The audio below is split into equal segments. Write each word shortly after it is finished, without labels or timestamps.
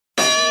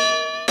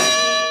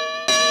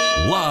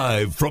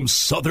Live from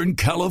Southern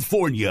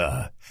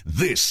California,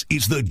 this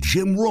is the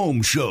Jim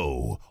Rome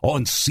Show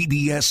on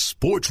CBS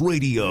Sports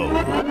Radio.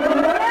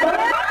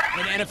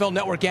 An NFL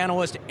Network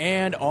analyst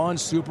and on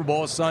Super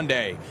Bowl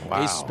Sunday.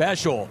 Wow. A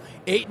special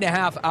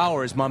 8.5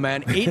 hours, my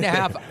man,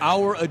 8.5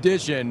 hour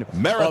edition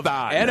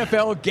Marathon. of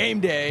NFL Game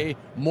Day.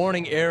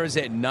 Morning airs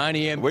at 9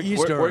 a.m.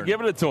 Eastern. We're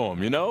giving it to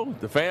them, you know?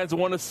 The fans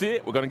want to see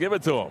it. We're going to give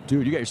it to them.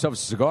 Dude, you got yourself a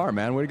cigar,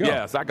 man. Way to go.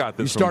 Yes, I got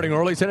this. You starting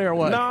early today or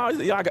what? No.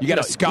 You got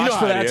a scotch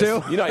for that,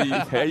 too? You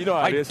know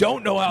how it is. I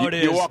don't know how it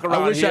is. You walk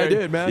around I wish here, I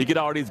did, man. You get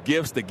all these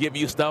gifts to give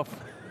you stuff.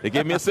 They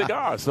give me a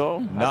cigar, so.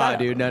 Nah,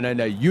 dude, no.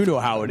 You know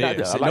how it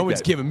is. Like no one's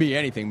that. giving me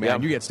anything, man. Yeah.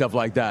 You get stuff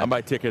like that. I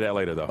might take care of that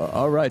later, though.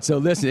 All right, so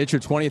listen, it's your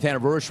 20th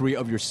anniversary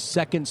of your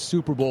second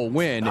Super Bowl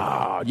win. You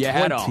 20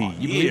 years.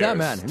 You believe that,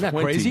 man? Isn't that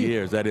 20 crazy?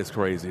 years. That is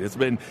crazy. It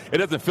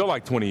doesn't feel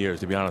like 20 years,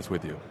 to be honest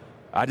with you.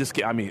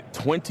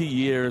 20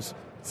 years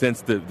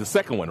since the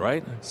second one,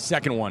 right?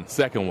 Second one.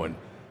 Second one.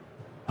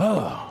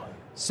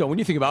 So when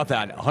you think about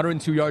that,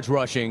 102 yards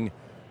rushing,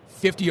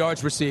 50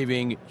 yards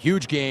receiving,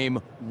 huge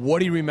game. What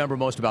do you remember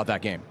most about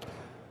that game?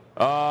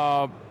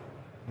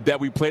 That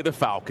we played the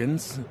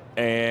Falcons,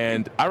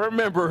 and I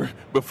remember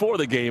before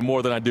the game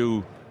more than I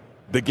do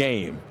the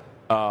game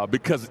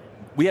because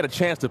we had a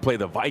chance to play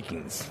the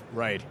Vikings.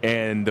 Right.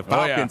 And the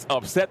Falcons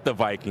upset the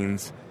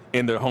Vikings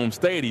in their home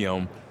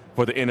stadium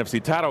for the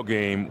NFC title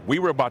game. We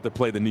were about to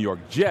play the New York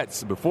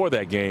Jets before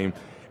that game,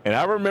 and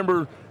I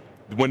remember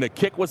when the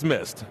kick was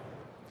missed,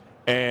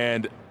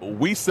 and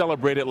we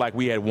celebrated like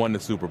we had won the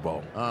Super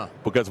Bowl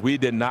because we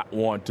did not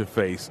want to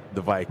face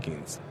the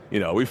Vikings. You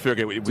know, we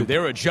figured They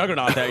were a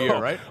juggernaut that year,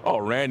 right?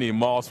 Randy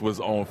Moss was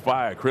on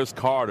fire. Chris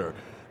Carter.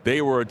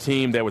 They were a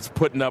team that was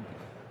putting up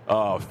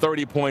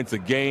 30 points a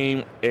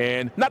game.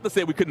 And not to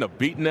say we couldn't have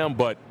beaten them,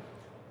 but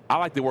I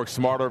like to work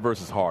smarter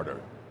versus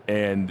harder.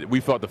 And we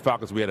felt the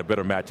Falcons we had a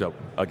better matchup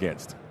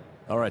against.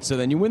 All right, so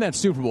then you win that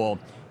Super Bowl.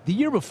 The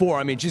year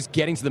before, just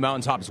getting to the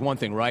mountaintop is one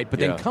thing, right? But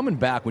then coming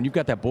back, when you've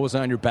got that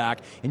bullseye on your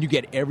back and you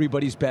get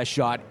everybody's best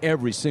shot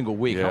every single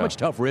week, how much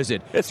tougher is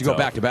it to go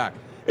back-to-back?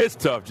 It's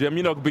tough, Jim,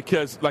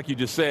 because like you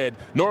just said,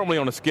 normally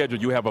on the schedule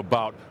you have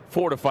about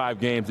 4 to 5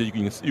 games that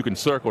you can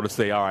circle to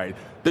say, all right,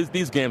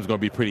 these games are going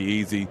to be pretty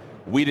easy.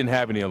 We didn't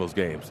have any of those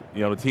games.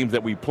 The teams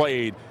that we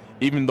played,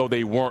 even though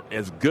they weren't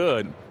as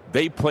good,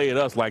 they played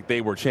us like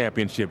they were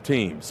championship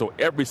teams. So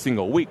every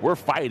single week we're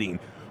fighting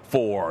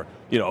for,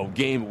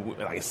 game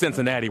like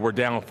Cincinnati, we're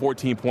down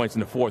 14 points in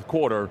the fourth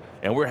quarter,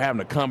 and we're having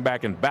to come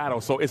back and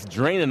battle. So it's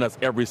draining us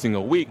every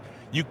single week.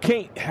 You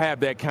can't have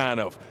that kind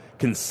of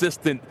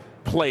consistent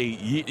play,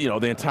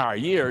 the entire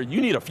year.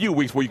 You need a few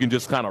weeks where you can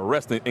just kind of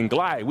rest and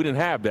glide. We didn't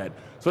have that,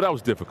 so that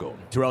was difficult.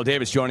 Terrell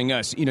Davis joining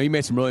us. You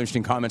made some really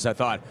interesting comments, I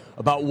thought,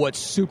 about what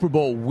Super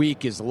Bowl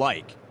week is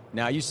like.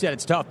 Now, you said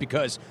it's tough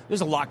because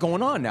there's a lot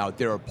going on now.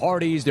 There are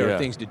parties, there are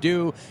things to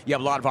do, you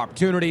have a lot of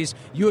opportunities.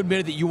 You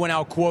admitted that you went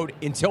out, quote,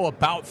 until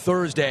about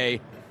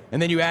Thursday,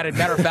 and then you added,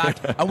 matter of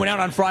fact, I went out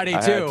on Friday, too.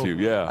 I had to,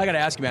 yeah. I got to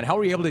ask you, man, how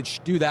were you able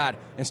to do that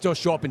and still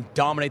show up and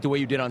dominate the way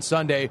you did on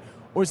Sunday?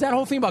 Or is that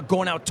whole thing about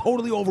going out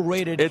totally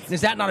overrated?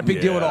 Is that not a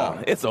big deal at all?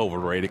 It's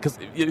overrated because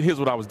here's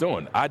what I was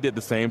doing. I did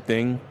the same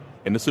thing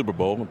in the Super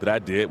Bowl that I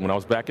did when I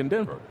was back in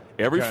Denver.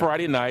 Every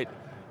Friday night,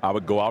 I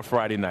would go out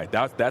Friday night.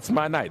 That's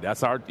my night.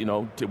 That's our,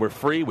 we're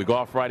free. We go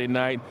out Friday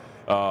night,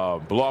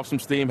 blow off some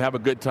steam, have a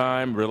good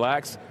time,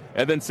 relax.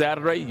 And then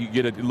Saturday, you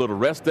get a little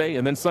rest day,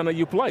 and then Sunday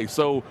you play.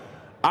 So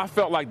I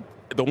felt like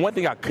the one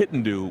thing I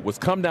couldn't do was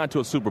come down to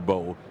a Super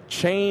Bowl,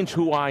 change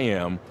who I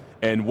am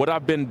and what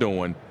I've been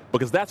doing,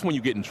 because that's when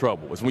you get in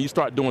trouble. It's when you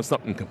start doing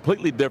something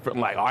completely different,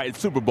 like, all right, it's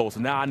Super Bowl, so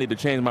now I need to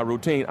change my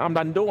routine. I'm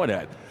not doing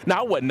that.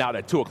 Now, I wasn't out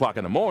at 2 o'clock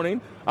in the morning.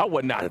 I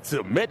wasn't out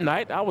until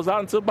midnight. I was out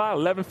until about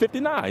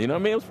 11:59, you know what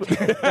I mean? It was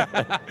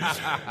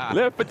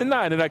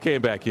 11:59, and I came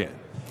back in.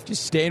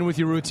 Just staying with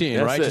your routine,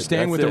 That's right? it. Just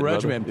staying That's with it, the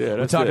regimen. brother. Yeah,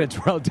 We're talking to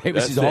Terrell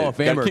Davis. He's a Hall of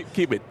Famer. Gotta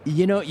keep it.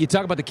 You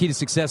talk about the key to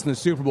success in the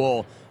Super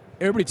Bowl.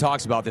 Everybody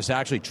talks about this.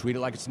 Actually, treat it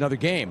like it's another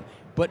game.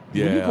 But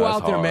when you go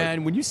out there,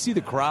 man, when you see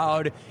the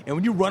crowd and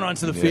when you run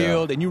onto the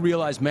field and you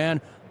realize, man,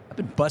 I've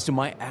been busting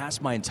my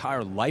ass my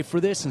entire life for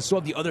this, and so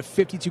have the other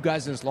 52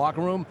 guys in this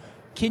locker room,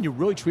 can you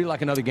really treat it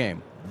like another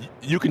game?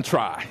 You can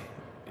try,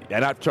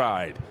 and I've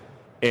tried,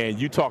 and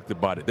you talked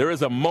about it. There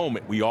is a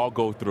moment we all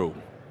go through.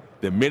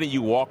 The minute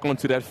you walk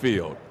onto that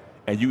field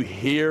and you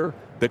hear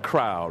the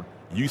crowd,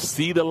 you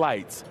see the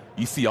lights,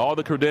 you see all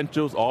the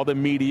credentials, all the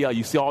media,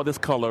 you see all this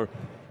color,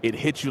 it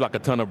hits you like a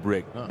ton of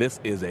brick. This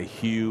is a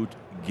huge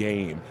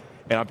game.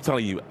 And I'm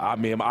telling you,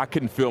 I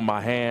couldn't feel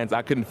my hands.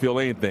 I couldn't feel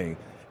anything.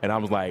 And I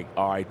was like,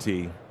 all right,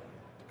 T,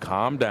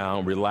 calm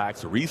down,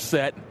 relax,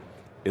 reset.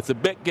 It's a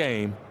big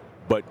game,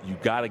 but you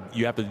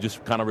have to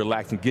just kind of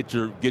relax and get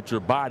your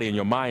body and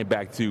your mind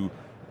back to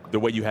the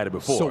way you had it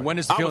before. So when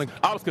is the feeling?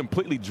 I was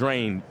completely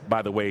drained,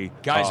 by the way.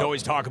 Guys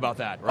always talk about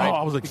that, right? Oh,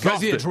 I was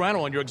exhausted. Because the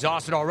adrenaline, you're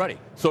exhausted already.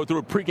 So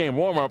through pregame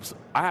warm-ups,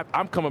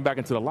 I'm coming back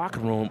into the locker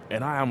room,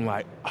 and I am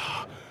like,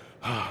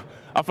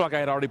 I felt like I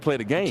had already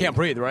played a game. Can't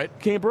breathe, right?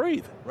 Can't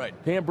breathe. Right.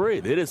 Can't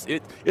breathe.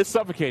 It's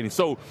suffocating.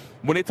 So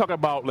when they talk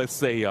about, let's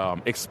say,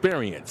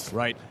 experience,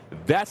 right?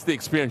 That's the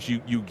experience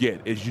you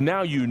get. Is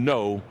now you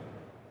know,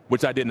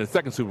 which I did in the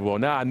second Super Bowl.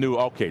 Now I knew,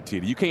 okay,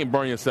 Tita, you can't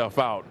burn yourself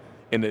out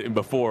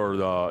before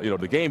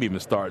the game even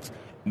starts,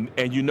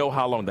 and you know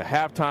how long the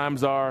half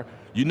times are.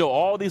 You know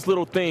all these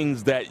little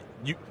things that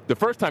the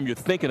first time you're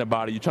thinking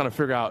about it, you're trying to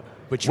figure out.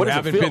 But you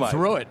haven't been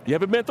through it. You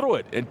haven't been through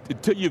it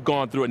until you've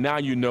gone through it. Now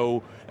you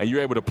know, and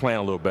you're able to plan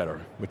a little better.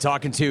 We're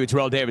talking to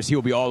Terrell Davis. He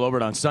will be all over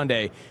it on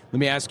Sunday. Let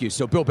me ask you.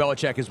 So Bill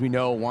Belichick, as we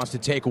know, wants to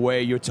take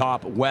away your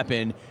top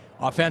weapon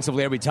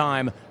offensively every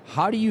time.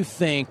 How do you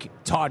think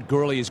Todd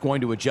Gurley is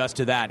going to adjust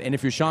to that? And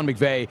if you're Sean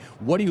McVay,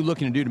 what are you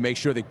looking to do to make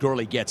sure that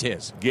Gurley gets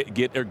his?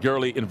 Get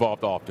Gurley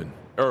involved often,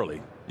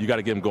 early. You got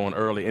to get him going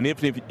early. And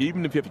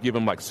even if you have to give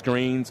him like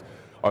screens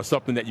or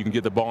something that you can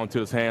get the ball into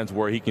his hands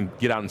where he can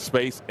get out in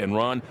space and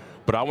run.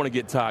 But I want to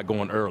get Todd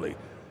going early.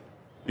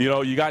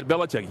 You got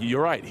Belichick.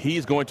 You're right.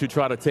 He's going to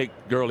try to take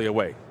Gurley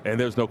away, and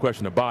there's no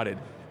question about it.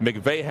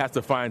 McVay has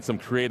to find some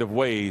creative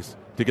ways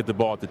to get the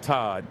ball to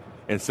Todd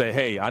and say,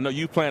 hey, I know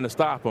you plan to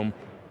stop him,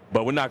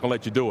 but we're not going to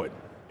let you do it.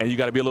 And you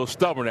got to be a little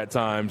stubborn at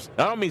times.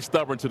 I don't mean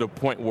stubborn to the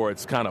point where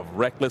it's kind of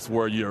reckless,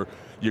 where you're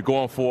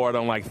going for it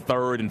on like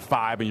 3rd and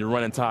 5 and you're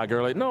running Todd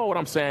Gurley. No, what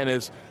I'm saying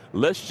is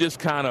let's just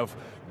kind of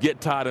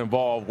get Todd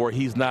involved where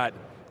he's not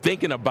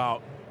thinking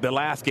about the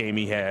last game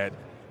he had,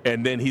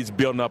 and then he's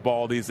building up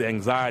all this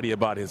anxiety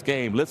about his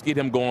game. Let's get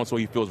him going so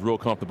he feels real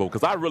comfortable,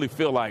 because I really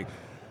feel like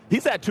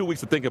he's had 2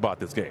 weeks to think about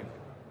this game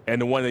and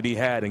the one that he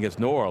had against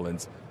New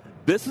Orleans.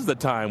 This is the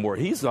time where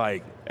he's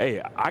like,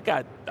 hey, I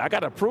got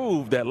to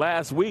prove that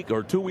last week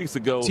or 2 weeks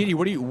ago.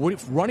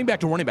 TD, running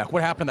back to running back,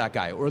 what happened to that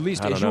guy? Or at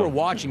least as you were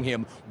watching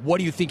him, what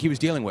do you think he was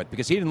dealing with?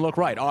 Because he didn't look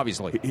right,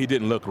 obviously. He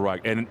didn't look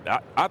right. And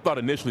I thought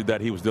initially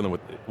that he was dealing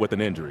with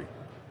an injury.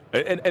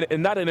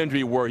 And not an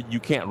injury where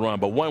you can't run,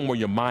 but one where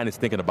your mind is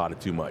thinking about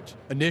it too much.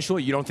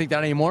 Initially, you don't think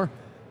that anymore?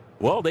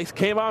 Well, they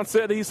came out and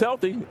said that he's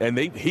healthy, and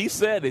he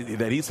said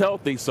that he's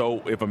healthy.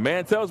 So if a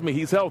man tells me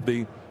he's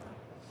healthy,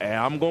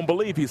 I'm going to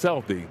believe he's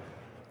healthy.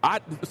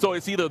 So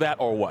it's either that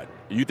or what?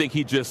 You think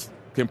he just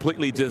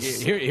completely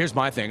just... Here's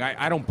my thing.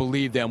 I don't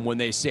believe them when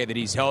they say that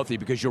he's healthy,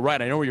 because you're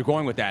right. I know where you're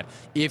going with that.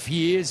 If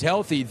he is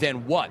healthy,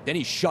 then what? Then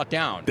he's shut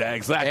down.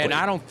 Exactly. And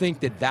I don't think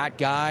that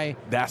guy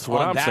That's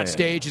what on I'm saying.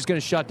 stage is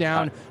going to shut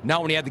down. Not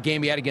when he had the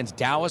game he had against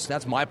Dallas.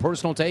 That's my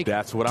personal take.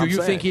 That's what I'm saying. Do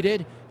you think he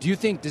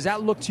did? Does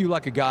that look to you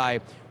like a guy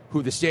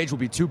who the stage will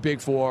be too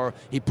big for?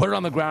 He put it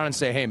on the ground and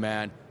say, hey,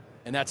 man,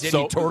 and that's it.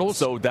 He turtles.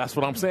 So that's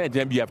what I'm saying,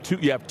 Jim. You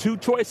have two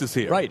choices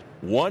here. Right.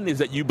 One is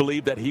that you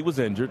believe that he was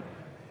injured,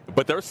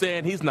 but they're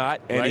saying he's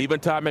not. And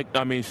even Sean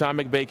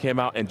McVay came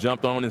out and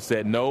jumped on and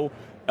said, no,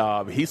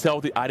 he's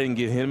healthy. I didn't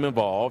get him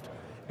involved.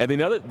 And then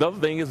the other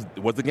thing is,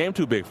 was the game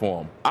too big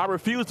for him? I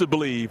refuse to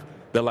believe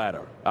the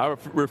latter. I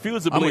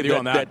refuse to believe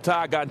that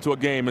Todd got into a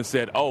game and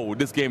said, oh,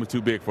 this game is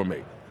too big for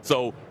me.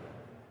 So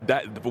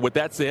with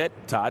that said,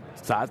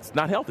 Todd's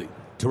not healthy.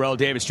 Terrell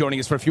Davis joining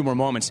us for a few more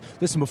moments.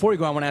 Listen, before we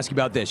go, I want to ask you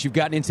about this. You've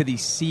gotten into the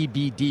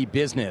CBD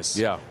business.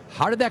 Yeah.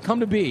 How did that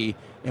come to be,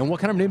 and what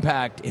kind of an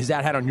impact has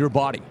that had on your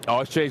body? Oh,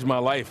 it's changed my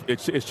life.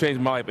 It's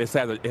changed my life. It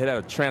had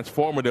a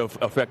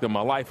transformative effect on my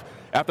life.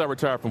 After I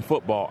retired from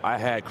football, I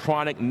had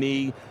chronic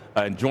knee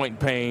and joint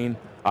pain.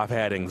 I've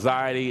had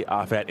anxiety.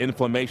 I've had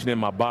inflammation in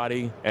my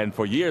body. And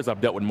for years, I've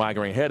dealt with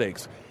migraine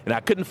headaches. And I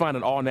couldn't find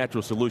an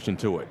all-natural solution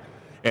to it.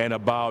 And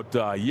about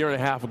a year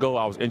and a half ago,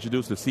 I was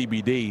introduced to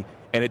CBD,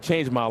 and it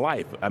changed my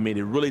life. I mean,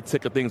 it really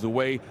took things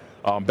away,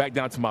 back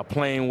down to my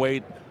playing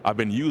weight. I've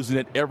been using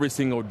it every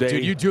single day.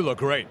 Dude, you do look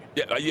great.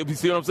 Yeah, you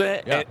see what I'm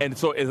saying? Yeah. And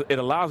so it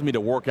allows me to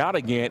work out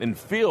again and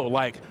feel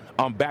like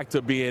I'm back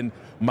to being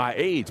my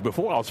age.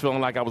 Before, I was feeling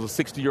like I was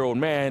a 60-year-old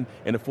man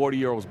in a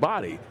 40-year-old's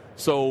body.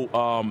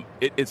 So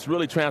it's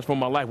really transformed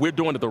my life. We're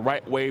doing it the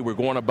right way. We're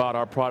going about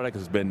our product.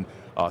 It's been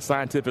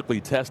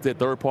scientifically tested,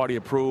 third-party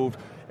approved.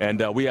 And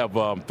we have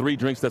 3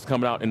 drinks that's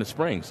coming out in the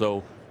spring.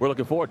 So we're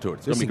looking forward to it.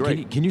 It's going to be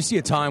great. Can you see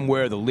a time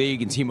where the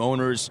league and team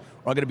owners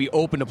are going to be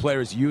open to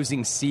players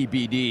using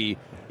CBD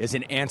as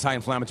an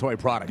anti-inflammatory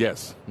product?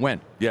 Yes. When?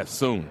 Yes,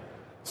 soon.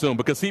 Soon,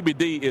 because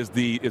CBD is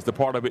the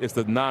part of it. It's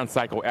the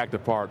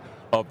non-psychoactive part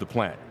of the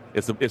plant.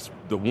 It's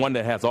the one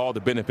that has all the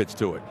benefits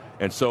to it.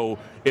 And so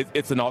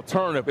it's an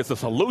alternative. It's a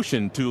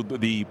solution to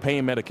the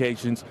pain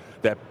medications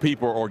that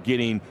people are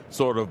getting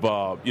sort of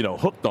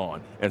hooked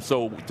on. And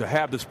so to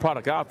have this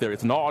product out there,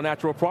 it's an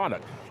all-natural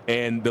product.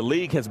 And the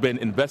league has been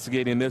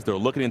investigating this. They're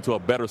looking into a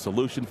better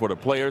solution for the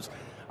players.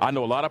 I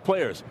know a lot of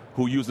players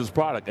who use this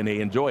product, and they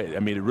enjoy it.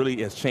 I mean, it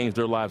really has changed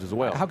their lives as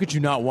well. How could you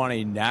not want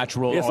a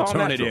natural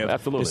alternative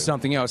to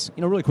something else?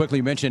 Really quickly,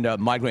 you mentioned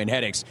migraine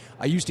headaches.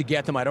 I used to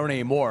get them. I don't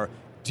anymore.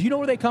 Do you know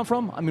where they come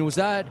from? I mean, was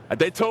that...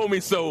 They told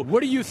me so.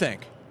 What do you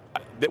think?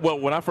 Well,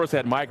 when I first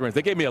had migraines,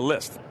 they gave me a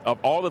list of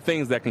all the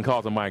things that can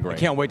cause a migraine. I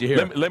can't wait to hear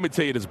it. Let me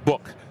tell you this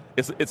book.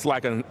 It's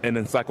like an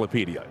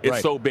encyclopedia.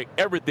 It's so big.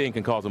 Everything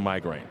can cause a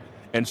migraine.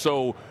 And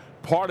so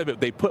part of it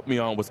they put me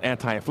on was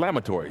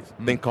anti-inflammatories,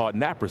 thing called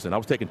naproxen. I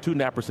was taking 2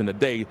 naproxen a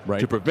day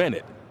to prevent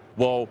it.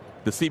 Well,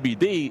 the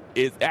CBD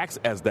acts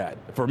as that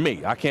for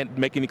me. I can't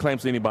make any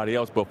claims to anybody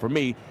else, but for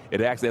me,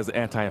 it acts as an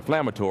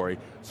anti-inflammatory,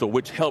 so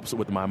which helps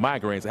with my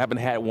migraines. I haven't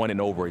had one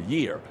in over a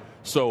year.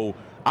 So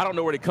I don't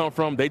know where they come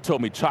from. They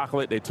told me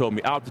chocolate. They told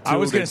me altitude. I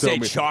was going to say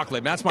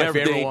chocolate. That's my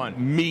favorite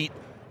one. Meat,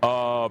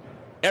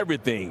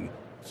 everything.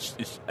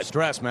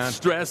 Stress, man.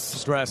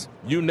 Stress.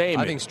 You name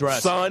it. I think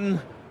stress. Sun,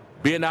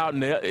 being out in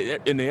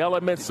the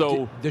elements.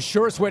 So the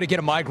surest way to get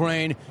a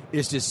migraine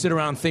is to sit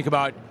around and think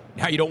about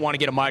how you don't want to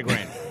get a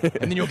migraine, and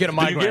then you'll get a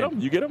migraine.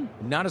 You get them?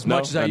 Not as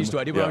much as I used to.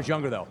 I did when I was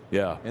younger, though.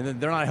 Yeah.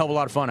 And they're not a hell of a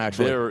lot of fun,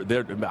 actually.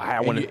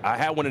 I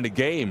had one in the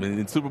game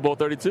in Super Bowl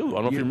 32. I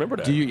don't know if you remember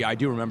that. I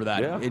do remember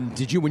that. Yeah. And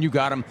did you, when you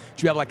got them,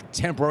 did you have like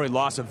temporary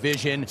loss of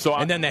vision,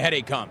 and then the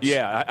headache comes?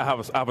 Yeah, I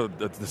have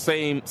the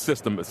same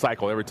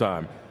cycle every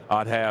time.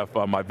 I'd have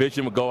my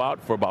vision would go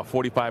out for about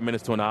 45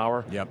 minutes to an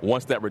hour. Yep.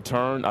 Once that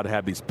returned, I'd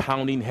have these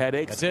pounding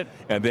headaches. That's it.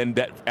 And then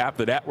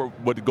after that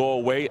would go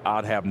away,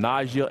 I'd have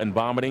nausea and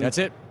vomiting. That's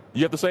it.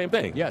 You have the same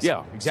thing. Yes.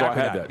 Yeah. Exactly. So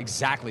I had that.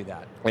 Exactly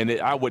that.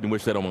 And I wouldn't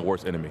wish that on my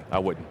worst enemy. I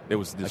wouldn't. It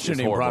was. I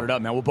shouldn't even brought it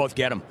up, man. We'll both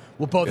get them.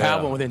 We'll both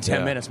have one within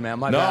 10 minutes, man.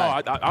 My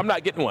bad. I'm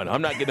not getting one.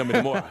 I'm not getting them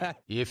anymore.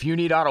 If you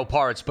need auto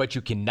parts, but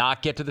you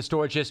cannot get to the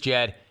store just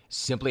yet,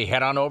 simply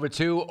head on over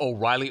to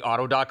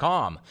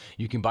O'ReillyAuto.com.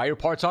 You can buy your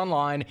parts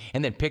online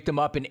and then pick them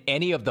up in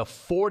any of the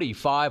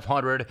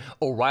 4,500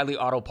 O'Reilly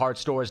Auto Parts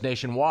stores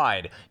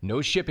nationwide.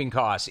 No shipping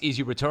costs,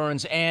 easy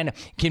returns, and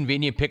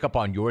convenient pickup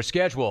on your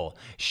schedule.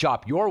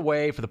 Shop your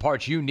way for the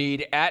parts you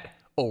need at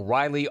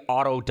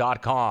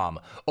O'ReillyAuto.com.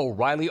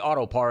 O'Reilly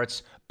Auto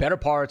Parts, better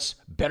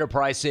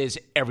prices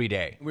every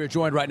day. We're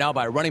joined right now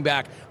by a running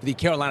back for the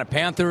Carolina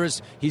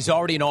Panthers. He's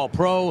already an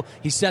All-Pro.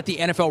 He set the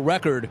NFL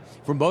record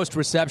for most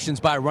receptions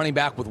by a running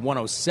back with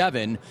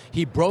 107.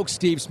 He broke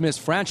Steve Smith's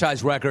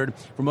franchise record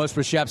for most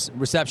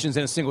receptions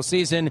in a single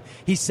season.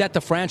 He set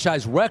the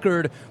franchise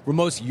record for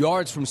most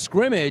yards from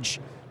scrimmage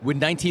with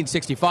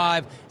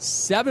 1965,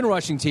 7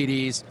 rushing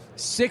TDs,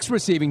 6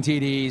 receiving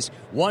TDs,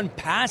 1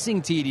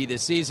 passing TD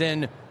this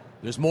season.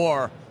 There's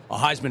more. A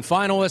Heisman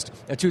finalist,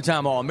 a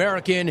 2-time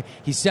All-American.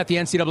 He set the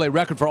NCAA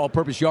record for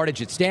all-purpose yardage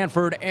at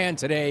Stanford, and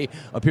today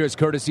appears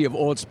courtesy of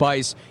Old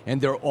Spice and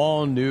their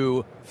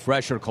all-new,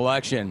 fresher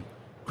collection.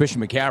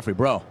 Christian McCaffrey,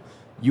 bro.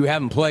 You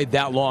haven't played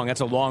that long. That's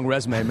a long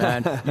resume,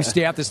 man. You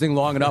stay at this thing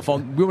long enough, we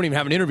won't even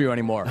have an interview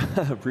anymore.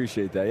 I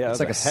appreciate that. Yeah,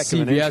 it's like a heck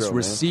CVS of an intro,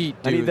 receipt,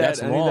 man. dude. I need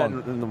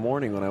that in the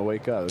morning when I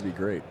wake up. That'd be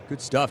great.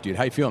 Good stuff, dude.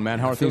 How you feeling, man?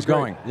 How are things great.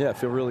 going? Yeah, I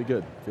feel really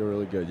good.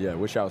 Yeah,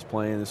 wish I was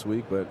playing this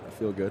week, but I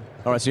feel good.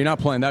 All right, so you're not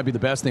playing. That'd be the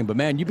best thing. But,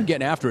 man, you've been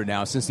getting after it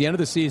now. Since the end of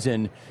the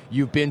season,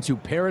 you've been to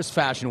Paris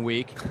Fashion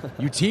Week.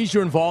 You teased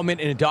your involvement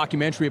in a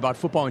documentary about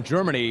football in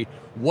Germany.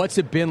 What's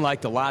it been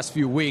like the last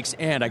few weeks?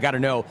 And I got to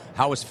know,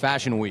 how was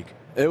Fashion Week?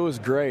 It was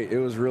great. It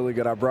was really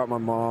good. I brought my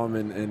mom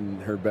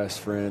and her best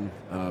friend.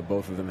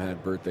 Both of them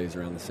had birthdays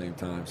around the same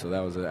time, so that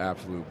was an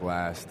absolute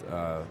blast.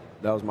 That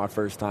was my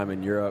first time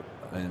in Europe,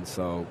 and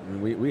so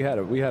we had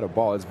a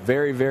ball. It's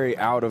very, very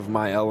out of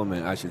my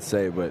element, I should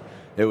say, but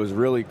it was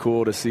really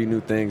cool to see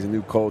new things and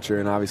new culture,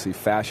 and obviously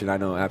fashion I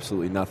know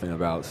absolutely nothing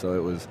about, so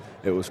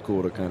it was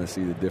cool to kind of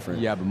see the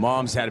difference. Yeah, but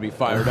Mom's had to be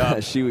fired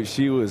up. she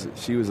was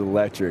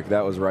electric.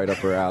 That was right up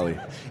her alley.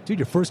 Dude,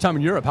 your first time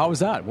in Europe, how was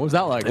that? What was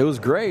that like? It was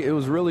great. It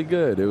was really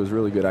good.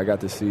 I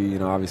got to see,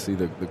 obviously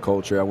the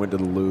culture. I went to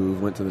the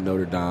Louvre, went to the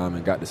Notre Dame,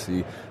 and got to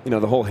see, the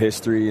whole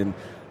history and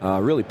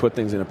really put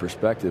things into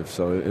perspective.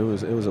 So it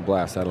was a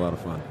blast. I had a lot of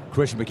fun.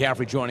 Christian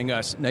McCaffrey joining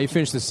us. Now, you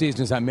finished the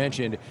season, as I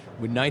mentioned,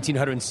 with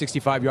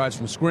 1,965 yards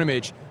from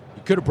scrimmage.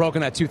 You could have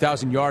broken that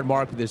 2,000-yard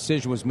mark, but the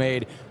decision was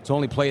made to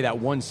only play that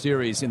one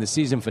series in the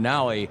season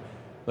finale.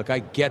 Look, I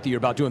get that you're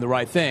about doing the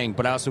right thing,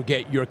 but I also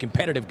get you're a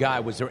competitive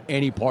guy. Was there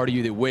any part of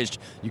you that wished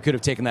you could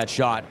have taken that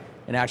shot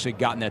and actually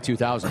gotten that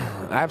 2,000?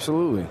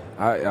 Absolutely.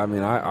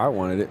 I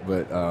wanted it,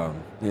 but,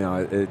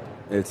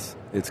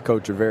 it's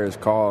Coach Rivera's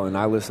call, and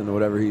I listen to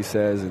whatever he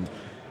says, and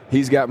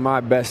he's got my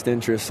best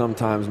interest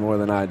sometimes more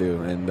than I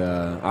do, and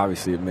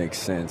obviously it makes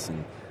sense.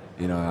 And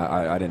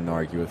I didn't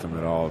argue with him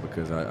at all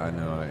because I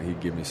know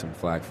he'd give me some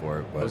flack for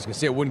it. But I was going to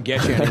say it wouldn't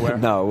get you anywhere.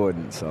 No, it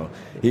wouldn't. So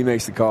he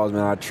makes the calls,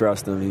 man. I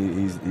trust him.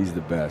 He's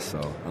the best,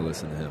 so I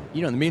listen to him.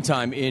 In the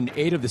meantime, in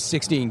 8 of the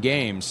 16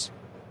 games,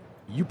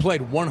 you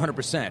played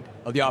 100%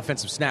 of the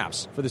offensive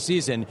snaps. For the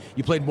season,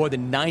 you played more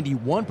than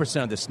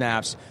 91% of the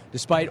snaps,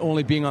 despite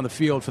only being on the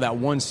field for that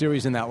one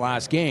series in that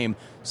last game.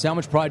 So how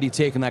much pride do you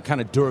take in that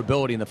kind of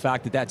durability and the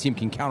fact that team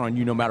can count on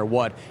you no matter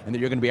what, and that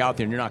you're going to be out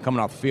there and you're not coming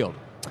off the field?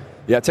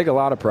 Yeah, I take a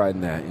lot of pride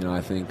in that.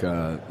 I think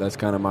that's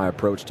kind of my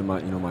approach to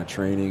my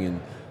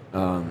training,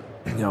 and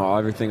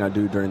everything I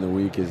do during the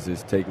week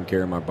is taking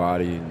care of my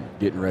body and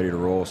getting ready to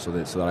roll, so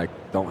that I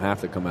don't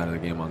have to come out of the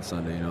game on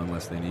Sunday,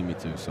 unless they need me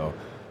to. So,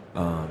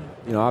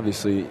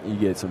 obviously you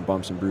get some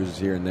bumps and bruises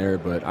here and there,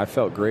 but I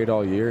felt great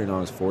all year, and I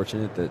was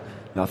fortunate that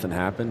nothing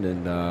happened,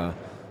 and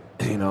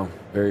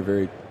very,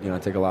 very, I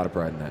take a lot of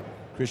pride in that.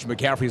 Christian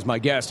McCaffrey is my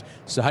guest.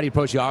 So how do you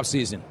approach the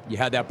offseason? You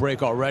had that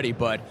break already,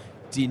 but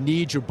do you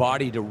need your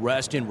body to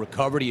rest and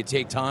recover? Do you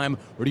take time,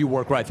 or do you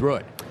work right through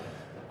it?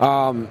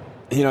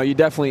 You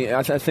definitely,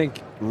 I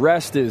think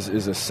rest is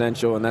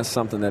essential, and that's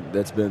something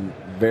that's been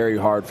very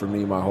hard for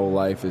me my whole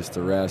life, is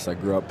to rest. I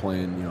grew up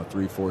playing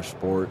 3-4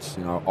 sports,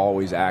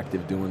 always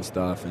active doing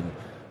stuff, and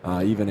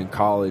even in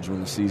college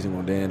when the season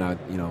went in,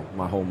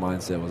 my whole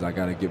mindset was I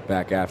got to get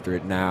back after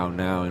it now,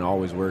 and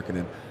always working.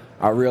 And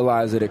I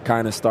realized that it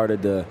kind of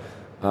started to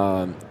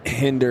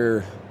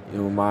hinder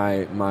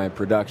my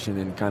production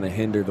and kind of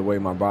hinder the way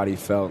my body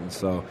felt. And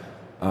so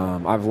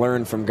I've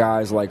learned from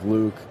guys like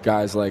Luke,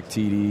 guys like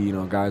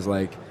TD, guys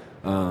like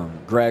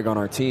Greg on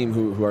our team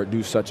who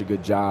do such a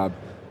good job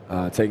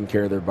taking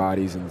care of their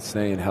bodies and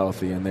staying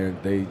healthy. And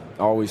they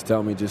always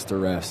tell me just to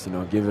rest,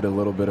 give it a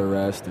little bit of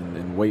rest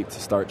and wait to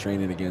start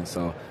training again.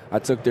 So I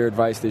took their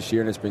advice this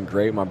year, and it's been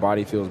great. My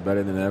body feels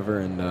better than ever,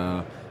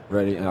 and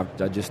ready. I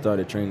just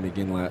started training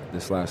again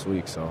this last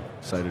week, so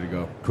excited to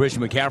go.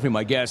 Christian McCaffrey,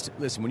 my guest.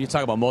 Listen, when you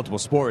talk about multiple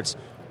sports,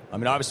 I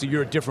mean, obviously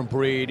you're a different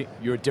breed.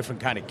 You're a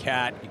different kind of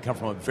cat. You come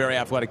from a very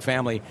athletic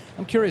family.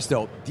 I'm curious,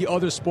 though, the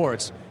other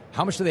sports,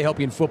 how much do they help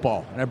you in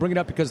football? And I bring it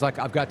up because,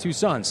 I've got 2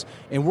 sons,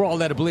 and we're all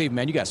led to believe,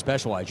 man, you got to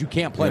specialize. You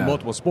can't play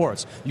multiple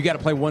sports. You got to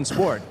play one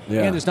sport.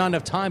 And there's not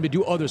enough time to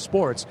do other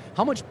sports.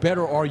 How much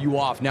better are you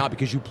off now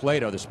because you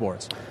played other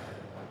sports?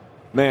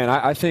 Man,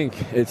 I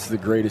think it's the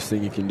greatest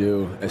thing you can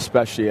do,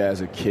 especially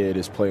as a kid,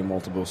 is play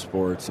multiple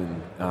sports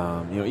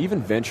and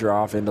even venture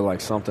off into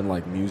something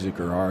like music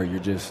or art.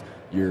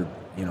 You're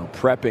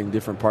prepping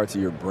different parts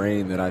of your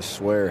brain that I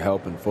swear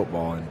help in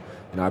football.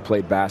 And I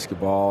played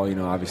basketball.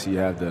 Obviously you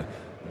have the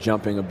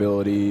jumping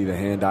ability, the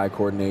hand-eye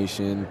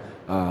coordination.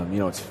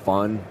 It's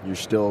fun. You're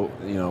still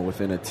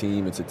within a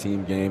team. It's a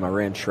team game. I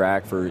ran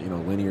track for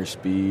linear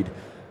speed.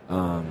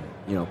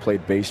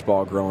 Played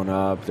baseball growing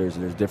up. There's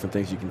different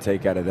things you can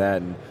take out of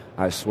that. And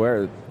I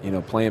swear,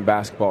 playing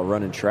basketball,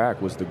 running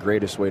track was the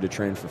greatest way to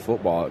train for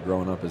football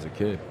growing up as a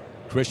kid.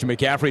 Christian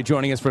McCaffrey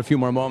joining us for a few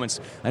more moments.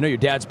 I know your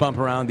dad's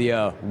bumping around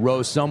the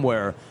row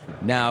somewhere.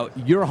 Now,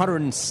 your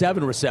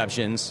 107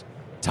 receptions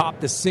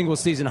topped the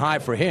single-season high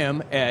for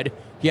him, Ed.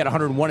 He had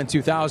 101 in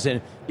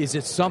 2000. Is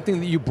it something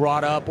that you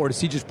brought up, or does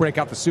he just break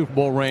out the Super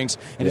Bowl rings,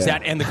 and does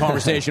that end the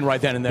conversation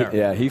right then and there?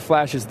 Yeah, he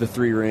flashes the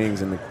 3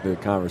 rings, and the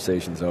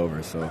conversation's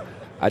over. So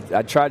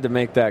I tried to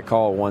make that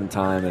call one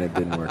time, and it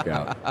didn't work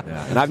out.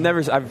 Yeah. And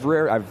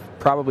I've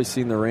probably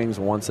seen the rings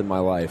once in my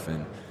life,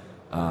 and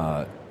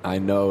I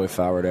know if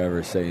I were to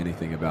ever say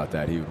anything about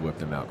that, he would whip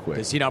them out quick.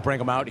 Does he not break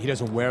them out? He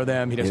doesn't wear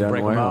them? He doesn't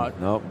break them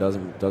out? Nope,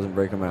 doesn't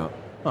break them out.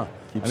 Huh.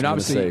 Keeps them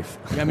safe.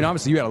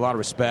 Obviously you had a lot of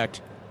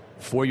respect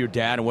for your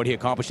dad and what he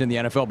accomplished in the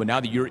NFL, but now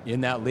that you're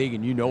in that league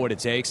and you know what it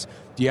takes,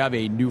 do you have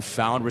a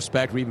newfound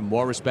respect or even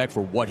more respect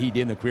for what he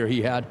did in the career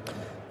he had?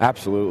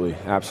 Absolutely.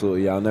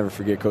 Yeah, I'll never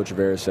forget Coach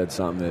Rivera said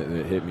something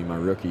that hit me my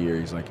rookie year.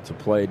 He's like, to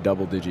play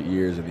double-digit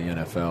years in the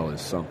NFL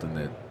is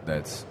something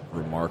that's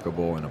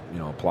remarkable and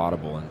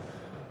applaudable.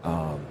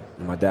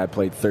 And my dad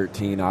played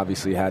 13,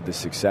 obviously had the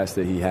success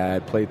that he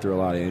had, played through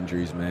a lot of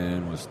injuries,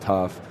 man, was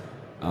tough.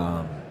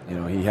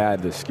 He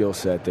had the skill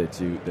set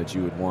that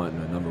you would want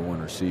in a number 1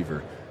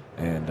 receiver.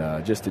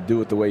 And just to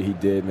do it the way he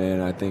did, man,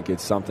 I think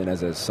it's something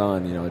as a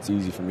son, it's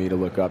easy for me to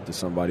look up to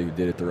somebody who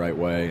did it the right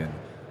way and,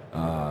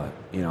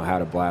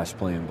 had a blast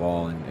playing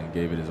ball and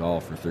gave it his all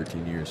for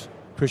 13 years.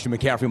 Christian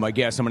McCaffrey, my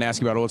guest. I'm going to ask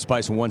you about Old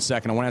Spice in 1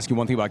 second. I want to ask you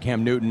one thing about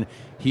Cam Newton.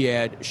 He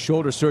had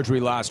shoulder surgery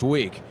last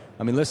week.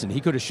 I mean, listen, he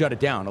could have shut it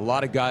down. A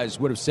lot of guys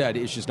would have said,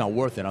 it's just not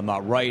worth it. I'm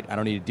not right. I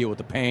don't need to deal with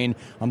the pain.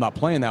 I'm not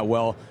playing that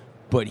well.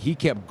 But he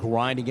kept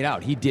grinding it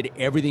out. He did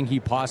everything he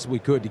possibly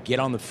could to get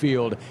on the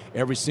field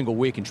every single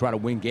week and try to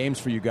win games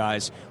for you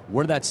guys.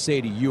 What did that say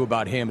to you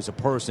about him as a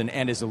person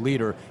and as a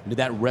leader? And did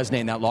that resonate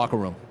in that locker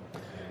room?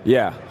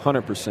 Yeah,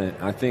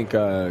 100%. I think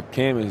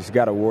Cam has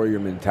got a warrior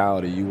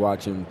mentality. You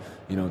watch him,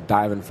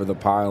 diving for the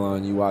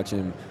pylon. You watch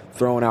him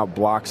throwing out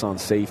blocks on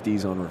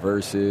safeties, on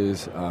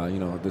reverses.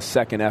 The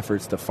second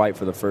efforts to fight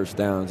for the first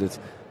downs.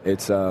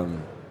 It's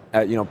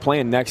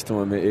playing next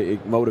to him,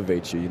 it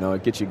motivates you.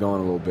 It gets you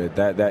going a little bit.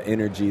 That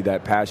energy,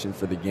 that passion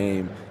for the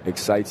game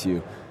excites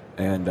you.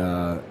 And,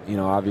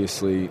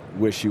 obviously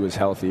wish he was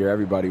healthier.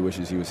 Everybody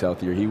wishes he was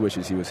healthier. He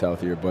wishes he was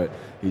healthier. But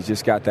he's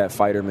just got that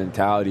fighter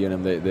mentality in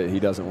him that he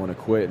doesn't want to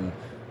quit. And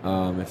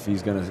if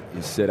he's going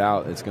to sit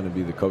out, it's going to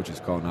be the coach's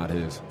call, not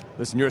his.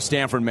 Listen, you're a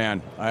Stanford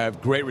man. I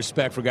have great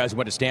respect for guys who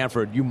went to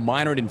Stanford. You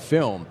minored in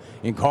film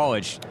in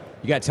college.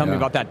 You got to tell me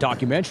about that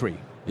documentary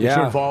that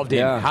you're involved in.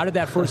 Yeah. How did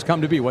that first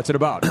come to be? What's it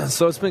about?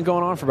 So it's been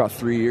going on for about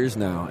 3 years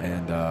now.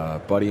 And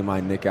a buddy of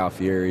mine, Nick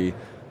Alfieri,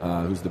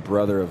 who's the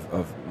brother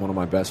of one of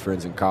my best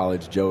friends in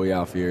college, Joey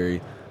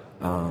Alfieri,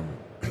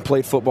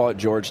 played football at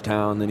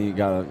Georgetown. Then he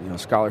got a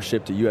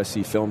scholarship to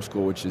USC Film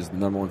School, which is the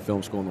number 1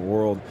 film school in the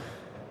world.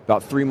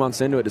 About 3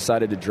 months into it,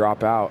 decided to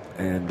drop out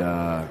and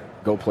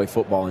go play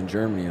football in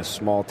Germany, a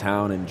small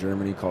town in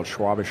Germany called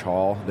Schwabisch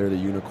Hall. They're the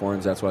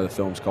Unicorns. That's why the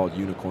film's called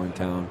Unicorn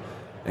Town.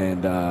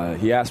 And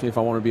he asked me if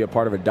I wanted to be a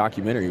part of a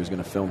documentary. He was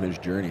going to film his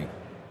journey.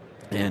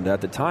 And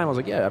at the time, I was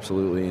like, yeah,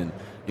 absolutely. And,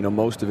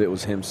 most of it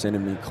was him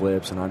sending me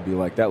clips, and I'd be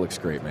like, that looks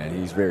great, man.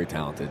 He's very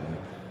talented.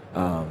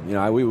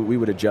 we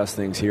would adjust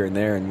things here and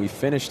there, and we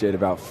finished it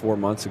about 4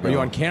 months ago. Are you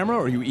on camera,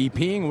 or are you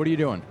EPing? What are you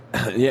doing?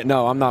 Yeah,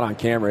 no, I'm not on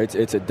camera.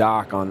 It's a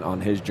doc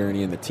on his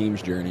journey and the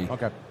team's journey.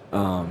 Okay.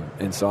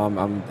 And so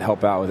I'm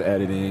help out with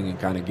editing and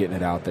kind of getting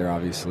it out there,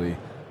 obviously.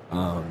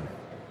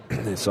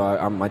 And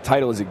so my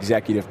title is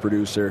executive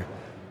producer,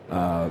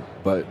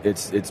 but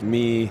it's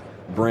me,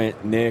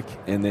 Brent, Nick,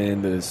 and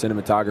then the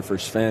cinematographer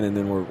Sven, and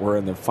then we're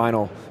in the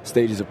final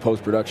stages of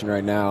post-production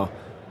right now.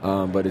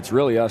 But it's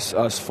really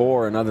us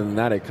four, and other than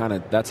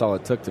that, that's all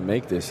it took to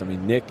make this. I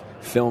mean, Nick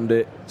filmed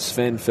it,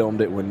 Sven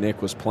filmed it when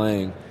Nick was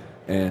playing,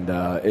 and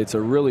it's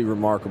a really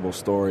remarkable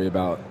story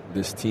about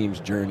this team's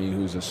journey,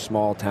 who's a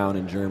small town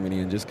in Germany,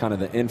 and just kind of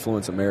the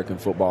influence American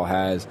football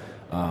has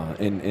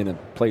in a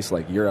place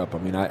like Europe. I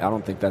mean, I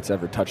don't think that's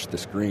ever touched the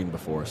screen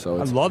before. So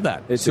I love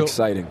that. It's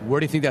exciting.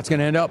 Where do you think that's going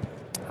to end up?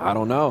 I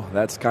don't know.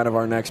 That's kind of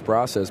our next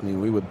process. I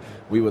mean,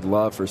 we would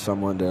love for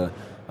someone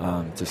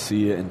to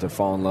see it and to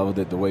fall in love with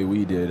it the way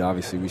we did.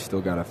 Obviously, we still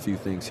got a few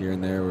things here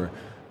and there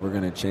we're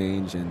going to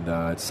change, and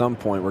at some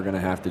point we're going to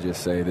have to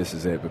just say this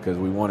is it, because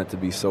we want it to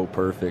be so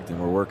perfect,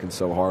 and we're working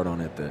so hard on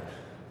it that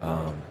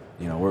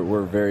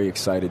we're very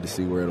excited to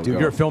see where it'll go. Dude,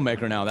 you're a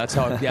filmmaker now. That's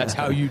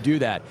how you do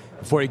that.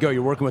 Before you go,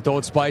 you're working with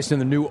Old Spice in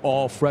the new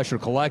All Fresher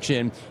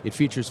collection. It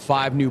features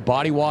 5 new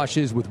body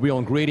washes with real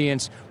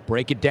ingredients.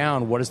 Break it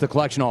down. What is the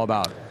collection all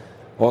about?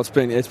 Well, it's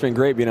been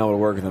great being able to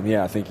work with them.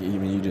 Yeah, I think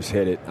you just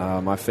hit it.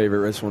 My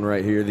favorite is this one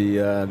right here. The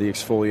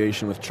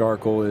exfoliation with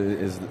charcoal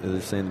is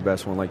the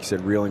best one. Like you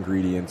said, real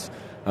ingredients,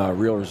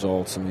 real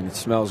results. I mean, it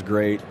smells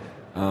great.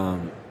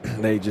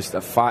 They just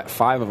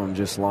 5 of them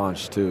just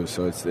launched too,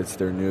 so it's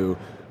their new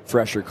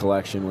Fresher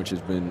collection, which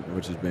has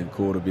been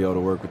cool to be able to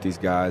work with these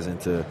guys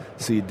and to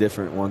see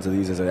different ones of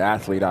these. As an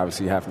athlete,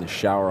 obviously having to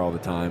shower all the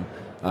time,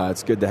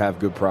 it's good to have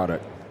good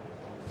product.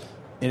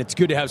 And it's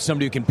good to have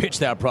somebody who can pitch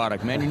that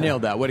product, man. You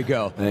nailed that. Way to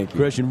go. Thank you.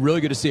 Christian,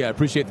 really good to see you. I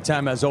appreciate the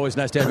time, as always.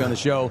 Nice to have you on the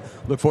show.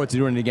 Look forward to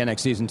doing it again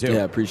next season, too.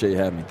 Yeah, appreciate you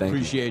having me. Thank you.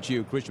 Appreciate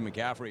you. Christian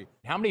McCaffrey.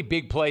 How many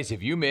big plays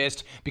have you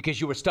missed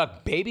because you were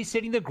stuck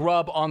babysitting the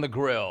grub on the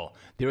grill?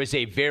 There is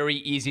a very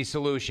easy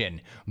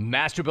solution.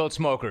 Masterbuilt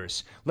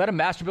Smokers. Let a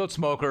Masterbuilt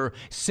Smoker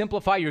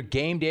simplify your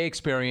game day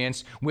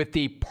experience with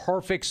the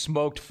perfect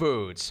smoked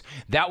foods.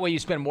 That way you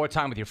spend more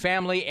time with your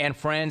family and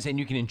friends, and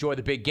you can enjoy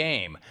the big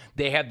game.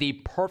 They have the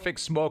perfect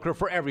smoker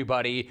for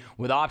everybody,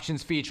 with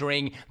options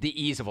featuring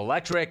the ease of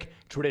electric,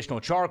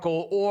 traditional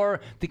charcoal, or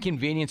the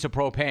convenience of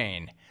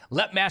propane.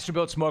 Let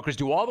Masterbuilt Smokers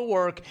do all the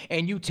work,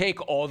 and you take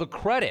all the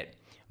credit.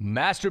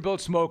 Masterbuilt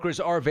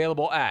Smokers are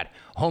available at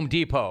Home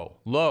Depot,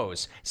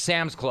 Lowe's,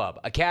 Sam's Club,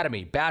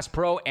 Academy, Bass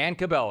Pro, and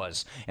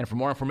Cabela's. And for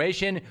more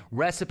information,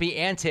 recipe,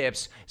 and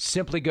tips,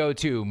 simply go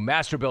to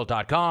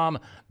masterbuilt.com.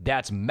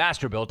 That's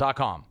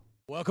masterbuilt.com.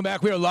 Welcome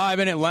back. We are live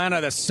in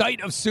Atlanta, the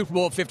site of Super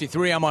Bowl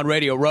 53. I'm on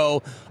Radio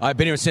Row. I've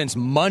been here since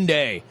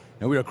Monday,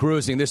 and we are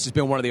cruising. This has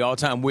been one of the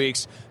all-time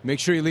weeks. Make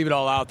sure you leave it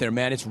all out there,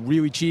 man. It's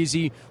really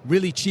cheesy,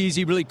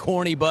 really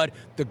corny, but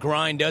the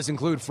grind does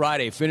include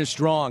Friday. Finish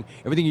strong.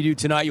 Everything you do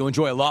tonight, you'll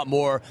enjoy a lot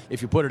more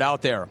if you put it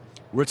out there.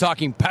 We're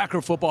talking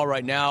Packer football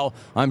right now.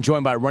 I'm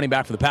joined by a running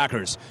back for the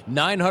Packers.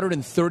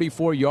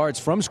 934 yards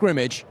from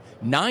scrimmage,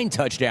 9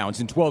 touchdowns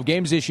in 12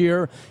 games this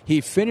year. He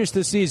finished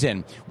the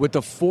season with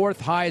the 4th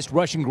highest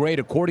rushing grade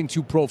according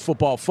to Pro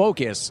Football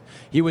Focus.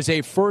 He was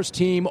a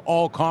first-team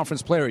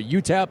all-conference player at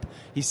UTEP.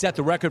 He set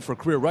the record for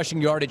career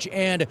rushing yardage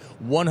and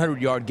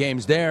 100-yard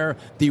games there.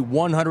 The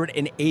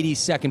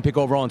 182nd pick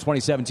overall in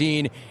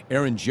 2017.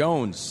 Aaron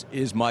Jones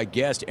is my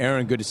guest.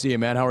 Aaron, good to see you,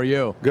 man. How are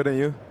you? Good, and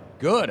you?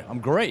 Good. I'm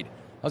great.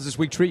 How's this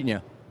week treating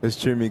you?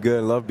 It's treating me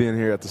good. Love being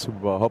here at the Super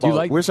Bowl.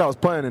 Wish I was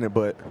playing in it,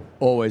 but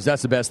always,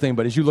 that's the best thing.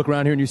 But as you look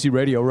around here and you see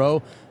Radio Row,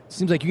 it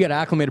seems like you got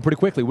acclimated pretty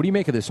quickly. What do you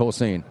make of this whole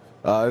scene?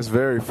 It's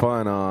very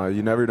fun.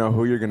 You never know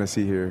who you're going to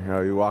see here.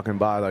 You're walking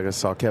by, like I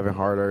saw Kevin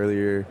Hart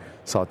earlier,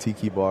 saw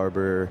Tiki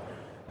Barber.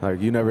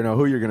 You never know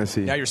who you're going to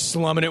see. Now you're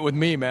slumming it with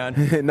me, man.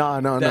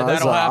 No.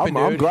 That'll happen,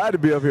 dude. I'm glad to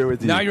be up here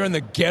with you. Now you're in the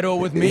ghetto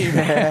with me,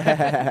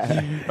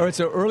 man. All right,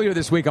 so earlier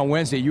this week on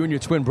Wednesday, you and your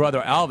twin brother,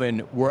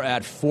 Alvin, were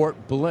at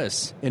Fort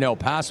Bliss in El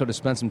Paso to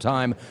spend some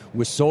time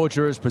with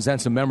soldiers,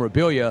 present some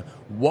memorabilia.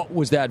 What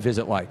was that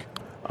visit like?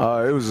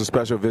 It was a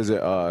special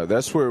visit.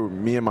 That's where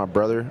me and my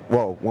brother,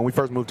 when we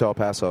first moved to El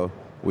Paso,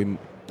 we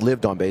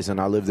lived on base, and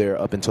I lived there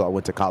up until I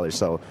went to college.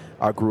 So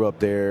I grew up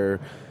there,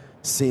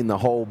 seen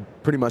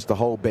pretty much the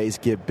whole base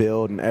get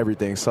built and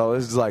everything. So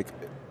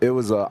it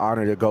was an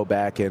honor to go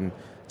back and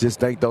just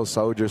thank those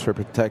soldiers for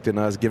protecting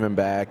us, giving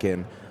back,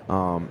 and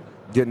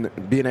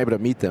being able to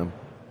meet them.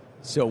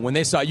 So when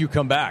they saw you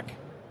come back,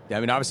 I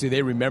mean, obviously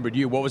they remembered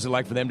you. What was it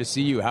like for them to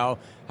see you? How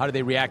did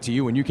they react to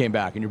you when you came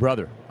back and your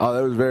brother? Oh,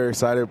 they was very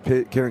excited.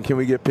 Can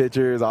we get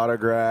pictures,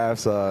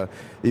 autographs?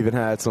 Even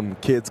had some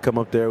kids come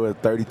up there with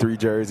 33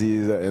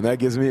 jerseys, and that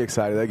gets me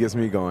excited. That gets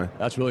me going.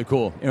 That's really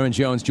cool. Aaron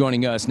Jones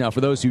joining us. Now,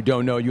 for those who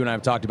don't know, you and I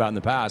have talked about in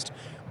the past,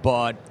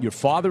 but your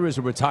father is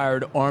a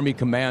retired Army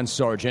Command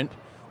Sergeant,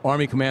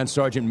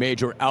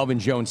 Major Alvin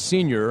Jones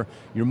Sr.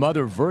 Your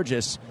mother,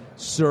 Virgis,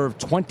 served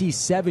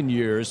 27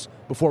 years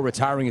before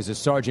retiring as a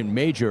sergeant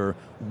major.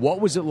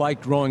 What was it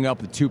like growing up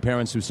with two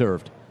parents who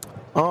served?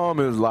 It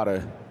was a lot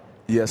of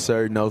yes,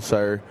 sir, no,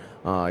 sir,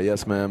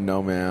 yes, ma'am,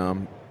 no,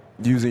 ma'am,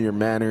 using your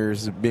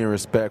manners, being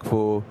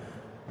respectful,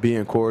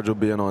 being cordial,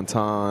 being on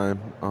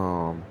time,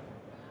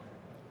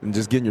 and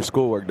just getting your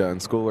schoolwork done.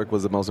 Schoolwork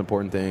was the most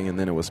important thing, and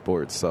then it was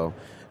sports. So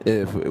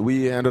if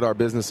we handled our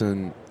business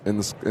in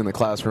the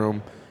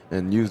classroom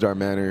and used our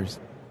manners,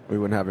 we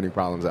wouldn't have any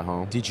problems at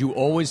home. Did you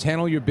always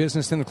handle your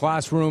business in the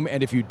classroom?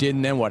 And if you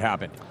didn't, then what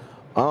happened?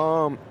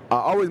 I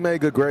always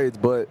made good grades,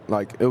 but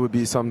like it would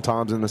be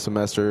sometimes in the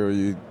semester where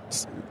you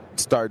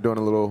start doing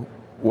a little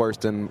worse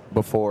than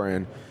before,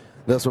 and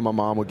that's when my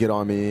mom would get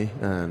on me,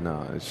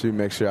 and she'd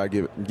make sure I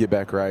get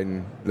back right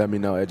and let me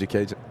know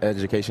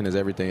education is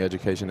everything.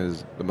 Education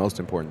is the most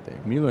important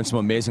thing. I mean, you learned some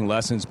amazing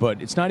lessons,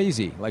 but it's not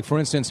easy. Like, for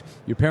instance,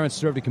 your parents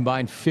served a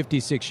combined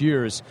 56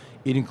 years.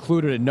 It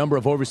included a number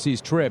of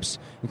overseas trips,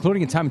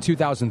 including a time in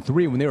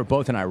 2003 when they were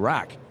both in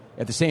Iraq.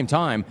 At the same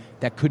time,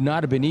 that could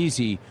not have been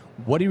easy.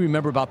 What do you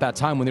remember about that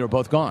time when they were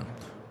both gone?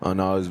 Oh,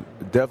 no, it was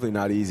definitely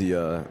not easy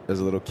as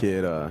a little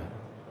kid.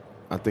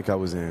 I think I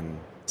was in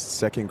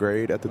second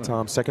grade at the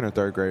time, second or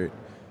third grade.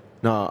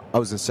 No, I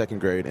was in second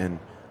grade, and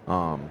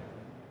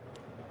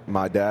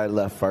my dad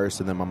left first,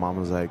 and then my mom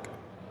was like,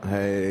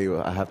 hey,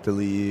 I have to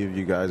leave.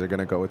 You guys are going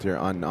to go with your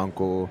aunt and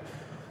uncle.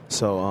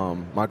 So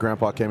my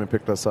grandpa came and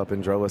picked us up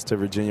and drove us to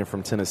Virginia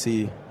from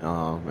Tennessee,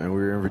 and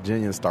we were in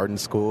Virginia starting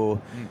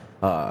school.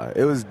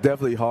 It was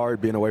definitely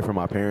hard being away from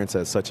my parents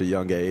at such a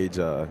young age.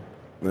 And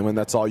when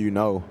that's all you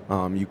know,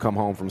 you come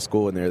home from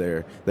school and they're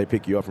there. They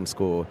pick you up from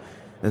school.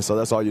 And so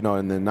that's all you know.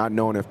 And then not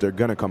knowing if they're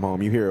going to come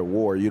home. You hear a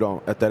war. You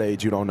don't, at that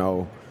age, you don't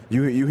know.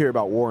 You hear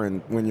about war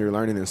and when you're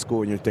learning in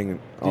school and you're thinking,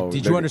 oh.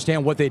 Did you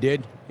understand what they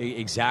did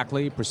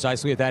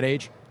precisely at that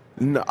age?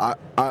 No,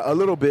 a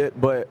little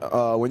bit.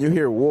 But when you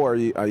hear war,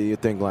 you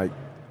think like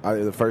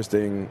the first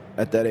thing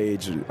at that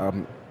age,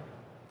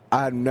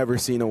 I had never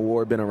seen a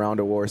war, been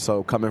around a war.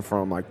 So coming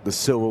from like the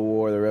Civil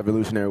War, the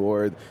Revolutionary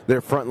War,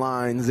 their front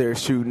lines, they're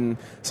shooting.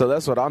 So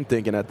that's what I'm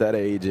thinking at that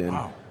age. And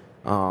wow.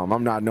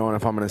 I'm not knowing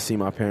if I'm going to see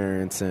my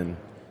parents, and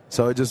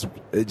so it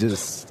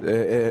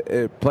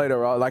played a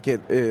role. Like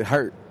it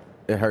hurt.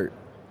 It hurt.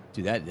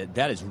 Dude,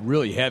 that is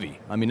really heavy.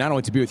 I mean, not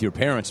only to be with your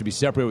parents, to be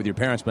separated with your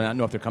parents, but not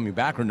know if they're coming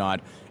back or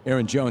not.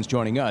 Aaron Jones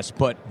joining us,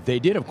 but they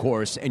did, of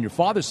course. And your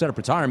father set up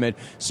retirement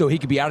so he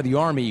could be out of the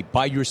Army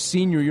by your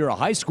senior year of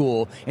high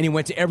school, and he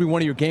went to every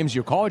one of your games of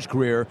your college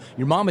career.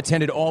 Your mom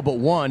attended all but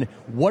one.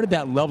 What did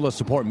that level of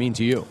support mean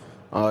to you?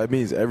 It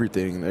means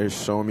everything. They're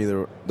showing me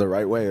the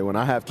right way. When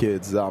I have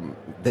kids,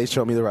 they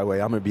show me the right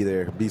way. I'm going to be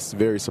there, be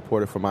very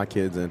supportive for my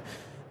kids. And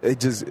it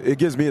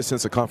gives me a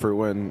sense of comfort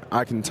when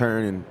I can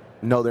turn and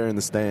know they're in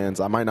the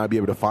stands. I might not be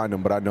able to find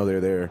them, but I know they're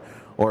there.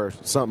 Or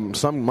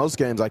most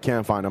games I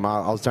can find them.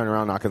 I'll turn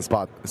around and I can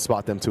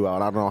spot them too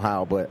out. I don't know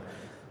how, but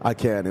I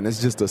can. And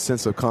it's just a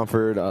sense of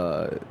comfort.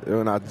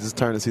 When I just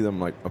turn to see them,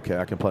 like, okay,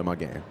 I can play my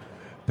game.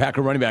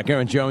 Packer running back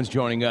Aaron Jones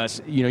joining us.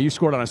 You know, you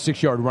scored on a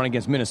 6-yard run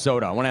against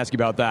Minnesota. I want to ask you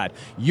about that.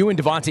 You and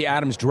Devontae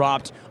Adams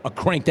dropped a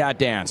crank that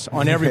dance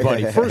on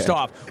everybody. First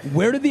off,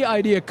 where did the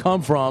idea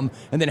come from?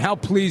 And then how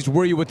pleased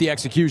were you with the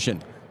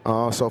execution?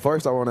 So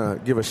first I want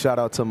to give a shout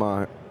out to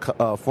my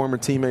former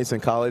teammates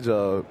in college.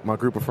 My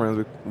group of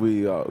friends,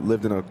 we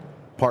lived in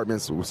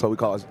apartments, so we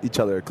call each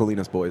other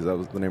Colinas Boys. That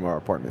was the name of our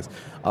apartments.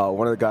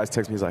 One of the guys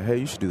texted me, he's like, hey,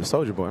 you should do the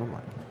Soldier Boy. I'm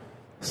like,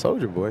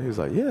 Soldier Boy? He was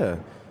like, yeah.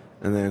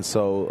 And then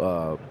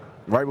so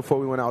right before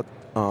we went out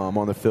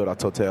on the field, I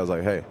told Tay, I was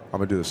like, hey, I'm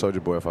going to do the Soldier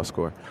Boy if I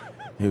score.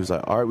 He was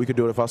like, all right, we could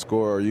do it if I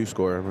score or you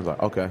score. And I was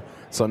like, okay.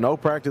 So no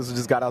practice,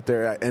 just got out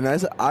there. And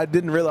I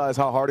didn't realize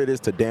how hard it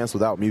is to dance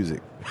without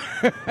music.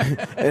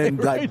 And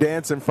like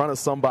dance in front of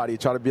somebody,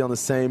 try to be on the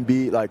same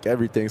beat, like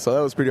everything. So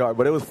that was pretty hard.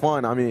 But it was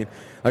fun. I mean,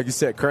 like you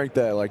said, crank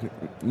that. Like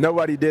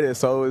nobody did it.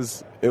 So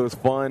it was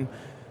fun,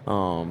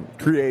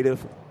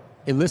 creative.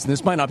 Hey, listen,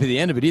 this might not be the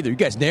end of it either. You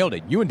guys nailed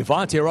it. You and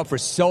Devontae are up for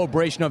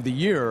Celebration of the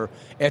Year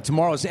at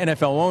tomorrow's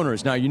NFL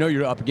Owners. Now, you know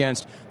you're up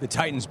against the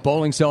Titans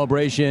bowling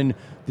celebration,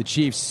 the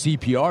Chiefs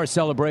CPR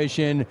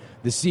celebration,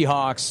 the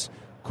Seahawks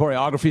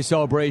choreography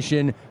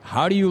celebration.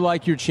 How do you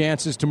like your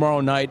chances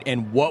tomorrow night,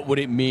 and what would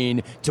it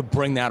mean to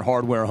bring that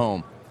hardware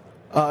home?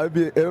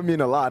 It would mean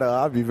a lot.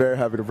 I'd be very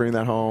happy to bring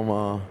that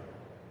home.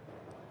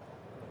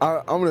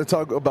 I'm going to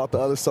talk about the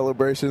other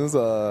celebrations.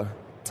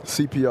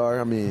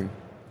 CPR, I mean,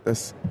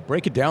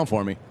 break it down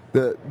for me.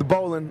 The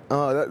bowling,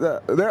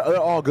 they're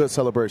all good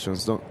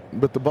celebrations.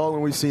 But the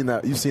bowling, you've seen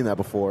that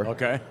before.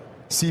 Okay.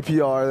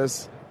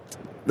 CPR,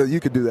 you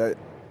could do that.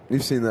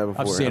 You've seen that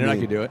before. I've seen it. I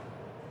could do it.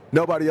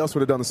 Nobody else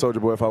would have done the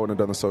Soldier Boy if I wouldn't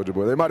have done the Soldier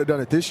Boy. They might have done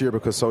it this year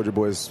because Soldier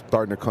Boy is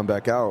starting to come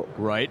back out.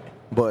 Right.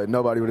 But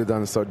nobody would have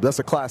done the Soldier. That's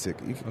a classic.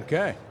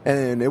 Okay.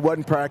 And it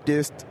wasn't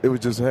practiced. It was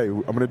just, hey,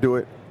 I'm going to do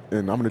it.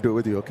 And I'm going to do it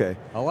with you, okay?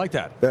 I like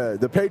that.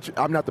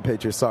 I'm not the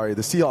Patriots, sorry.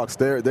 The Seahawks,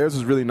 theirs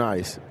was really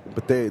nice,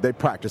 but they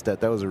practiced that.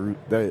 That was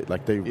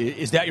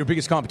Is that your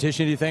biggest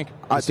competition, do you think?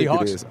 I think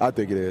it is. I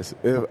think it is.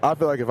 I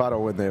feel like if I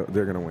don't win,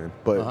 they're going to win.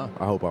 But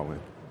I hope I win.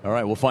 All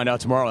right, we'll find out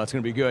tomorrow. That's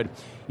going to be good.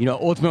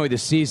 Ultimately, the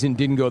season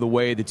didn't go the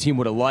way the team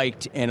would have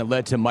liked, and it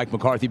led to Mike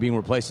McCarthy being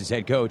replaced as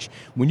head coach.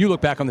 When you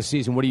look back on the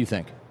season, what do you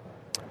think?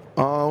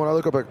 When I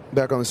look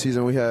back on the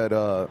season, we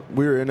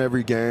were in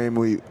every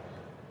game.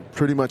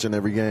 Pretty much in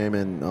every game,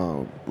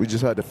 and we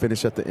just had to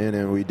finish at the end,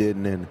 and we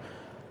didn't.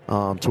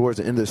 And towards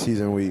the end of the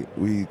season,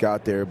 we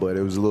got there, but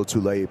it was a little too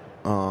late.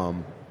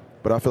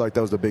 But I feel like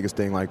that was the biggest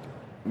thing. Like,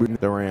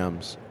 the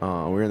Rams, we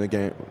were in the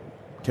game,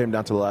 came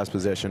down to the last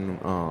possession,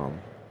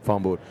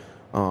 fumbled.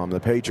 The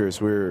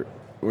Patriots, we're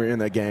in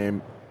that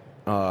game.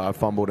 I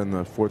fumbled in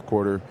the fourth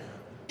quarter.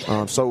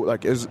 So,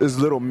 like, it's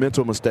little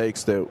mental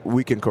mistakes that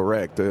we can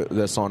correct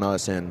that's on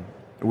us, and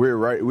we're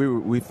right.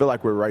 We feel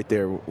like we're right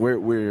there.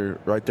 We're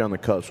right there on the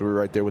cusp. We're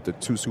right there with the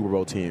 2 Super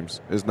Bowl teams.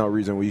 There's no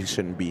reason we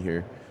shouldn't be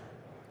here.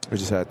 We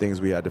just had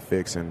things we had to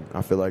fix, and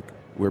I feel like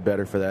we're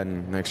better for that,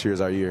 and next year's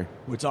our year.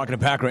 We're talking to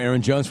Packer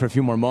Aaron Jones for a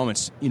few more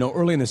moments.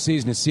 Early in the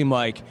season, it seemed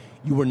like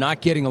you were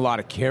not getting a lot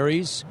of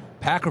carries.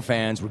 Packer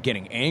fans were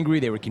getting angry.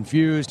 They were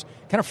confused,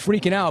 kind of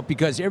freaking out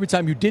because every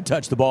time you did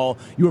touch the ball,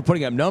 you were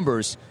putting up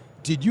numbers.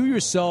 Did you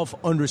yourself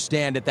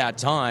understand at that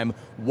time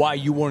why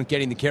you weren't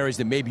getting the carries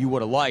that maybe you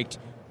would have liked,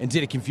 and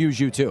did it confuse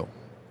you too?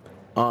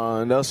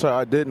 No, sir.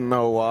 I didn't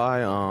know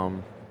why.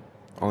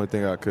 Only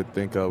thing I could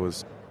think of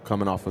was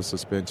coming off a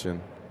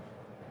suspension.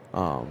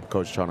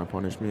 Coach trying to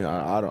punish me.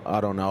 I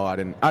don't know. I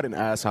didn't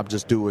ask. I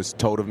just do what's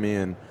told of me,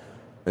 and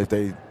if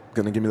they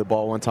going to give me the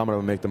ball one time, I'm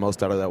going to make the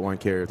most out of that one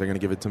carry. If they're going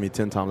to give it to me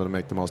 10 times, I'm going to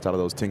make the most out of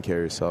those 10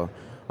 carries. So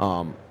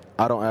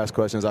I don't ask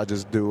questions. I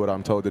just do what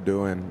I'm told to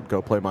do and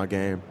go play my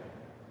game.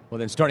 Well,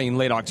 then starting in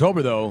late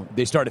October, though,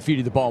 they started to feed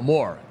you the ball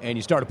more, and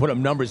you started to put up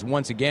numbers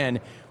once again.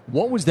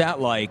 What was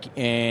that like?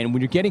 And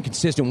when you're getting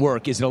consistent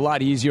work, is it a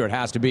lot easier, it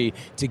has to be,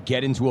 to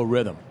get into a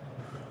rhythm?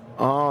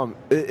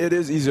 It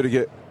is easier to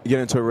get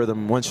into a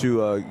rhythm once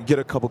you get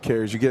a couple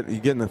carries. You get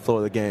in the flow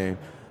of the game.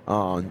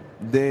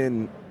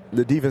 Then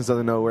the defense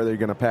doesn't know whether you're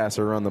going to pass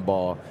or run the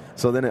ball.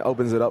 So then it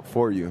opens it up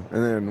for you.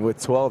 And then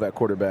with 12 at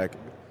quarterback,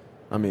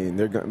 I mean,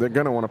 they're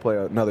going to want to play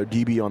another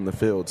DB on the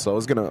field. So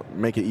it's going to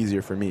make it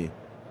easier for me.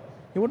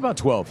 Hey, what about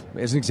 12?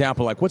 As an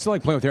example, like what's it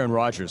like playing with Aaron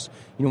Rodgers?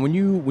 When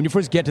you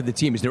first get to the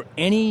team, is there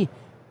any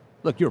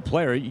 – look, you're a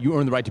player. You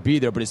earn the right to be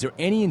there. But is there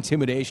any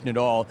intimidation at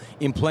all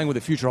in playing with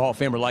a future Hall of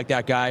Famer like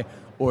that guy,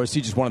 or is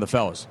he just one of the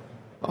fellas?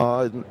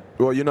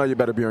 Well, you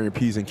better be on your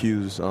P's and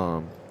Q's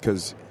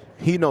because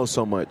he knows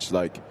so much.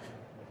 Like,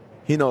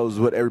 he knows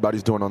what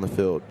everybody's doing on the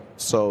field.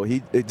 So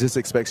it just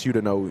expects you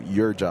to know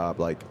your job.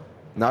 Like,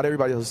 not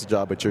everybody else's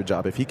job, but your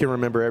job. If he can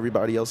remember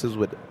everybody else's,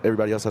 what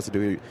everybody else has to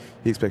do,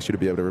 he expects you to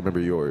be able to remember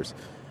yours.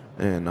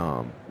 And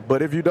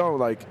but if you don't,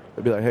 like,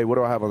 be like, hey, what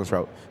do I have on this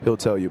route? He'll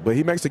tell you. But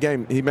he makes the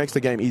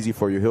game easy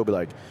for you. He'll be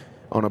like,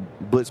 on a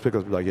blitz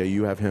pickup, be like, yeah,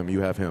 you have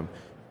him.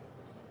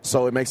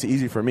 So it makes it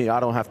easy for me. I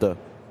don't have to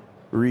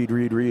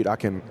read. I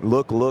can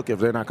look. If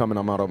they're not coming,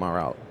 I'm out on my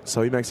route.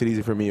 So he makes it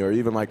easy for me. Or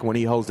even like when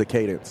he holds the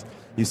cadence,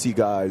 you see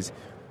guys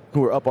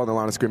who are up on the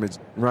line of scrimmage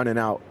running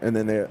out, and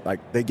then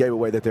they gave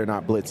away that they're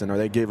not blitzing, or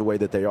they gave away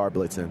that they are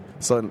blitzing.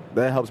 So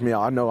that helps me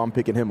out. I know I'm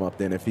picking him up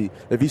then. If he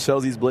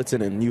shows he's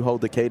blitzing and you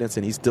hold the cadence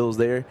and he still's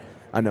there,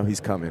 I know he's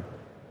coming.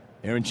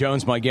 Aaron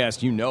Jones, my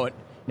guest, you know it.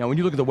 Now, when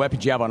you look at the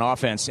weapons you have on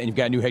offense, and you've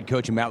got a new head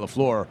coach in Matt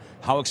LaFleur,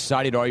 how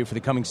excited are you for the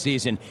coming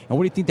season, and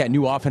what do you think that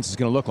new offense is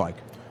going to look like?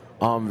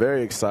 I'm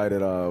very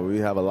excited. We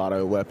have a lot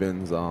of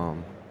weapons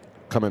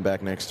coming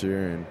back next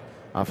year, and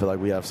I feel like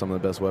we have some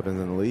of the best weapons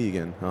in the league,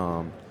 and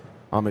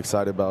I'm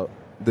excited about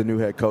the new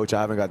head coach.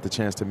 I haven't got the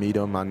chance to meet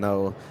him. I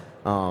know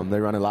they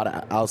run a lot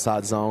of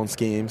outside zone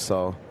schemes,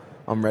 so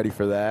I'm ready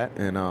for that.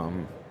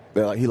 And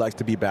he likes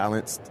to be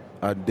balanced.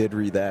 I did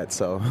read that,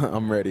 so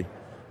I'm ready.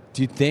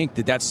 Do you think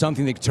that that's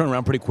something that could turn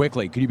around pretty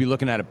quickly? Could you be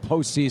looking at a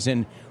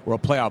postseason or a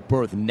playoff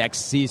berth next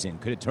season?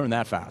 Could it turn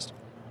that fast?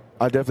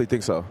 I definitely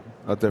think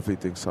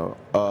so.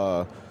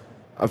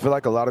 I feel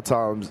like a lot of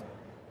times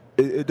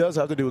it does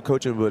have to do with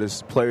coaching, but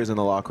it's players in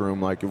the locker room.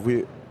 Like if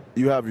you're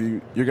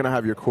going to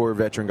have your core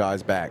veteran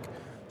guys back.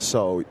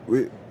 So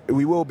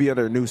we will be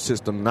under a new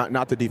system,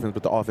 not the defense,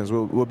 but the offense.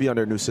 We'll be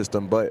under a new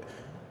system. But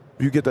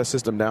you get that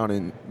system down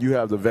and you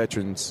have the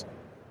veterans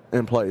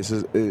in place,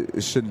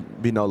 it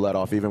shouldn't be no let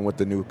off, even with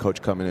the new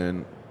coach coming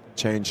in.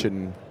 Change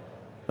shouldn't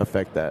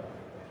affect that.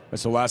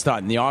 That's the last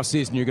thought. In the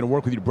offseason, you're going to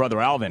work with your brother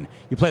Alvin.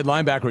 You played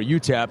linebacker at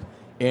UTEP,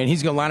 and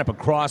he's going to line up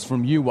across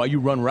from you while you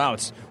run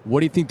routes. What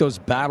do you think those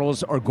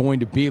battles are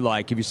going to be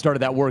like? Have you started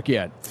that work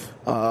yet?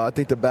 I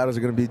think the battles are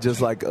going to be just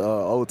like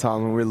old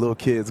times when we were little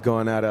kids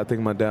going at it. I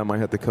think my dad might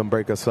have to come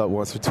break us up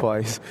once or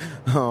twice.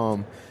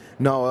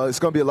 No, it's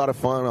going to be a lot of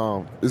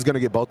fun. It's going to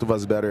get both of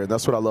us better, and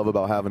that's what I love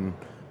about having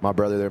my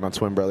brother there, my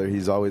twin brother.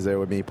 He's always there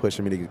with me,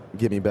 pushing me to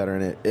get me better,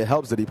 and it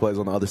helps that he plays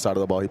on the other side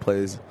of the ball. He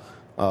plays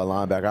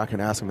linebacker. I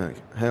can ask him,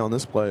 like, hey, on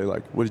this play,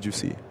 like, what did you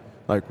see?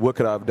 Like, what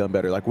could I have done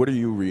better? Like, what are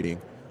you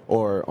reading?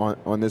 Or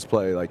on this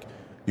play, like,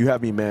 you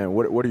have me, man,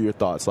 what are your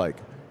thoughts? Like,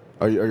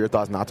 are your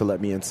thoughts not to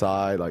let me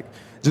inside? Like,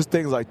 just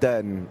things like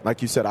that. And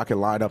like you said, I can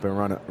line up and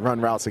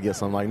run routes against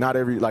them. Like, not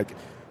every, like,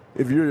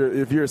 if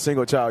you're a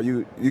single child,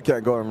 you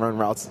can't go and run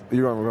routes.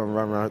 You're going to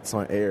run routes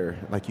on air.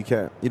 Like you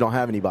can't. You don't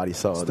have anybody.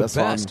 So that's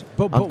why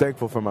I'm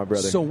thankful for my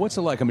brother. So what's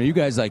it like? I mean, are you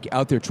guys like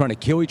out there trying to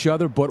kill each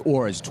other,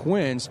 or as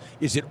twins,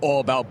 is it all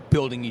about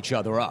building each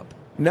other up?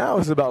 Now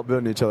it's about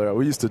building each other up.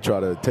 We used to try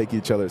to take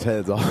each other's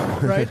heads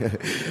off. Right?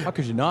 How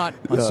could you not?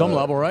 On some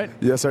level, right?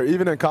 Yes, sir.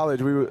 Even in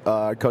college, we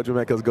coach would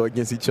make us go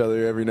against each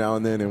other every now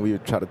and then, and we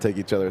would try to take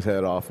each other's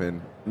head off.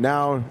 And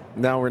now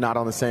we're not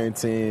on the same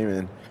team,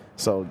 and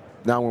so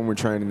now when we're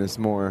training, it's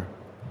more.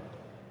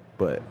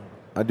 But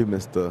I do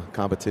miss the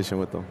competition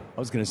with them. I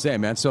was going to say,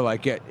 man, so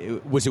like,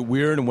 was it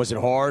weird and was it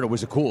hard or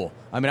was it cool?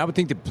 I mean, I would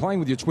think that playing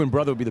with your twin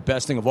brother would be the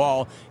best thing of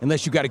all,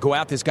 unless you got to go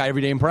at this guy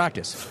every day in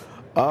practice.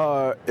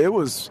 It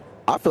was.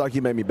 I feel like he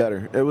made me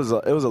better. It was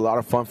a lot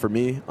of fun for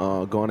me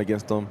going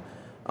against him.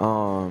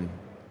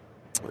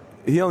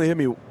 He only hit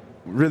me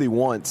really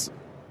once.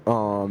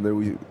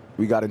 Then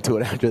we got into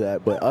it after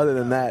that. But other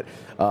than that,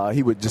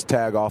 he would just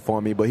tag off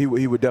on me. But he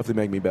would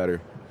definitely make me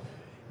better.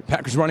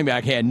 Packers running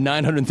back had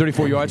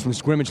 934 yards from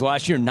scrimmage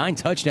last year, 9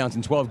 touchdowns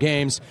in 12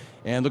 games,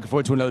 and looking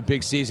forward to another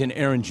big season.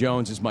 Aaron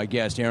Jones is my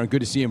guest. Aaron, good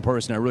to see you in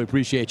person. I really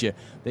appreciate you.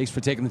 Thanks for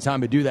taking the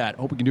time to do that.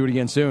 Hope we can do it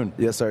again soon.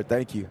 Yes, sir.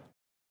 Thank you.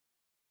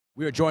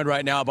 We are joined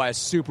right now by a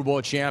Super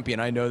Bowl champion.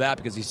 I know that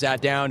because he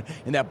sat down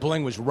and that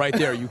bling was right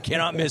there. You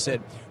cannot miss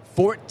it.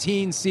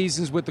 14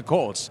 seasons with the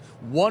Colts,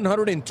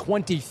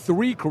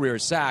 123 career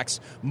sacks,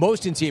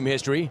 most in team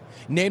history,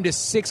 named to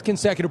 6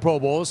 consecutive Pro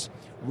Bowls,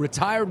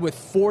 retired with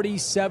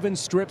 47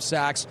 strip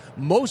sacks,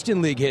 most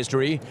in league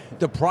history,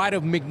 the pride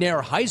of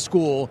McNair High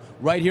School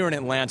right here in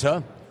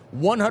Atlanta,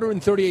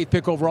 138th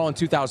pick overall in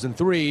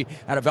 2003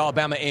 out of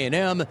Alabama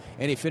A&M,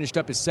 and he finished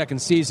up his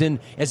second season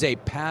as a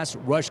pass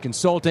rush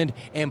consultant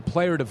and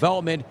player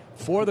development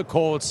for the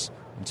Colts.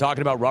 I'm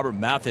talking about Robert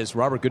Mathis.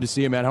 Robert, good to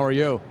see you, man. How are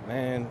you?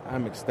 Man,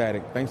 I'm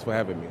ecstatic. Thanks for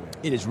having me, man.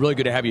 It is really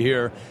good to have you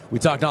here. We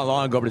talked not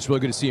long ago, but it's really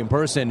good to see you in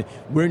person.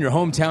 We're in your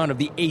hometown of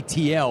the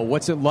ATL.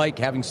 What's it like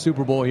having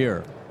Super Bowl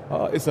here?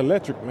 It's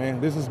electric,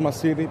 man. This is my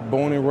city,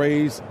 born and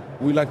raised.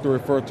 We like to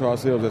refer to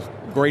ourselves as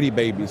Grady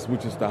Babies,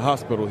 which is the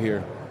hospital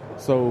here.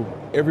 So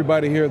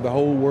everybody here, the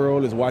whole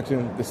world is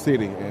watching the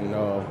city, and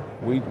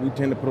we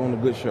tend to put on a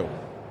good show.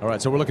 All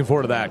right, so we're looking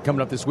forward to that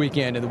coming up this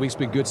weekend, and the week's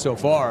been good so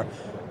far.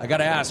 I got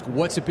to ask,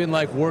 what's it been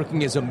like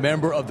working as a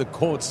member of the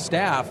Colts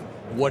staff?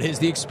 What has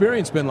the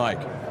experience been like?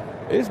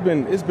 It's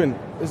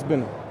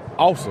been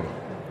awesome,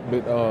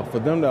 but for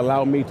them to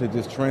allow me to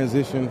just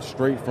transition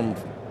straight from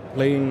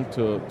playing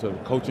to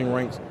coaching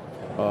ranks,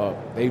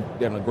 they've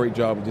done a great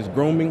job of just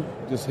grooming,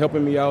 just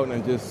helping me out,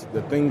 and just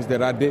the things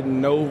that I didn't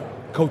know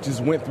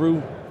coaches went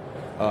through.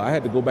 I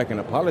had to go back and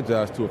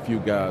apologize to a few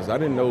guys. I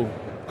didn't know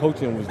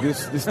coaching was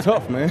this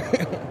tough, man.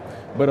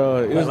 But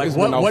it's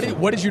been awesome.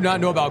 What did you not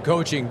know about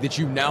coaching that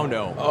you now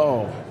know?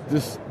 Oh,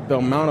 just the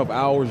amount of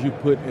hours you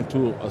put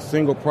into a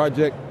single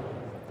project,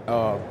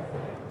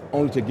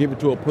 only to give it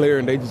to a player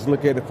and they just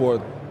look at it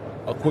for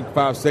a quick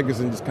 5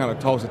 seconds and just kind of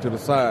toss it to the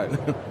side.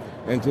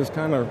 And just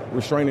kind of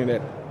restraining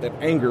that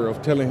anger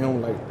of telling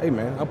him, like, hey,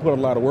 man, I put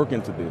a lot of work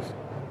into this.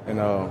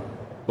 And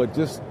but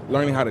just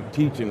learning how to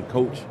teach and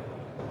coach,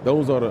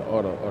 those are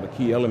the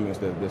key elements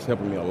that's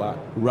helping me a lot.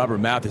 Robert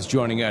Mathis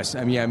joining us.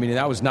 I mean,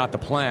 that was not the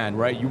plan,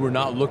 right? You were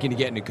not looking to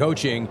get into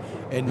coaching,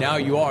 and now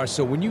you are.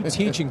 So when you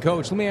teach and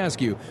coach, let me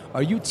ask you,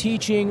 are you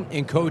teaching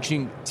and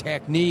coaching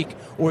technique,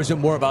 or is it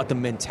more about the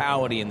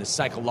mentality and the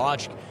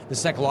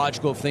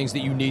psychological things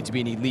that you need to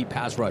be an elite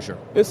pass rusher?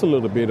 It's a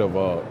little bit of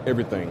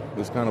everything.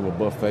 It's kind of a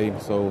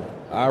buffet. So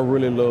I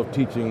really love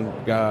teaching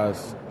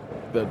guys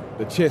the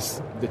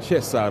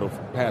chest side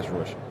of pass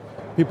rush.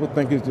 People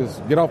think it's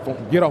just get off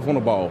on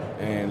the ball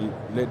and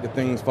let the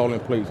things fall in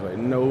place. Like,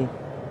 no,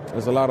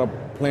 there's a lot of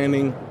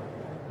planning,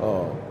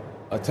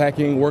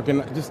 attacking,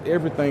 working, just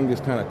everything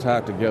is kind of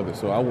tied together.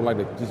 So I would like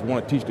to just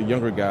want to teach the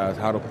younger guys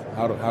how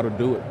to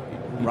do it.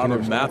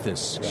 Robert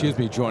Mathis,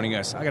 joining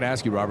us. I got to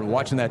ask you, Robert,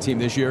 watching that team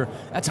this year,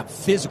 that's a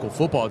physical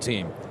football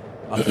team.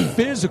 A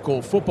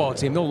physical football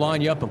team. They'll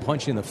line you up and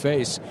punch you in the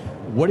face.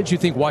 What did you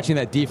think watching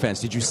that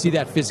defense? Did you see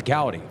that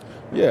physicality?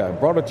 Yeah, it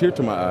brought a tear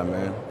to my eye,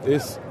 man.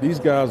 These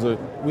guys are.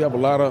 We have a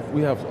lot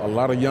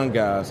of young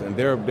guys, and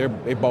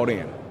they bought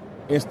in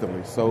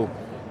instantly. So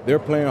they're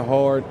playing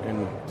hard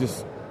and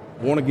just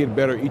want to get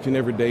better each and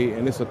every day.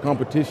 And it's a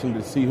competition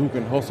to see who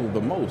can hustle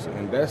the most.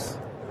 And that's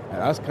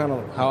kind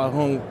of how I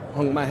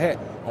hung my hat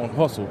on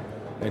hustle,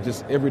 and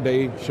just every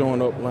day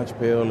showing up lunch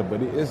pail.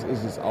 But it's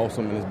just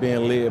awesome, and it's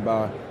being led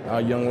by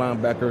our young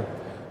linebacker,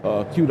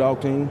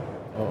 Q-Dog team,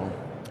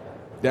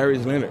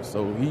 Darius Leonard.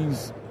 So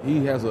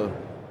he has a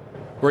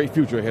great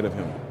future ahead of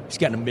him. He's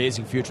got an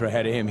amazing future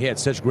ahead of him. He had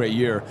such a great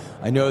year.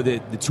 I know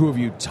that the two of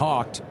you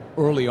talked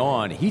early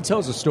on. He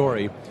tells a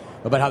story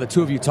about how the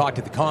two of you talked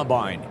at the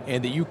Combine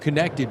and that you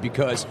connected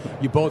because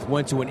you both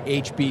went to an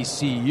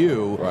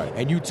HBCU, right.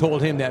 And you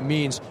told him that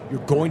means you're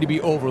going to be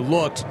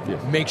overlooked.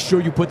 Yes. Make sure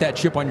you put that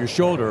chip on your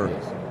shoulder.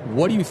 Yes.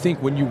 What do you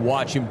think when you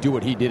watch him do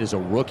what he did as a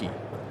rookie?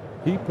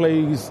 He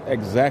plays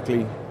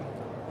exactly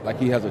like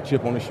he has a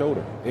chip on his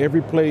shoulder.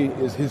 Every play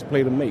is his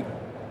play to make.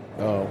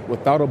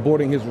 without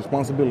aborting his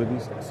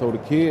responsibilities. So the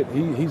kid,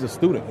 he's a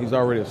student. He's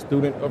already a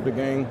student of the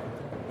game.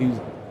 He's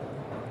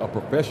a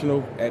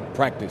professional at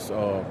practice,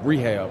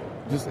 rehab.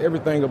 Just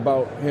everything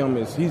about him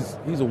is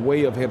he's a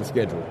way ahead of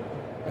schedule,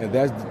 and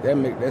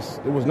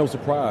it was no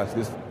surprise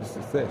this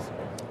success.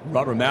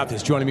 Robert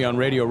Mathis joining me on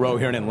Radio Row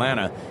here in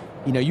Atlanta.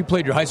 You know, you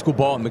played your high school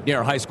ball at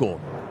McNair High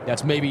School.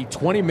 That's maybe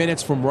 20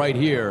 minutes from right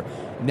here.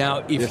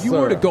 Now, if you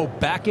were to go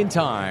back in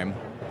time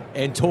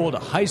and told a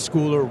high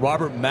schooler,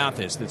 Robert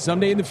Mathis, that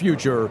someday in the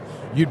future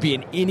you'd be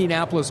an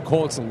Indianapolis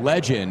Colts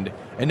legend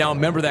and now a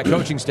member of that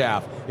coaching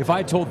staff, if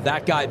I told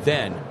that guy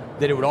then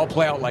that it would all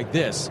play out like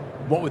this,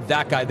 what would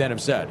that guy then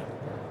have said?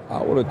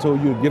 I would have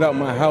told you to get out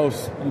my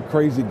house, you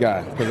crazy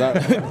guy,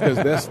 because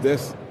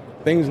that's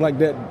things like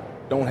that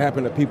don't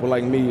happen to people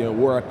like me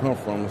and where I come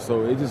from.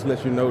 So it just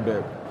lets you know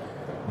that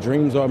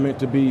dreams are meant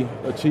to be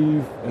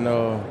achieved, and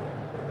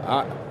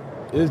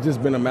it's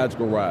just been a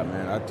magical ride,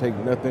 man. I take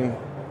nothing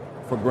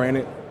for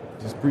granted.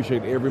 Just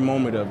appreciate every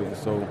moment of it.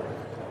 So,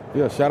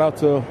 yeah, shout out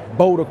to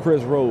Boulder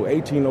Crest Road,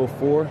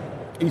 1804,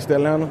 East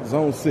Atlanta,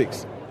 Zone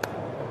 6.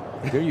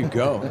 There you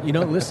go. You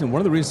know, listen,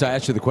 one of the reasons I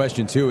asked you the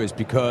question, too, is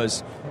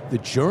because the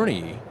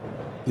journey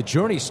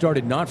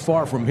started not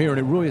far from here, and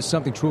it really is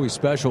something truly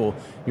special.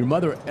 Your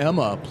mother,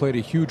 Emma, played a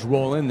huge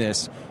role in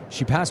this.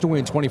 She passed away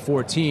in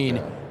 2014.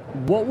 Yeah.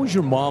 What was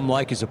your mom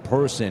like as a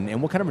person,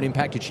 and what kind of an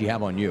impact did she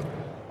have on you?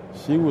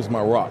 She was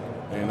my rock,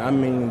 and I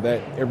mean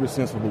that every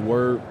sense of the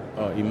word,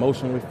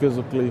 emotionally,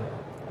 physically,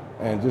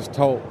 and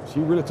she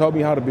really taught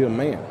me how to be a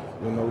man.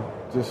 You know,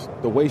 just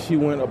the way she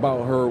went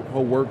about her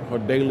work, her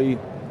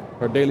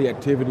daily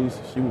activities.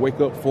 She would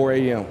wake up 4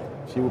 a.m.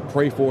 She would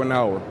pray for an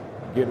hour,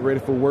 get ready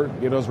for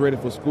work, get us ready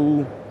for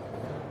school,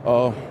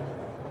 go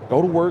to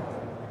work,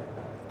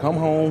 come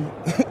home,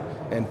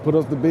 and put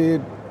us to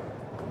bed,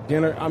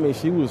 dinner. I mean,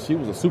 she was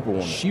a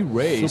superwoman. She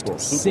raised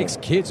six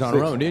kids on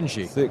her own, didn't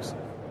she? 6.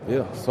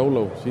 Yeah,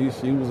 solo.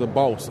 She was a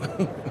boss.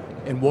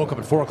 And woke up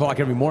at 4 o'clock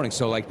every morning.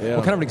 So, what kind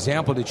of an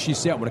example did she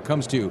set when it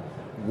comes to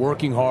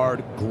working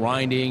hard,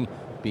 grinding,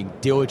 being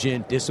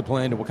diligent,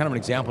 disciplined? What kind of an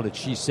example did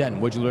she set,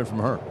 and what did you learn from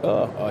her?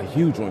 A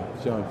huge one.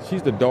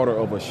 She's the daughter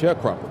of a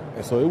sharecropper.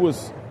 And so it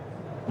was,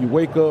 you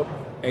wake up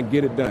and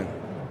get it done.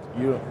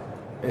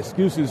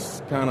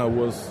 Excuses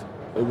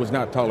it was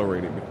not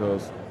tolerated,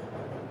 because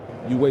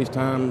you waste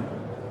time,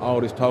 all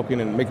this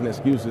talking and making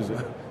excuses.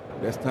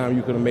 That's time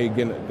you could have made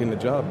getting the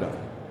job done.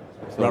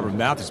 So, Robert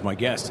Mathis, my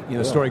guest.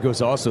 The story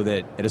goes also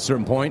that at a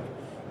certain point,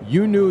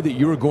 you knew that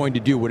you were going to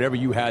do whatever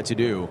you had to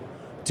do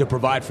to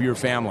provide for your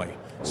family.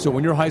 So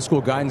when your high school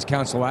guidance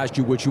counselor asked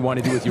you what you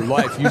want to do with your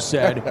life, you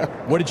said,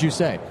 what did you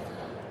say?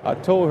 I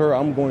told her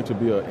I'm going to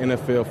be an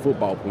NFL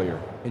football player.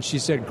 And she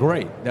said,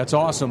 great, that's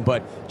awesome,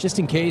 but just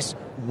in case,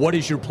 what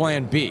is your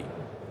plan B?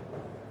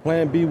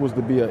 Plan B was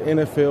to be an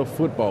NFL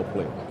football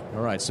player.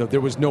 All right, so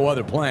there was no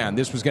other plan.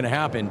 This was going to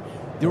happen.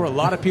 There were a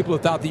lot of people who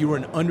thought that you were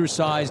an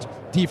undersized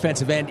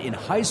defensive end in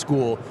high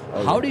school.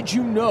 How did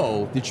you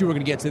know that you were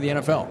going to get to the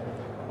NFL?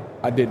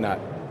 I did not.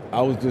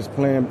 I was just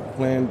playing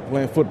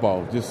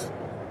football, just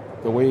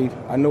the way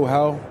I know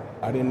how.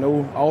 I didn't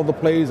know all the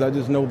plays. I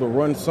just know to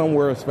run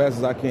somewhere as fast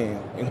as I can.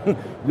 And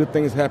good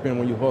things happen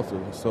when you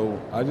hustle.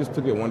 So I just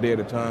took it one day at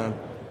a time,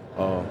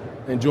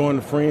 enjoying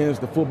the friends,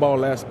 the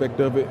football aspect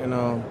of it, and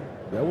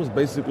that was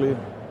basically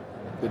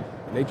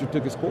nature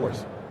took its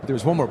course.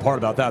 There's one more part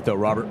about that, though,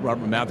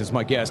 Robert Mathis,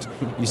 my guest.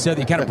 You said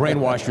that you kind of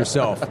brainwashed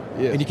yourself,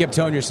 yes. And you kept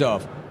telling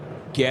yourself,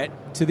 get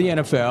to the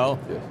NFL,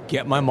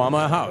 get my mama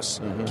a house.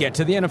 Mm-hmm. Get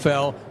to the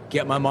NFL,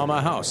 get my mama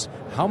a house.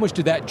 How much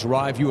did that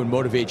drive you and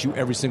motivate you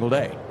every single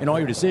day in all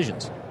your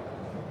decisions?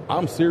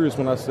 I'm serious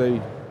when I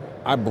say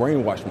I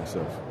brainwashed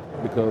myself,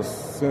 because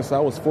since I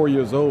was 4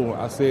 years old,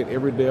 I said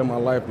every day of my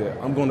life that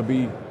I'm going to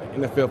be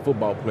an NFL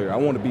football player. I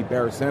want to be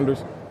Darius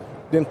Sanders.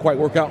 Didn't quite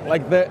work out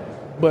like that,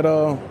 but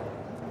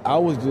I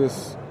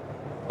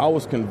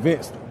was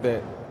convinced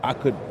that I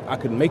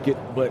could make it,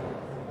 but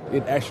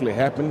it actually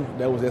happened.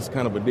 That's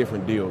kind of a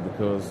different deal,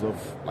 because of,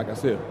 like I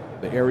said,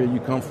 the area you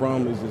come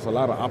from is just a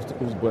lot of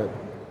obstacles, but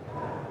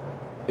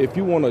if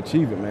you want to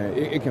achieve it, man,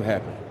 it can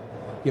happen.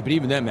 Yeah, but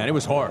even then, man, it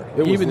was hard.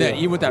 Even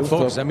with that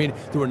focus, tough. I mean,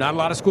 there were not a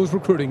lot of schools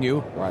recruiting you.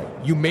 Right.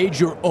 You made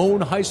your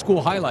own high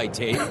school highlight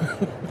tape.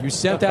 You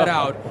sent that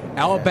out.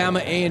 Alabama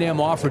A&M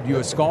offered you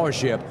a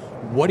scholarship.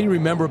 What do you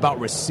remember about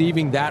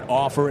receiving that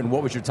offer, and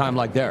what was your time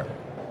like there?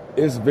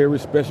 It's very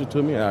special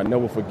to me, and I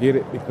never forget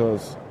it,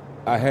 because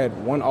I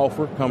had one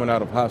offer coming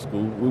out of high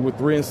school. We were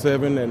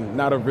 3-7 and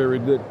not a very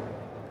good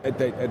at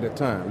that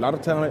time. A lot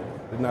of talent,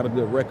 but not a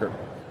good record.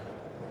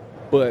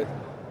 But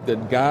the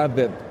guy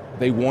that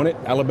they wanted,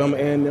 Alabama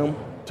A&M,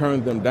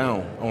 turned them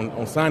down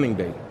on signing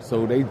day.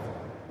 So they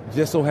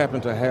just so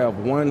happened to have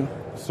one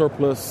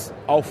surplus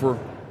offer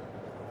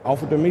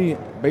offered to me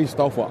based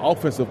off of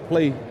offensive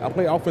play. I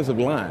play offensive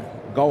line,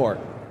 guard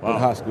in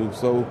high school.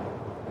 So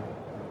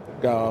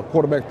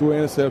quarterback threw an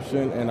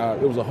interception, and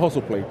it was a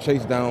hustle play.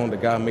 Chased down, the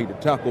guy made the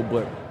tackle,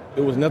 but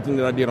it was nothing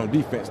that I did on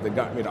defense that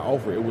got me the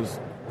offer. It was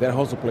that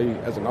hustle play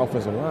as an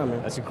offensive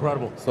lineman. That's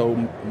incredible. So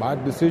my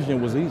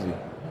decision was easy.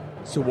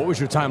 So what was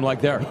your time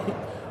like there?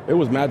 It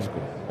was magical.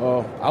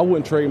 I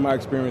wouldn't trade my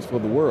experience for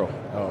the world.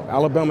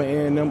 Alabama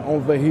A&M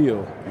on the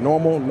hill,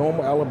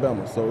 normal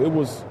Alabama. So it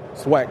was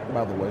swag,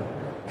 by the way.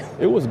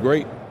 It was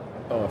great.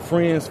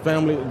 Friends,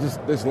 family,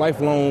 just this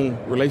lifelong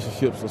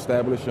relationships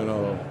established, and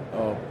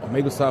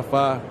Omega Psi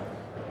Phi,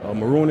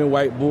 maroon and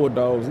white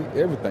Bulldogs,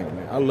 everything,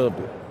 man. I loved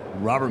it.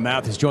 Robert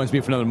Mathis joins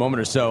me for another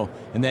moment or so,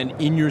 and then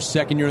in your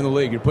second year in the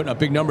league, you're putting up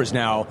big numbers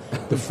now.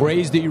 The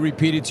phrase that you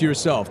repeated to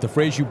yourself, the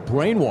phrase you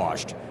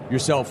brainwashed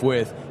yourself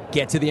with,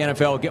 get to the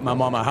NFL, get my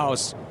mom a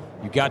house.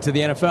 You got to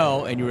the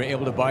NFL, and you were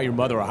able to buy your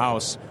mother a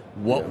house.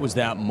 What was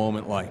that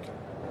moment like?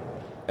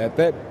 At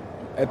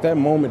that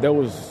moment, that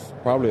was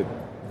probably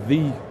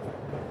the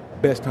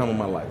best time of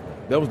my life.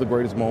 That was the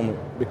greatest moment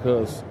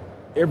because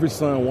every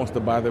son wants to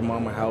buy their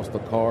mom a house, the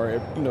car.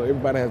 You know,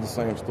 everybody has the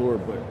same story,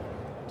 but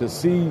to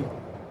see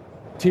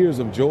tears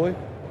of joy,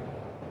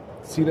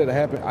 see that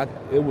happen,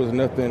 it was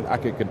nothing I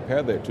could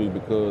compare that to,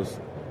 because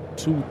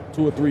two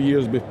or 3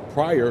 years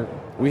prior,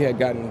 we had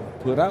gotten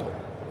put out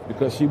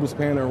because she was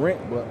paying her rent,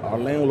 but our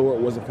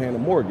landlord wasn't paying the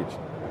mortgage.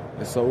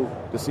 And so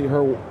to see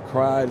her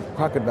cry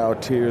crocodile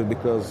tears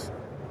because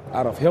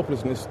out of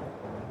helplessness,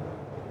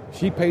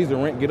 she pays the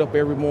rent, get up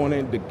every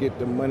morning to get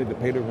the money to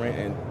pay the rent,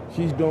 and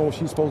she's doing what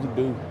she's supposed to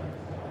do.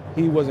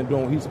 He wasn't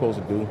doing what he's supposed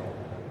to do.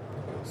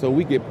 So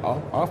we get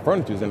our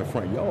furniture's in the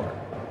front yard.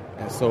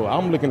 And so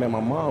I'm looking at my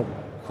mom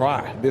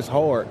cry this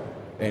hard,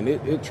 and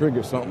it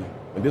triggered something.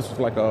 And this was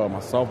like my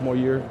sophomore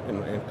year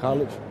in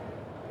college.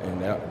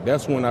 And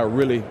that's when I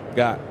really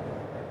got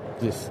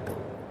just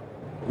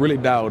really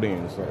dialed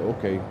in. So,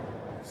 okay,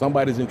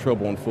 somebody's in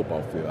trouble on the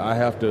football field. I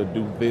have to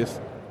do this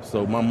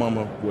so my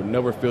mama would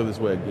never feel this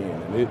way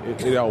again.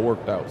 And it all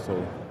worked out.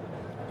 So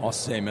I'll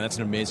say, man, that's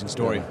an amazing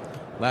story. Yeah.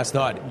 Last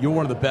thought, you're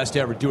one of the best to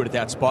ever do it at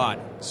that spot.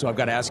 So I've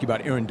got to ask you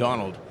about Aaron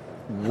Donald.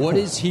 What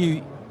does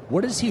he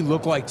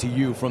look like to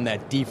you from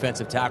that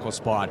defensive tackle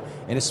spot,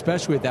 and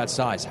especially at that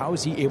size? How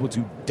is he able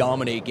to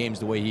dominate games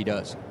the way he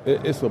does?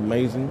 It's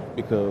amazing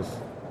because,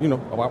 you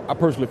know, I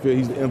personally feel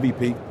he's the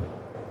MVP.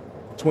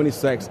 20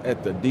 sacks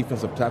at the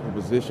defensive tackle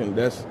position.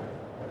 That's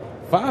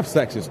 5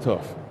 sacks is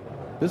tough.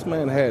 This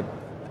man had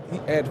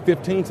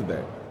 15 to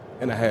that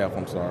and a half,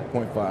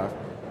 0.5.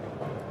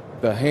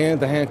 The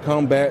hand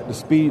combat, the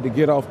speed to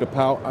get off the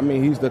pout. I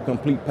mean, he's the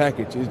complete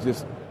package. It's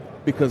just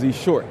because he's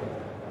short.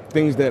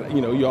 Things that,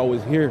 you know, you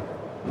always hear.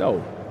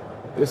 No,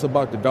 it's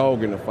about the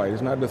dog in the fight.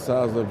 It's not the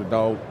size of the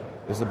dog.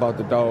 It's about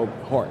the dog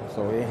heart.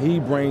 So he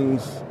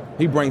brings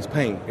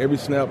pain every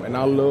snap, and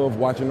I love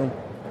watching him.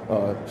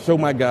 Show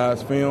my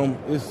guys film.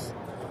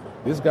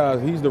 This guy,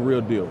 he's the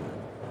real deal.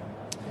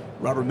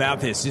 Robert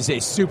Mathis is a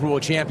Super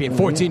Bowl champion,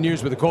 14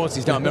 years with the Colts.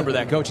 He's now a member of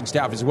that coaching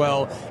staff as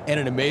well, and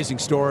an amazing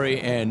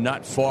story, and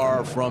not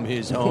far from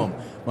his home.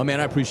 My man,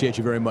 I appreciate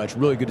you very much.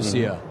 Really good to see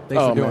you.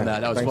 Thanks for doing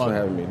that. That was Thanks fun.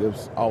 Thanks for having me. That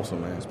was awesome,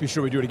 man. Let's be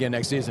sure we do it again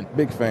next season.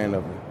 Big fan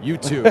of it. You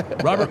too.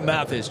 Robert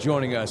Mathis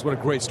joining us. What a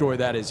great story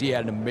that is. He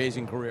had an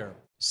amazing career.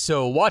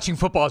 So watching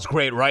football is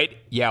great, right?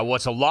 Yeah, well,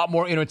 it's a lot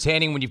more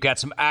entertaining when you've got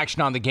some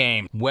action on the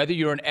game. Whether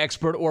you're an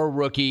expert or a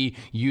rookie,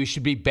 you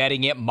should be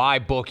betting at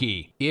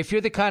MyBookie. If you're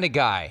the kind of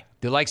guy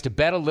that likes to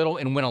bet a little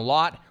and win a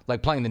lot,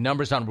 like playing the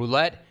numbers on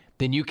roulette,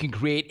 then you can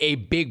create a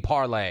big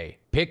parlay.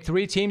 Pick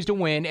 3 teams to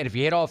win, and if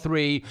you hit all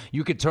 3,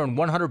 you could turn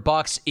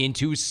 $100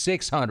 into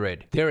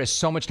 $600. There is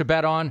so much to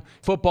bet on.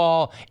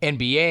 Football,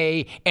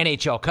 NBA,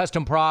 NHL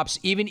custom props,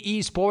 even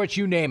esports,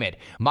 you name it.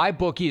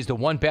 MyBookie is the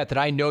one bet that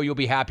I know you'll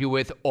be happy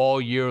with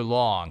all year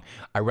long.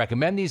 I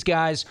recommend these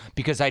guys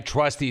because I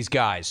trust these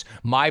guys.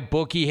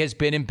 MyBookie has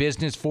been in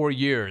business for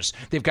years.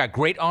 They've got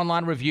great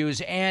online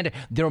reviews, and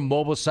their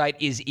mobile site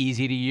is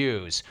easy to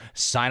use.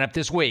 Sign up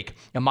this week,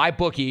 and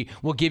MyBookie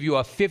will give you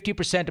a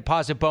 50%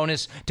 deposit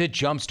bonus to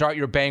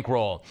jumpstart your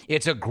bankroll.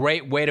 It's a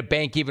great way to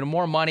bank even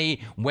more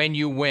money when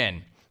you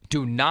win.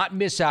 Do not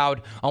miss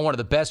out on one of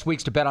the best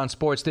weeks to bet on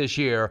sports this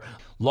year.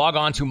 Log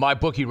on to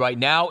MyBookie right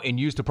now and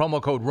use the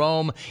promo code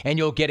ROME, and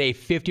you'll get a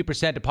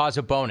 50%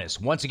 deposit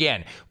bonus. Once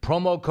again,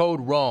 promo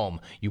code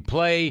ROME. You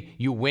play,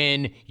 you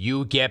win,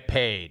 you get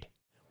paid.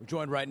 We're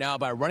joined right now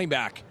by a running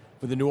back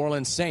for the New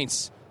Orleans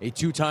Saints, a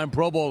 2-time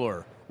Pro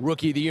Bowler.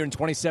 Rookie of the year in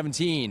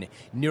 2017,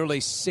 nearly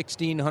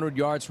 1,600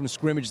 yards from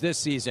scrimmage this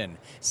season.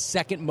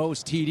 Second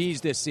most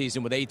TDs this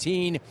season with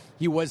 18.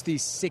 He was the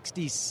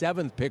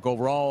 67th pick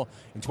overall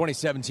in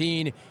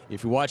 2017.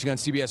 If you're watching on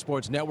CBS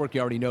Sports Network,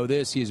 you already know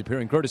this. He is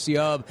appearing courtesy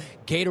of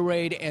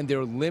Gatorade and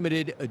their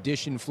limited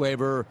edition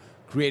flavor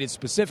created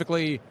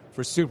specifically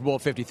for Super Bowl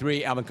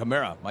 53, Alvin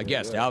Kamara, my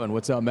guest. Yeah. Alvin,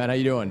 what's up, man? How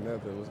you doing?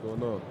 Nothing. What's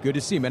going on? Good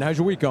to see you, man. How's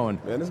your week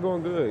going? Man, it's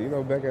going good. You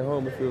know, back at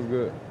home, it feels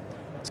good.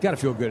 It's got to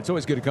feel good. It's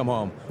always good to come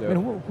home. Yeah.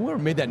 Man, whoever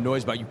made that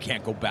noise about you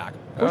can't go back?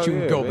 Of course you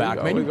can go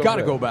back, man. You got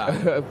to go back.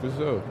 For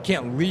sure. You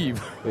can't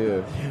leave.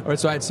 Yeah. All right,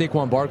 so I had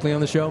Saquon Barkley on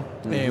the show,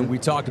 and we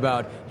talked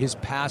about his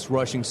pass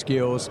rushing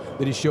skills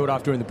that he showed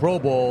off during the Pro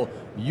Bowl.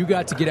 You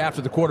got to get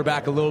after the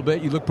quarterback a little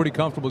bit. You look pretty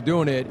comfortable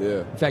doing it.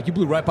 Yeah. In fact, you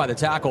blew right by the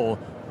tackle.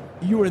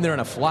 You were in there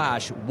in a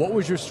flash. What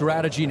was your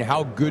strategy, and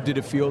how good did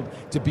it feel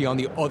to be on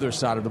the other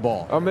side of the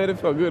ball? Oh, man, it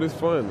felt good. It's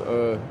fun.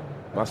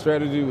 my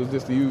strategy was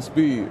just to use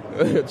speed,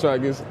 try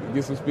to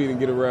get some speed and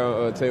get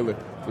around Taylor.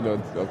 You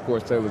know, of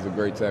course, Taylor's a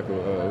great tackle.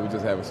 We're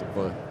just having some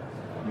fun.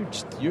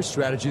 Your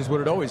strategy is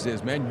what it always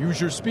is, man.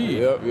 Use your speed.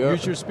 Yep.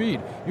 Use your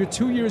speed. You're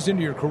 2 years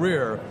into your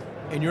career,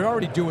 and you're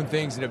already doing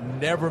things that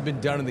have never been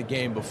done in the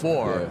game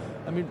before.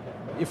 Yeah. I mean,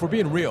 if we're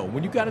being real,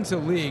 when you got into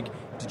the league,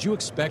 did you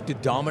expect to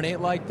dominate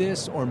like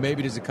this, or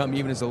maybe does it come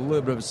even as a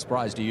little bit of a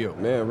surprise to you?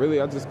 Man,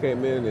 really, I just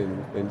came in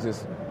and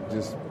just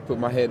put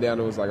my head down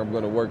and was like, I'm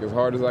going to work as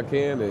hard as I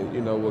can, and,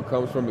 you know, what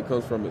comes from it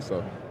comes from it.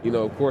 So, you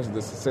know, of course,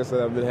 the success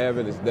that I've been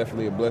having is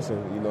definitely a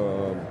blessing, you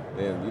know,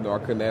 and, you know, I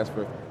couldn't ask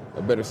for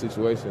a better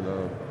situation.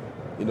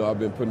 You know, I've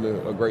been put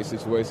in a great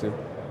situation,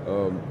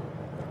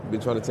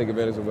 been trying to take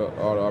advantage of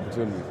all the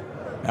opportunities.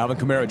 Alvin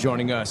Kamara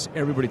joining us.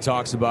 Everybody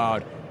talks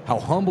about how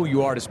humble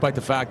you are despite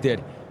the fact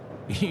that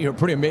you're a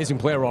pretty amazing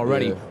player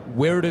already. Yeah.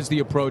 Where does the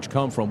approach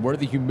come from? Where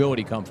did the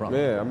humility come from?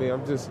 Man, I mean,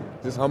 I'm just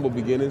humble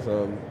beginnings.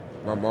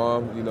 My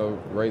mom, you know,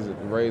 raised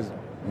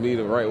me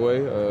the right way,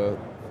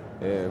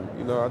 and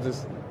you know, I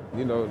just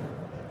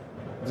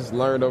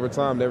learned over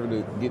time never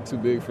to get too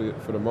big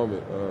for the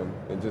moment,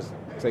 and just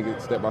take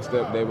it step by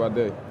step, day by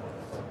day.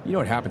 You know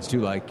what happens,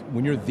 too, like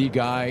when you're the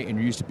guy and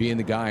you're used to being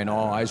the guy and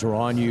all eyes are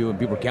on you and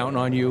people are counting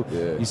on you,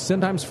 you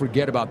sometimes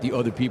forget about the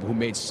other people who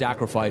made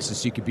sacrifices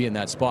so you could be in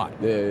that spot.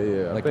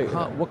 Yeah. Like,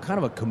 what kind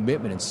of a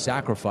commitment and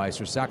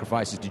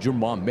sacrifices did your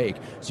mom make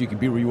so you can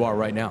be where you are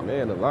right now?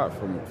 Man, a lot,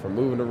 from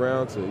moving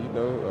around to, you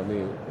know, I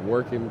mean,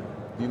 working,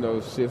 you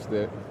know, shifts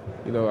that,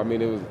 you know, I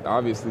mean, it was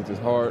obviously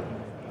just hard,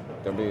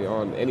 I mean,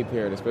 on any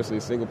parent, especially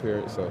a single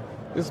parent, so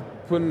just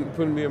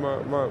putting me and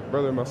my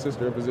brother and my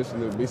sister in position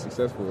to be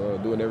successful,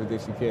 doing everything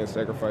she can,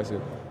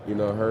 sacrificing, you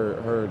know,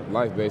 her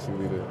life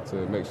basically to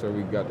make sure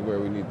we got to where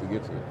we need to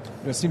get to.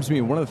 It seems to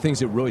me one of the things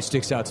that really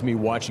sticks out to me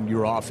watching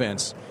your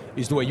offense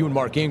is the way you and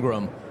Mark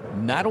Ingram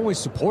not only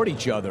support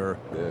each other,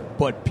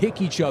 but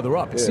pick each other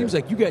up. It seems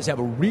like you guys have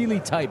a really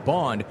tight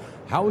bond.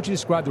 How would you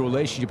describe the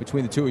relationship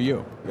between the two of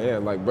you?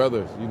 Man, like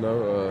brothers, you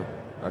know.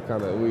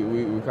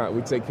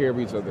 We take care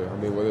of each other. I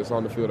mean, whether it's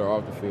on the field or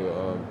off the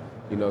field.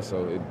 You know,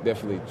 so it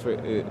definitely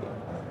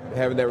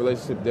having that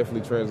relationship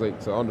definitely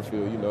translates to on the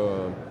field. You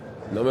know,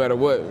 no matter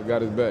what, we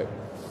got his back.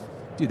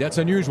 Dude, that's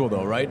unusual,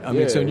 though, right? I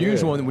mean, it's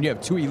unusual when you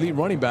have two elite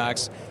running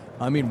backs.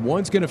 I mean,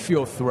 one's going to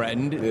feel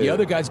threatened. The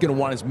other guy's going to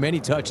want as many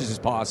touches as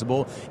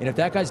possible. And if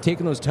that guy's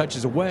taking those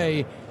touches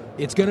away,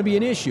 it's going to be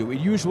an issue. It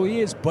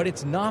usually is, but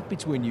it's not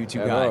between you two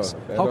guys.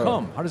 How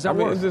come? How does that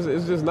work?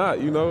 It's just not,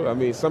 you know. I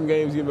mean, some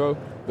games, you know,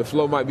 the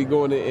flow might be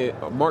going in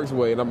Mark's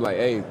way, and I'm like,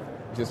 hey,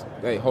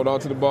 hold on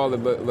to the ball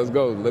and let's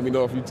go. Let me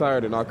know if you're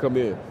tired, and I'll come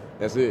in.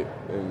 That's it.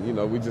 And you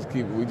know, we just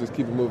keep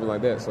it moving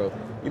like that. So,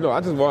 you know,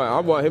 I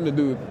want him to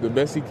do the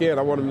best he can.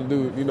 I want him to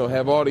do, you know,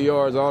 have all the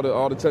yards, all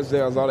the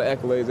touchdowns, all the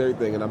accolades,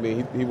 everything. And I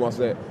mean, he wants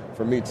that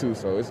from me too.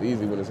 So it's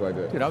easy when it's like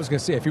that. Dude, I was gonna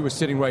say if he was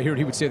sitting right here,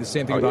 he would say the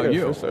same thing about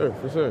you.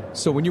 For sure.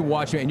 So when you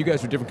watch him, and you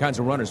guys are different kinds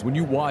of runners. When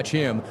you watch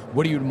him,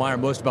 what do you admire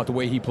most about the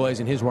way he plays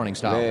and his running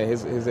style? Man,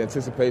 his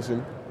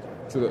anticipation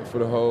for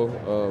the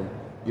hole.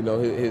 You know,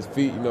 his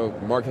feet. You know,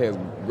 Mark has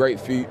great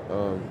feet.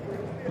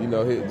 You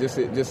know, just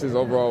his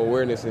overall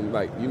awareness, and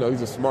like, you know,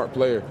 he's a smart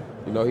player.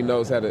 You know, he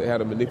knows how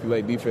to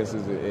manipulate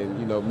defenses and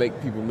you know,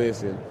 make people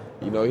miss. And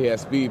you know, he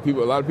has speed. A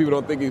lot of people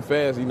don't think he's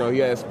fast. You know, he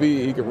has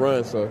speed. He can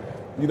run. So,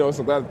 you know, it's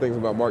a lot of things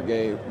about Mark's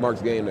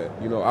game that,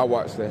 you know, I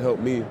watched that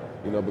helped me,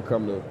 you know,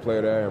 become the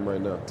player that I am right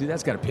now. Dude,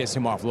 that's got to piss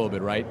him off a little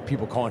bit, right?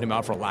 People calling him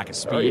out for a lack of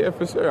speed. Oh, yeah,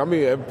 for sure. I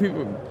mean,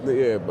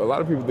 a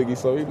lot of people think he's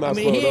slow. He's not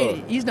slow at all.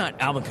 He's not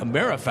Alvin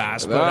Kamara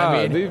fast, but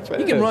I mean,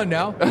 he can run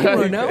now.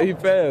 He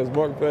fast.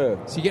 Mark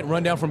fast. Is he getting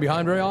run down from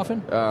behind very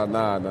often?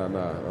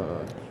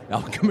 Nah.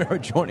 Alvin Kamara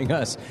joining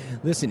us.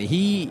 Listen,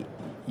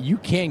 you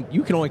can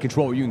only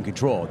control what you can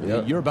control.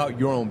 Yep. You're about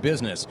your own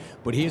business,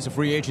 but he is a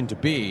free agent to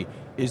be.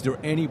 Is there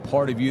any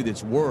part of you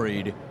that's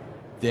worried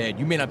that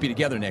you may not be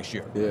together next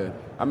year? Yeah.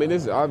 I mean,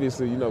 it's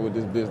obviously, you know, with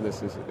this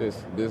business, it's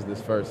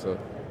business first. So,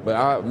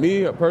 but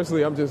me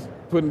personally, I'm just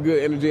putting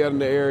good energy out in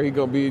the air. He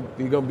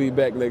gonna be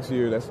back next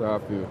year. That's how I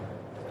feel.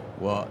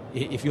 Well,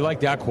 if you like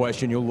that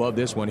question, you'll love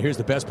this one. Here's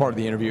the best part of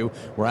the interview.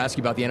 We're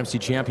asking about the NFC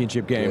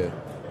Championship game. Yeah.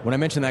 When I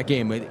mention that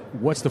game,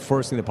 what's the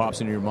first thing that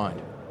pops into your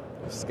mind?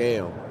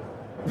 Scam.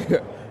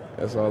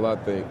 That's all I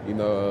think. You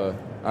know,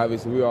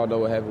 obviously we all know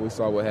what happened. We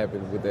saw what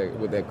happened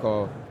with that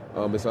call.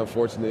 It's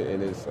unfortunate,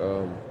 and it's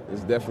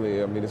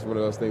definitely. I mean, it's one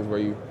of those things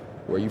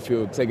where you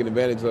feel taken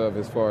advantage of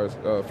as far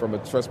as from a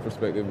trust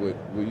perspective with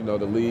you know,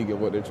 the league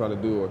and what they're trying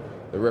to do, or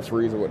the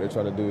referees and what they're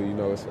trying to do. You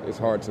know, it's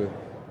hard to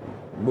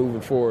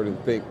moving forward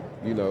and think,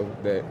 you know,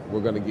 that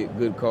we're going to get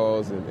good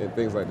calls and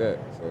things like that.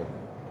 So,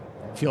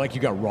 feel like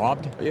you got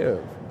robbed? Yeah,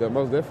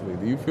 most definitely.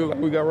 Do you feel like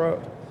we got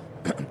robbed?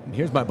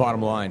 Here's my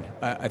bottom line.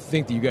 I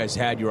think that you guys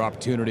had your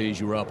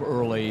opportunities. You were up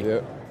early.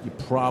 Yep. You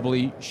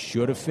probably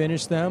should have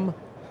finished them.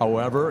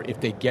 However,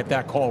 if they get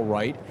that call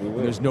right, and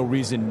there's no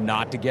reason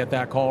not to get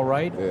that call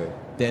right,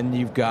 then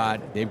they've got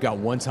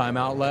one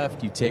timeout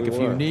left. You take a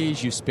few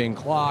knees, you spin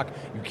clock,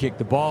 you kick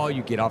the ball,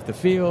 you get off the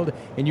field,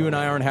 and you and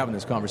I aren't having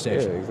this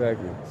conversation. Yeah,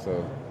 exactly.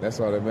 So that's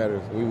all that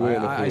matters. We win.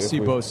 I see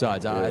both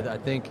sides. I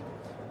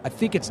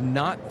think it's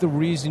not the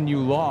reason you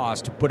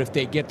lost, but if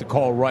they get the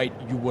call right,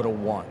 you would have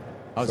won.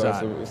 How's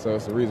that? So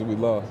it's the reason we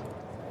lost.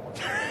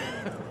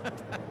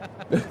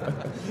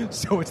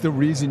 So it's the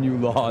reason you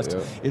lost.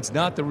 Yeah. It's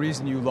not the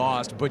reason you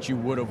lost, but you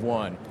would have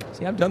won.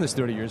 See, I've done this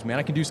 30 years, man.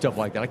 I can do stuff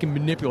like that. I can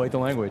manipulate the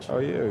language. Oh,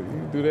 yeah, you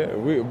can do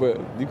that.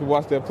 But you can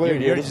watch that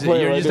play. You're just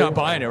not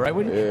buying it, right?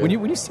 When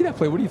you see that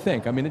play, what do you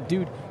think? I mean, the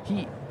dude,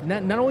 he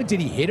not only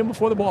did he hit him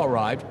before the ball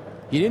arrived,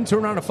 he didn't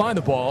turn around to find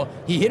the ball.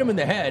 He hit him in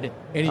the head,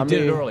 and he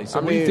did it early. So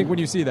what do you think when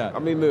you see that? I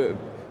mean,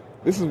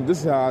 this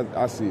is how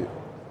I see it.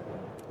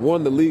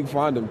 One, the league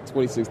fined him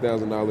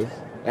 $26,000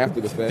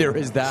 after the fact. There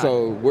is that.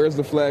 So where's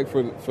the flag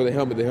for the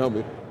helmet to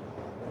helmet?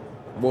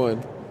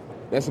 One,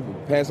 that's a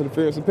pass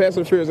interference. A pass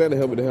interference and a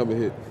helmet to helmet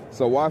hit.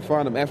 So why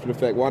fine him after the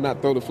fact? Why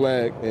not throw the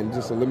flag and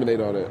just eliminate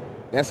all that?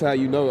 That's how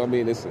you know. I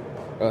mean, it's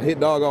a hit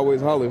dog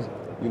always hollers.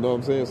 You know what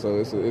I'm saying? So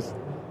it's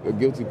a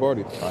guilty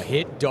party. A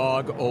hit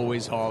dog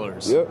always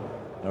hollers. Yep.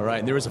 All right,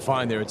 and there was a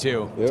fine there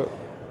too. Yep.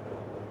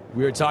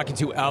 We were talking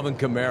to Alvin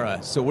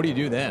Kamara. So what do you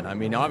do then? I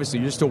mean,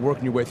 obviously, you're still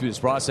working your way through this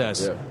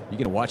process. Yeah. You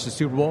going to watch the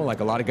Super Bowl? Like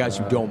a lot of guys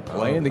who don't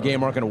play in the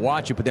game aren't going to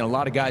watch it, but then a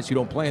lot of guys who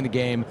don't play in the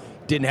game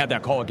didn't have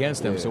that call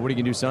against them. So what are you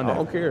going to do Sunday? I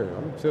don't care.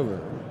 I'm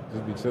chilling.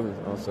 Just be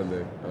chilling on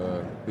Sunday.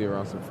 Be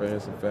around some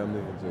friends, some family,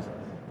 and just,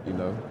 I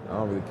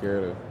don't really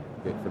care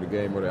for the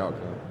game or the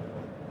outcome.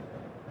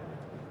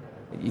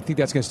 You think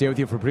that's going to stay with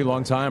you for a pretty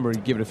long time, or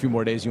you give it a few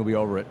more days and you'll be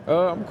over it?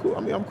 I'm cool.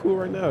 I mean, I'm cool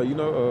right now.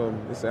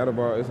 It's out of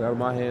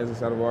my hands.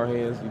 It's out of our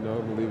hands.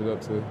 We'll leave it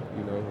up to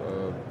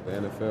the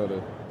NFL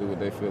to do what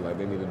they feel like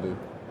they need to do.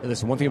 Hey,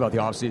 listen, one thing about the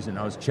offseason,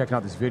 I was checking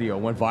out this video,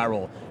 it went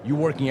viral. You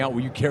working out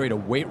where you carried a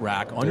weight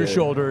rack on your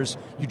shoulders,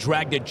 you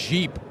dragged a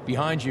Jeep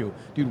behind you.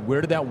 Dude,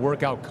 where did that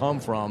workout come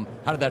from?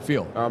 How did that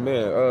feel? Oh,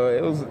 man,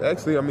 it was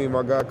actually,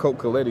 my guy, Coach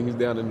Coletti, he's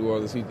down in New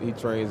Orleans. He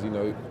trains,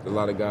 a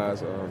lot of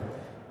guys.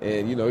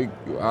 And,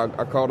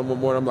 I called him one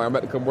morning. I'm like, I'm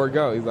about to come work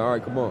out. He's like, all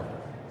right, come on.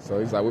 So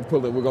he's like, we're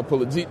going to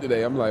pull a Jeep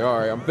today. I'm like, all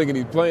right. I'm thinking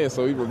he's playing.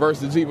 So he reversed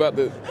the Jeep out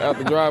the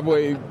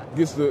driveway,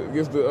 gets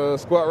the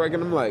squat rack.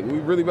 And I'm like, we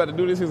really about to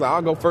do this? He's like,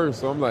 I'll go first.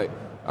 So I'm like,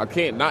 I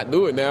can't not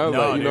do it now.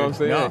 No, you know what I'm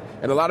saying? No.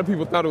 And a lot of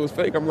people thought it was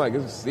fake. I'm like,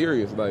 it's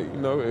serious. Like,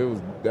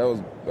 that was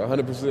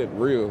 100%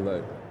 real.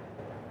 Like.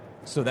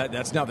 So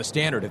that's now the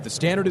standard. If the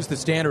standard is the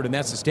standard and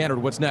that's the standard,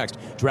 what's next?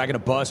 Dragging a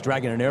bus,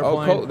 dragging an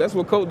airplane? Oh, that's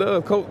what Coach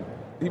does. Coach,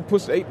 he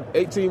pushed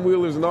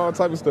 18-wheelers and all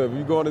type of stuff. If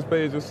you go on his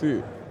page, you'll see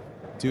it.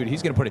 Dude,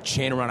 he's going to put a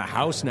chain around a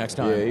couse next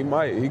time. Yeah, he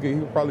might. He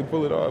could probably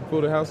pull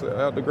the house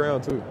out the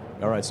ground, too.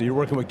 All right, so you're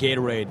working with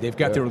Gatorade. They've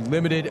got their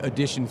limited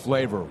edition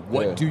flavor.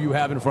 What do you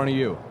have in front of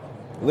you?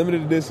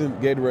 Limited edition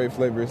Gatorade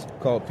flavor is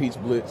called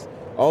Peach Blitz.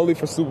 Only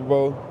for Super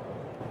Bowl.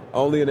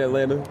 Only in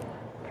Atlanta.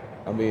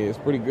 I mean, it's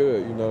pretty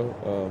good,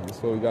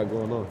 That's what we got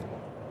going on.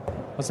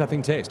 How's that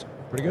thing taste?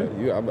 Pretty good?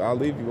 Yeah, I'll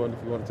leave you one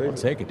if you want to take it. I'll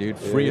take it, dude.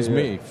 Free as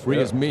me. Free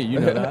as me. You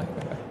know that.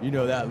 You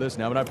know that.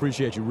 Listen, Alvin, I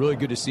appreciate you. Really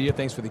good to see you.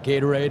 Thanks for the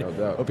Gatorade. No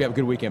doubt. Hope you have a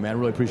good weekend, man.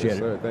 Really appreciate Yes,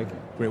 it. sir. Thank you.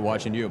 Great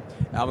watching you.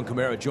 Alvin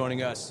Kamara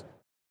joining us.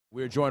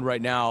 We're joined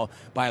right now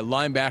by a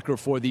linebacker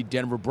for the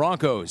Denver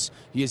Broncos.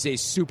 He is a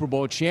Super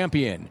Bowl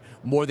champion.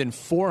 More than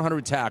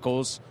 400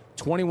 tackles,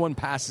 21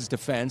 passes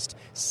defensed,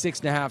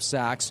 6.5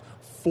 sacks,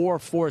 4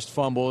 forced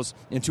fumbles,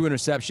 and 2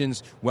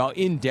 interceptions while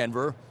in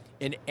Denver.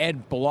 An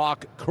Ed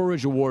Block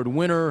Courage Award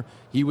winner.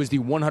 He was the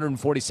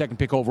 142nd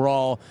pick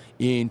overall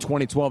in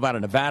 2012 out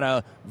of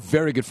Nevada.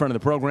 Very good friend of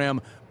the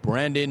program.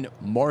 Brandon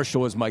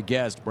Marshall is my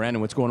guest. Brandon,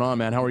 what's going on,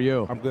 man? How are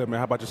you? I'm good, man.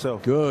 How about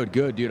yourself? Good,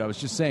 dude. I was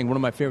just saying, one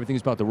of my favorite things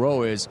about the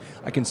Row is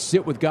I can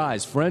sit with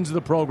guys, friends of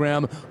the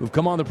program, who've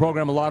come on the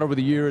program a lot over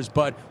the years,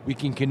 but we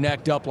can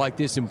connect up like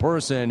this in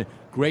person.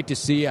 Great to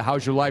see you.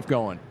 How's your life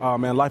going? Oh,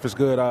 man, life is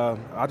good.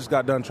 I just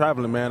got done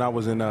traveling, man. I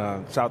was in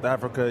South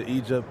Africa,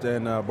 Egypt,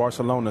 and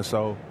Barcelona,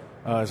 so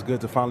it's good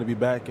to finally be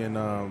back and,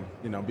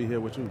 be here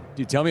with you.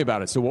 Dude, tell me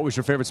about it. So what was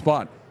your favorite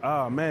spot?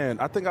 Man,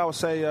 I think I would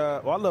say, I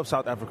love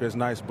South Africa. It's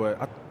nice,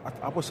 but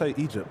I would say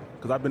Egypt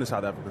because I've been to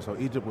South Africa. So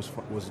Egypt was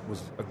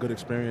a good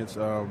experience.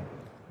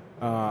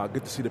 I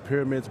get to see the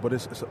pyramids, but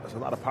it's a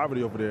lot of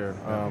poverty over there.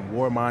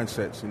 War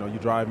mindsets. You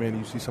drive in,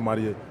 you see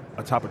somebody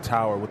atop a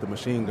tower with a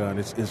machine gun.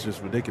 It's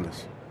just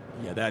ridiculous.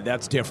 Yeah,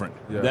 that's different.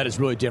 Yeah. That is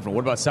really different.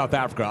 What about South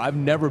Africa? I've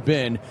never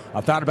been.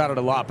 I've thought about it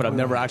a lot, but I've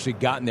never actually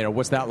gotten there.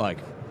 What's that like?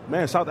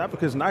 Man, South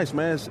Africa is nice,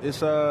 man.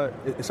 It's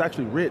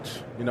actually rich.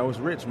 It's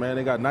rich, man.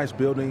 They got nice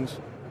buildings.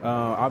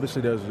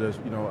 Obviously, there's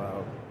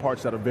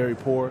parts that are very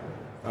poor,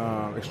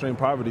 extreme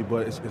poverty,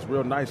 but it's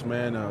real nice,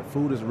 man.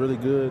 Food is really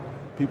good.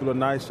 People are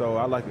nice, so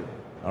I like it.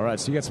 All right,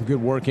 so you got some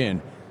good work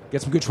in.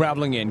 Get some good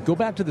traveling in. Go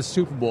back to the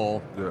Super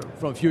Bowl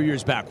from a few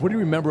years back. What do you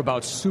remember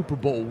about Super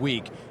Bowl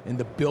week and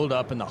the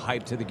build-up and the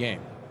hype to the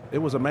game? It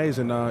was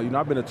amazing.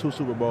 I've been to 2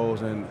 Super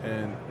Bowls, and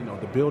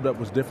the build-up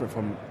was different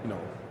from,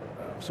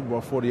 Super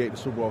Bowl 48 to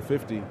Super Bowl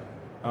 50.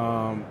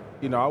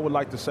 I would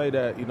like to say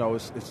that,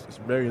 it's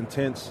very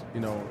intense.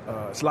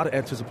 It's a lot of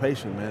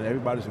anticipation, man.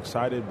 Everybody's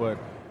excited, but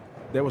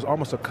there was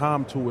almost a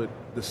calm to it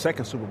the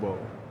second Super Bowl.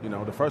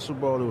 The first Super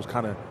Bowl, it was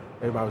kind of,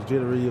 everybody was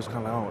jittery. It was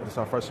kind of like, it's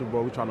our first Super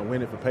Bowl. We're trying to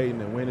win it for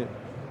Peyton and win it.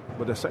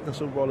 But the second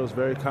Super Bowl, it was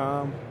very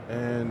calm,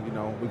 and,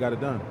 we got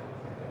it done.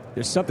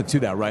 There's something to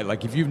that, right?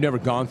 Like, if you've never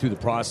gone through the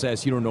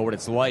process, you don't know what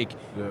it's like.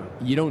 Yeah.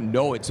 You don't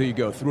know it till you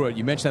go through it.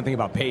 You mentioned that thing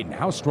about Peyton.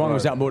 How strong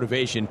was that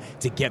motivation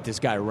to get this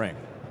guy a ring?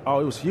 Oh,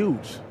 it was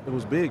huge. It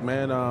was big,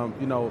 man.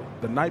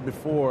 The night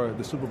before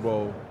the Super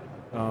Bowl,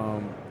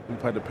 we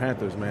played the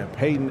Panthers, man.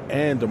 Peyton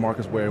and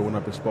DeMarcus Ware went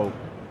up and spoke.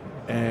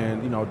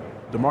 And,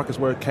 DeMarcus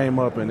Ware came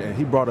up and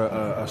he brought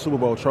a Super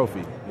Bowl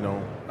trophy,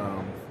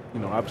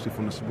 obviously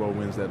from the Super Bowl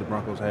wins that the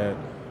Broncos had.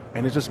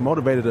 And it just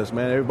motivated us,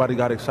 man. Everybody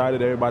got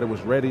excited. Everybody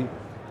was ready.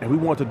 And we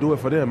want to do it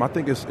for them. I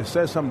think it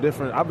says something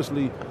different.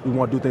 Obviously, we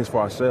want to do things for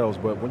ourselves,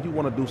 but when you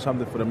want to do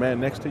something for the man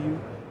next to you,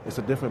 it's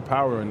a different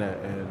power in that,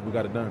 and we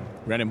got it done.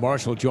 Brandon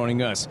Marshall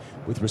joining us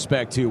with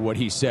respect to what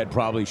he said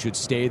probably should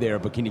stay there,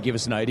 but can you give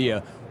us an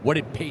idea? What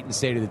did Peyton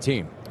say to the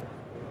team?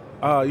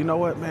 You know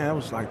what, man? That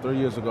was like 3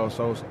 years ago,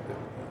 so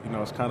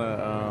it's kind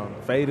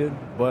of faded.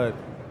 But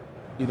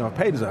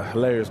Peyton's a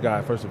hilarious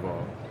guy. First of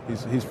all,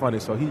 he's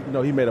funny, so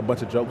he made a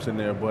bunch of jokes in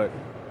there, but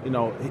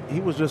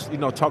he was just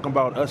talking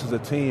about us as a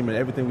team and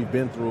everything we've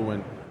been through,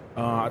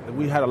 and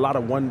we had a lot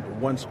of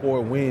one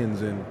score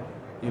wins, and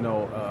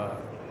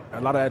a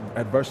lot of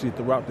adversity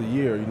throughout the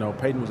year.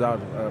 Peyton was out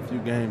a few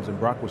games and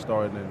Brock was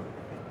starting,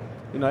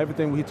 and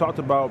everything he talked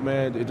about,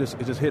 man, it just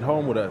hit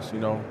home with us.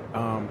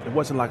 It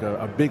wasn't like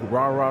a big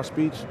rah-rah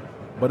speech,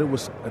 but it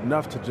was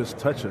enough to just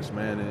touch us,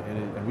 man,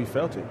 and we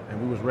felt it,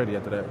 and we was ready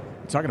after that.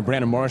 Talking to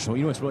Brandon Marshall,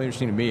 what's really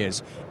interesting to me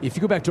is if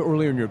you go back to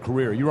earlier in your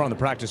career, you were on the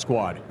practice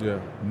squad. Yeah.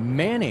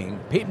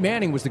 Peyton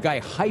Manning was the guy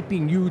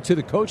hyping you to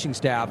the coaching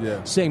staff,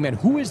 saying, man,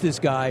 who is this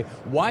guy?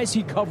 Why is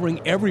he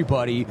covering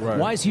everybody? Right.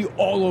 Why is he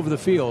all over the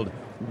field?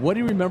 What do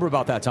you remember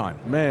about that time?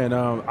 Man,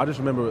 I just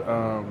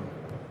remember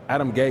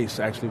Adam Gase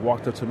actually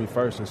walked up to me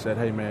first and said,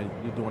 hey, man,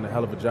 you're doing a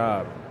hell of a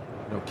job.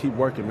 Keep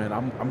working, man.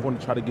 I'm going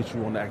to try to get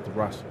you on the active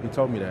roster. He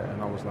told me that,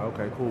 and I was like,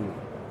 okay, cool.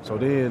 So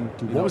then,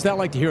 what was that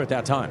like to hear at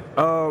that time?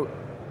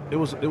 It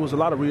was a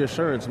lot of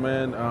reassurance,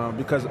 man,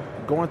 because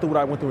going through what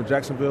I went through in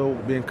Jacksonville,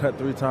 being cut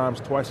 3 times,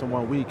 twice in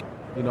 1 week,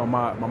 my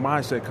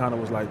mindset kind of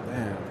was like,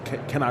 man,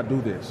 can I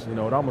do this? It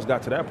almost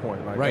got to that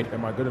point. Like, right.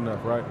 Am I good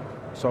enough, right?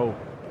 So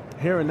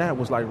hearing that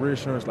was like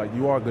reassurance, like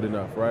you are good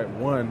enough, right?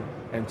 1,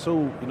 and 2,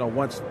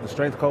 once the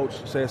strength coach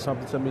said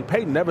something to me,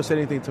 Peyton never said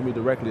anything to me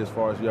directly as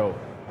far as,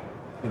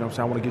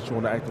 I want to get you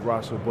on the active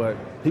roster, but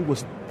he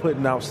was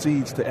putting out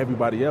seeds to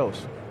everybody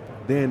else.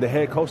 Then the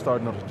head coach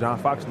started noticing, John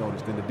Fox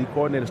noticed, then the D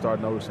coordinator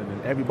started noticing,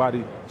 and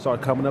everybody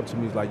started coming up to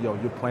me, like, yo,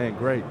 you're playing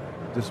great.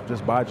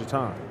 Just bide your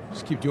time.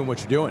 Just keep doing what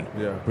you're doing.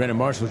 Yeah. Brandon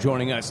Marshall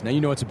joining us. Now,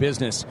 it's a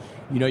business.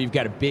 You've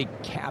got a big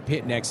cap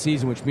hit next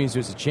season, which means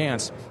there's a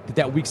chance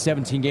that Week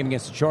 17 game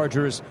against the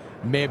Chargers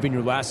may have been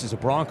your last as a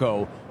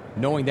Bronco.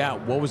 Knowing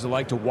that, what was it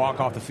like to walk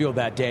off the field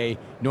that day,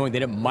 knowing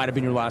that it might have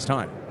been your last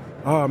time?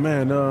 Oh,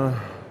 man,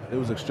 it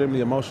was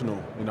extremely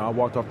emotional. I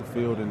walked off the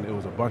field, and it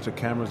was a bunch of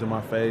cameras in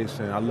my face,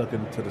 and I look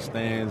into the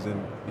stands,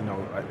 and,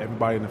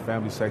 everybody in the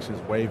family section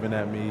is waving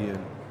at me,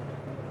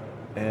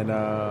 and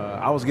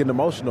I was getting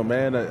emotional,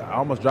 man. I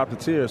almost dropped a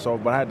tear,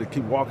 but I had to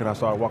keep walking. I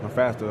started walking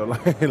faster.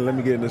 Like, let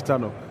me get in this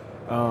tunnel.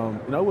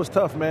 It was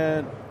tough,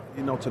 man,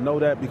 to know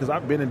that, because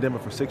I've been in Denver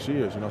for 6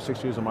 years,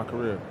 6 years of my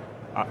career.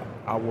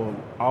 I will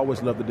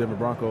always love the Denver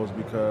Broncos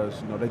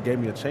because, they gave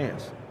me a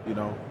chance,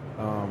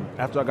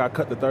 After I got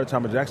cut the 3rd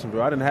time in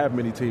Jacksonville, I didn't have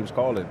many teams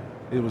calling.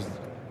 It was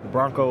the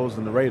Broncos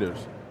and the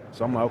Raiders.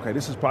 So I'm like, okay,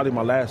 this is probably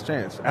my last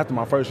chance after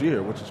my first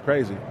year, which is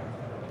crazy,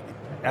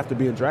 after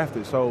being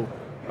drafted. So,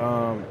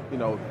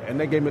 and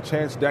they gave me a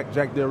chance. Jack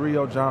Del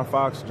Rio, John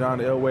Fox, John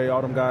Elway,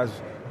 all them guys,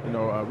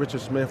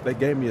 Richard Smith, they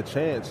gave me a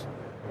chance.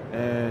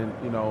 And,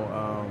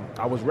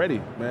 I was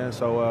ready, man.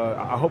 So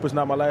I hope it's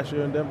not my last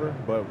year in Denver,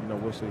 but,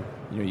 we'll see.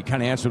 You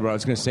kind of answered what I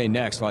was going to say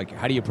next. Like,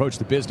 how do you approach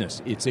the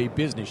business? It's a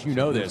business. You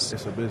know this.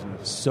 It's a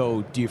business.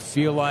 So do you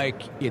feel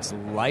like it's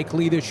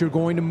likely that you're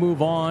going to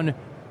move on,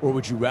 or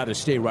would you rather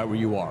stay right where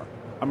you are?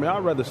 I mean,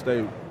 I'd rather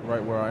stay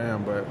right where I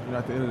am, but,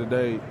 at the end of the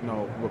day,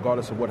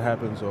 regardless of what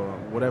happens or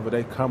whatever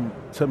they come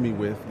to me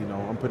with,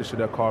 I'm pretty sure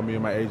they'll call me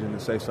and my agent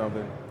and say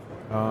something.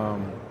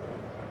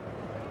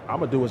 I'm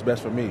going to do what's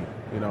best for me,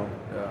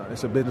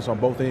 It's a business on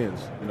both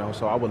ends,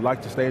 So I would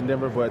like to stay in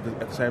Denver, but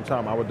at the same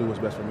time, I would do what's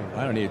best for me.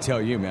 I don't need to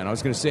tell you, man. I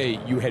was going to say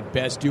you had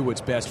best do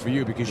what's best for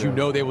you because you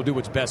know they will do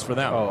what's best for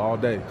them. Oh, all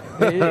day.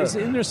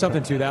 Isn't there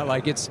something to that?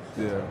 Like, it's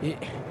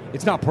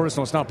not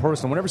personal. It's not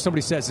personal. Whenever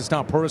somebody says it's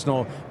not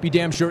personal, be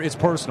damn sure it's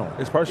personal.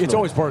 It's personal. It's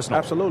always personal.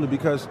 Absolutely,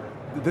 because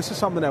this is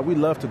something that we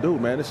love to do,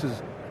 man.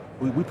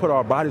 We put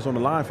our bodies on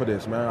the line for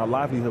this, man. Our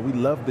livelihood. We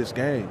love this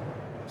game.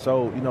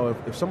 So,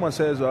 if someone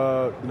says,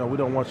 we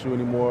don't want you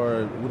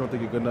anymore, we don't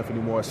think you're good enough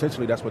anymore,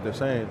 essentially that's what they're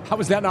saying. How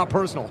is that not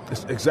personal?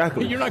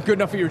 Exactly. You're not good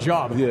enough for your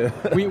job. Yeah.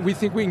 we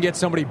think we can get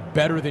somebody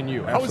better than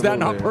you. How is that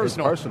not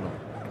personal? It's personal.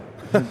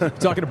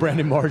 Talking to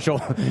Brandon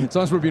Marshall, as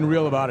long as we're being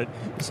real about it.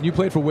 Listen, you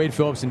played for Wade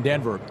Phillips in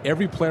Denver.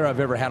 Every player I've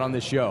ever had on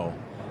this show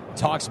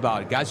talks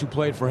about it, guys who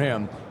played for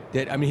him.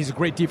 He's a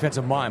great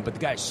defensive mind, but the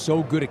guy's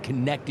so good at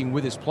connecting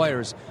with his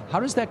players. How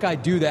does that guy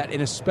do that,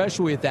 and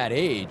especially at that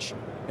age?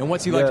 And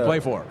what's he like to play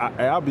for?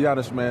 I'll be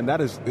honest, man.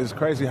 That is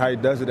crazy how he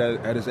does it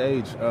at his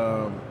age.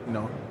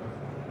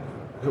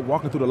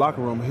 Walking through the locker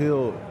room,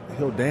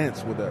 he'll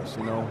dance with us.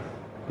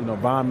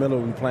 Von Miller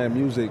will be playing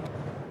music,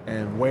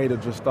 and Wade will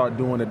just start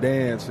doing the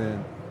dance.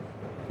 And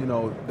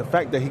the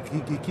fact that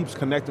he keeps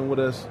connecting with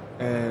us,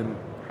 and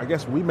I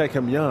guess we make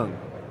him young.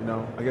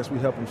 I guess we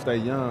help him stay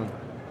young.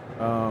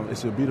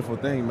 It's a beautiful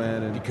thing,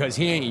 man. And because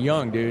he ain't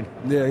young, dude.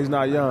 Yeah, he's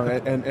not young.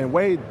 And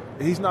Wade,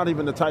 he's not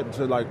even the type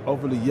to like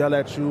overly yell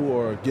at you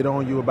or get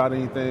on you about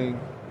anything.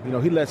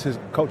 He lets his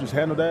coaches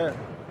handle that,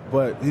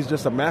 but he's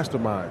just a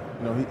mastermind.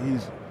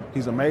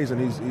 He's amazing.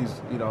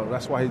 He's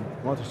that's why he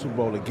won the Super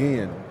Bowl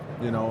again.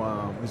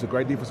 He's a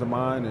great defensive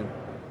mind, and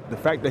the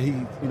fact that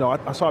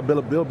I saw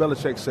Bill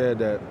Belichick said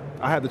that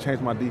I had to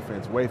change my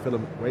defense. Wade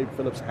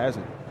Phillips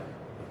hasn't.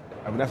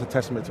 I mean, that's a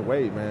testament to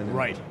Wade, man. And,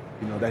 right.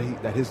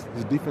 That his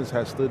defense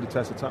has stood the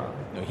test of time.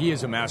 No, he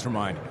is a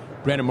mastermind.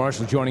 Brandon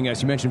Marshall joining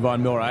us. You mentioned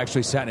Von Miller. I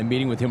actually sat in a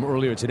meeting with him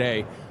earlier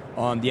today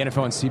on the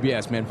NFL on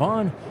CBS. Man,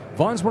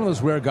 Von's one of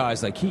those rare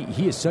guys. Like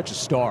he is such a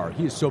star.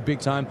 He is so big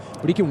time,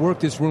 but he can work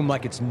this room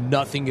like it's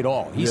nothing at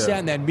all. He sat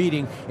in that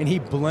meeting and he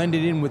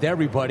blended in with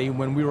everybody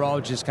when we were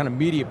all just kind of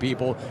media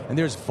people. And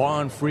there's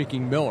Von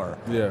freaking Miller.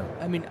 Yeah.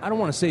 I mean, I don't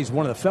want to say he's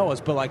one of the fellas,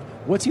 but like,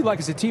 what's he like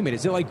as a teammate?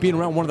 Is it like being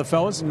around one of the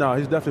fellas? No,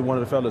 he's definitely one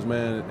of the fellas,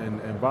 man.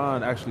 And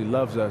Von actually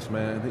loves us,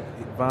 man.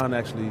 Von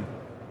actually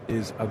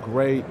is a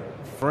great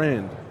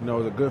friend.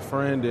 A good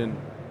friend, and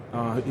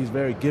he's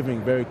very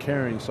giving, very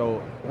caring. So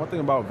one thing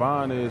about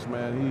Von is,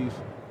 man, he's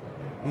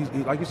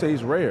like you say,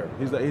 he's rare.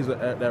 He's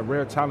that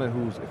rare talent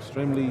who's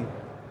extremely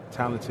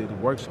talented. He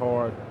works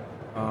hard,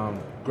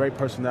 great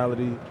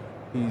personality.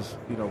 He's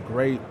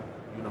great,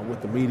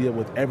 with the media,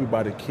 with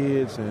everybody,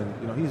 kids,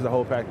 and he's the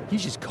whole package.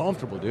 He's just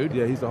comfortable, dude.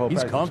 Yeah, he's the whole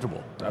package. He's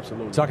comfortable.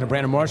 Absolutely. Talking to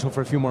Brandon Marshall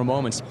for a few more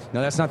moments. Now,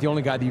 that's not the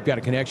only guy that you've got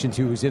a connection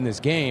to who's in this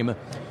game.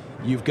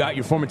 You've got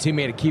your former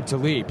teammate Aqib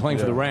Talib playing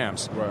for the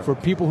Rams. Right. For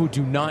people who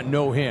do not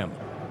know him,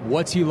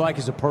 what's he like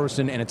as a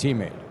person and a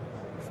teammate?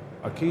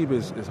 Aqib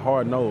is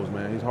hard-nosed,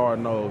 man. He's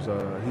hard-nosed.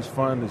 He's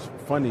fun. He's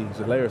funny. He's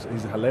hilarious.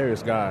 He's a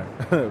hilarious guy.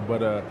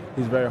 But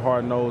he's very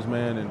hard-nosed,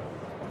 man. And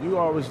you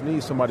always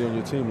need somebody on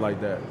your team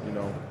like that,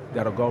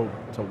 that'll go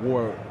to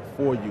war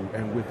for you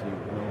and with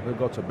you. He'll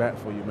go to bat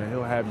for you, man.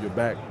 He'll have your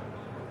back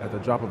at the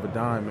drop of a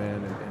dime,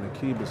 man. And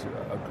Aqib is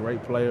a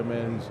great player,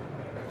 man. He's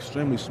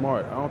extremely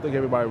smart. I don't think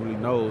everybody really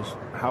knows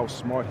how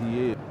smart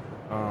he is.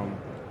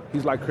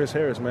 He's like Chris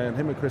Harris, man.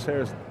 Him and Chris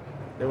Harris,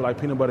 they were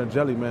like peanut butter and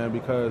jelly, man,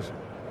 because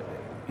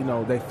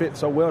they fit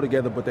so well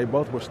together, but they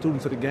both were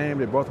students of the game.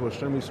 They both were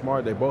extremely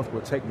smart. They both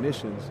were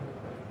technicians.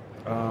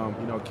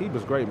 Aqib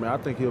is great, man. I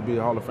think he'll be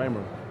a Hall of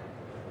Famer.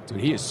 Dude,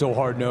 he is so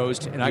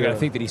hard-nosed, and I got to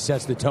think that he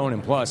sets the tone.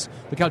 And plus,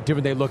 look how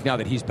different they look now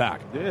that he's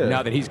back. Yeah.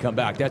 Now that he's come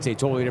back, that's a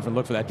totally different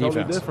look for that defense.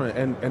 Totally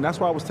different, and that's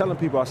why I was telling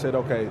people, I said,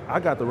 okay, I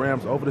got the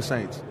Rams over the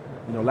Saints.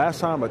 Last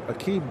time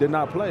Aqib did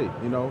not play,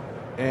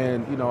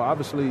 and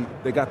obviously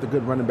they got the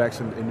good running backs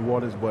in New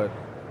Orleans, but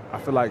I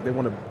feel like they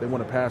want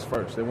to pass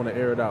first. They want to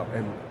air it out.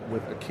 And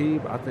with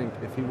Aqib, I think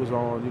if he was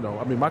on,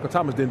 Michael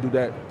Thomas didn't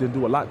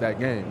do a lot that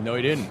game. No,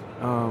 he didn't.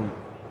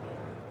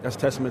 That's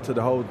testament to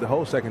the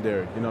whole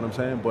secondary. You know what I'm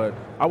saying? But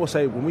I would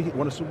say when we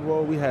won the Super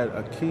Bowl, we had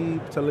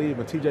Aqib Talib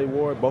and T.J.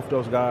 Ward. Both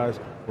those guys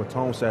were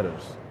tone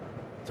setters.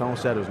 Tone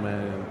setters,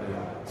 man.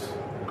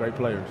 And great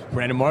players.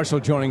 Brandon Marshall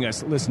joining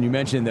us. Listen, you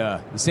mentioned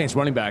the Saints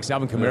running backs.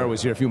 Alvin Kamara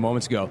was here a few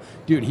moments ago.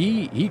 Dude,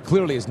 he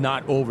clearly is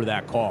not over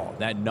that call,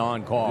 that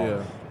non-call.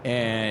 Yeah.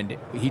 And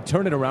he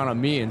turned it around on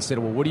me and said,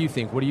 well, what do you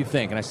think? What do you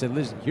think? And I said,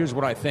 listen, here's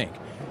what I think.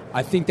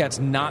 I think that's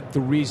not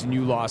the reason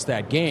you lost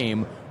that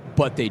game,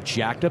 but they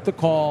jacked up the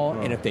call,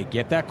 and if they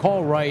get that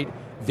call right,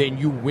 then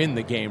you win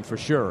the game for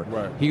sure.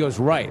 Right. He goes,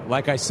 right.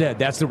 Like I said,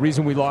 that's the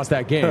reason we lost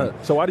that game.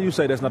 So why do you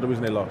say that's not the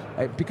reason they lost?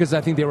 Because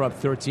I think they were up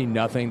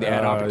 13-0. They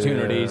had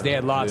opportunities. Yeah. They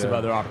had lots of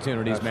other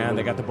opportunities, Absolutely. man.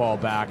 They got the ball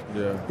back.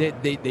 Yeah.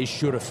 They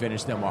should have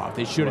finished them off.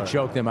 They should have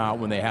choked them out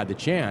when they had the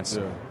chance.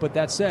 Yeah. But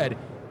that said,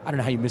 I don't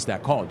know how you missed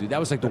that call, dude. That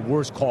was like the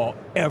worst call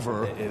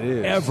ever. It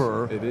is.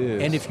 Ever. It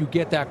is. And if you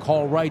get that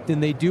call right, then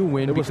they do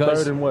win. It was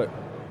third and what?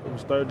 It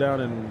was third down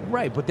and...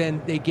 Right, but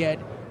then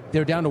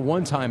they're down to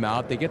one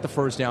timeout. They get the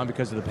first down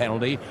because of the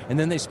penalty, and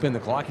then they spin the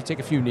clock. You take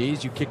a few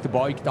knees, you kick the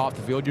ball, you get off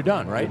the field, you're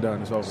done, right? You're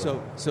done, it's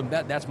over. So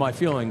that's my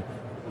feeling.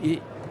 Do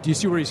you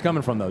see where he's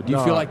coming from, though? Do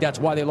you feel like that's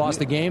why they lost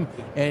the game,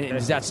 and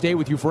does that stay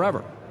with you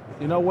forever?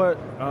 You know what?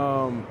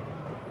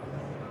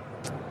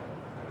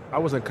 I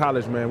was in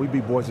college, man. We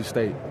beat Boise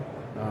State.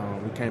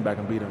 We came back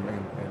and beat them.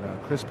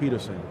 And Chris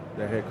Peterson,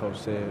 their head coach,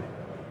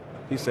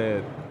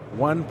 said,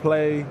 one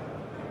play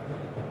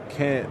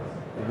can't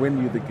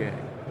win you the game,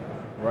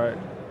 right?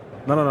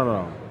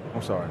 No.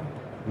 I'm sorry.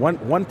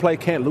 One play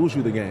can't lose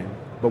you the game,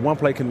 but one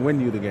play can win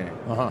you the game.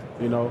 Uh-huh.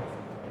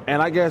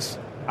 And I guess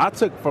I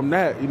took from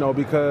that,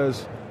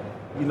 because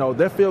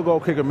their field goal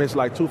kicker missed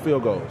like 2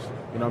 field goals.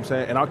 You know what I'm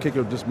saying? And our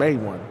kicker just made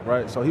one,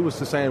 right? So he was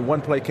just saying one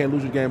play can't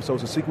lose your game. So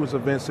it's a sequence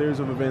of events, series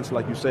of events,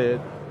 like you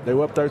said. They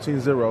were up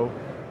 13-0,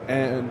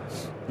 and,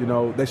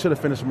 they should have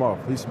finished them off.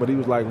 But he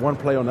was like, one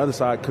play on the other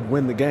side could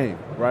win the game,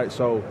 right?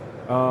 So,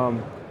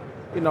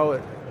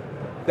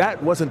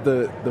 that wasn't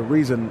the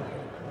reason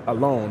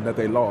alone that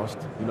they lost.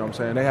 You know what I'm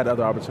saying? They had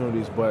other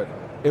opportunities, but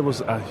it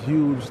was a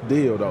huge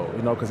deal, though,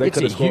 because they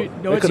could have scored.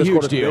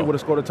 They would have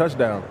scored a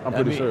touchdown. I'm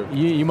pretty sure.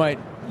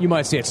 You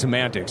might say it's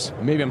semantics.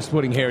 Maybe I'm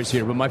splitting hairs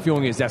here, but my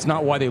feeling is that's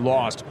not why they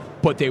lost,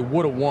 but they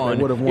would have won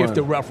if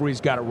the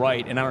referees got it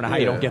right. And I don't know how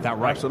you don't get that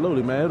right.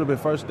 Absolutely, man. It would have been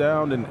first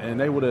down, and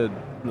they would have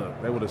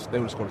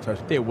scored a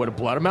touchdown. They would have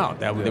bled them out.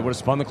 They would have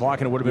spun the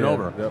clock, and it would have been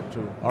over. Yep,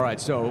 true. All right,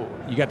 so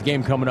you got the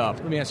game coming up.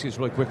 Let me ask you this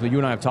really quickly. You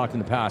and I have talked in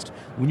the past.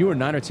 When you were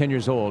 9 or 10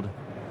 years old,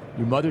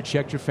 your mother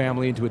checked your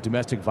family into a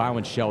domestic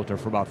violence shelter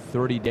for about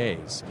 30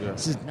 days. Yeah.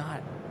 This is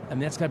not,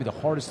 that's got to be the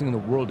hardest thing in the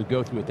world to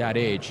go through at that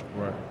age.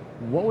 Right.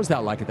 What was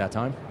that like at that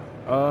time?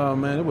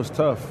 Man, it was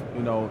tough,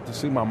 to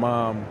see my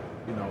mom,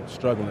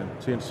 struggling,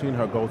 seeing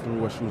her go through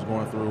what she was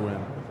going through,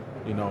 and,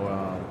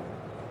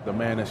 the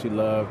man that she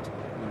loved,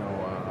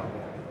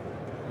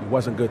 he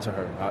wasn't good to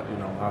her.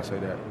 I'll say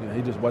that.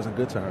 He just wasn't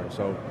good to her.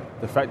 So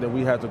the fact that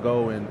we had to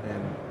go and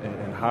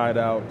hide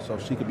out so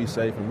she could be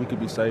safe and we could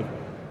be safe,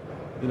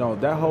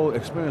 that whole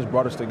experience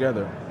brought us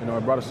together. It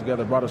brought us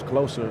together, brought us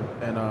closer,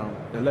 and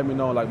it let me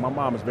know, like, my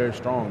mom is very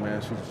strong,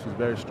 man. She's a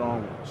very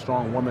strong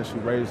woman. She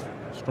raised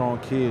strong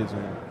kids,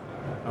 and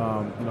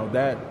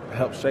that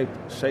helped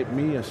shape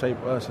me and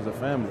shape us as a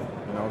family.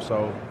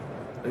 So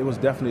it was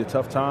definitely a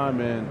tough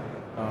time, and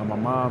my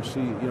mom,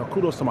 she,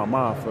 kudos to my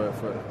mom for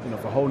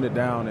holding it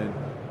down, and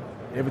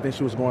everything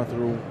she was going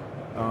through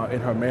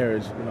in her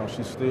marriage.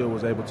 She still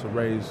was able to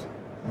raise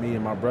me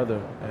and my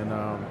brother, and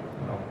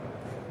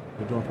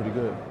we're doing pretty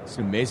good. It's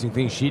an amazing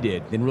thing she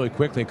did. Then really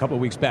quickly, a couple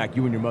of weeks back,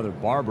 you and your mother,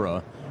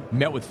 Barbara,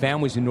 met with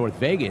families in North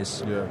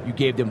Vegas. Yeah. You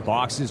gave them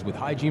boxes with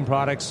hygiene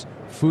products,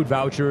 food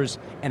vouchers,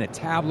 and a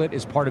tablet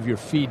as part of your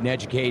Feed and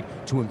Educate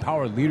to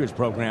Empower Leaders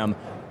program.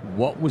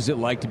 What was it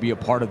like to be a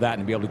part of that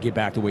and be able to give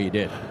back the way you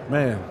did?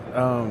 Man,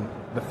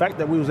 the fact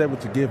that we was able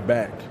to give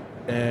back,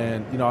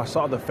 and, I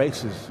saw the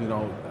faces,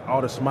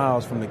 all the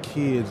smiles from the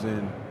kids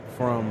and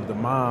from the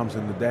moms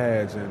and the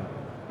dads, and,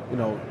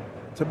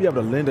 to be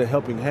able to lend a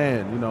helping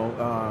hand,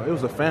 it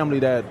was a family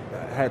that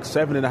had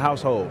 7 in the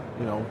household,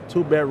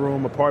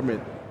 2-bedroom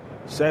apartment,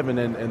 7,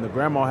 and the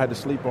grandma had to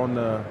sleep on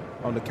the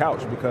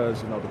couch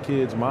because, the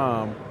kid's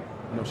mom,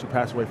 she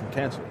passed away from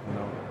cancer,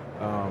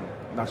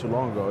 not too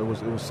long ago. It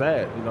was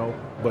sad,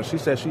 but she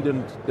said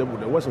there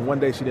wasn't one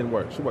day she didn't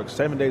work. She worked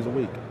 7 days a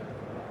week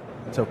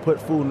to put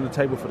food on the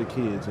table for the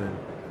kids,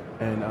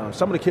 and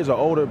some of the kids are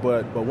older,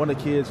 but one of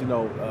the kids,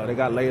 they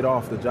got laid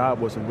off. The job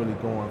wasn't really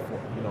going for,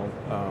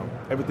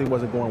 everything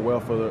wasn't going well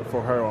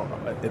for her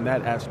in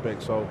that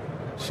aspect. So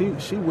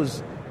she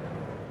was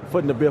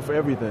footing the bill for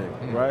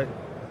everything, right?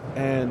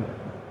 And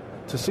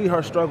to see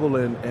her struggle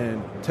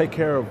and take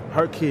care of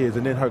her kids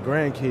and then her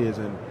grandkids,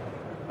 and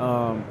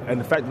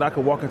the fact that I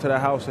could walk into that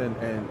house and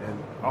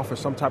offer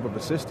some type of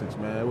assistance,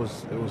 man, it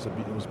was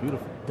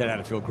beautiful. That had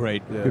to feel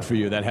great. Yeah. Good for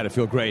you. That had to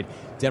feel great.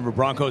 Denver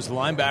Broncos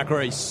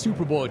linebacker, a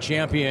Super Bowl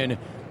champion,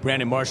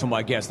 Brandon Marshall,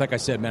 my guest. Like I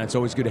said, man, it's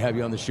always good to have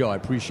you on the show. I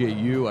appreciate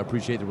you. I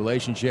appreciate the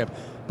relationship.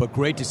 But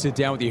great to sit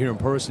down with you here in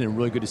person, and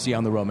really good to see you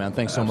on the road, man.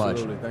 Thanks so much.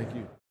 Absolutely. Thank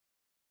you.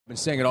 I've been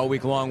saying it all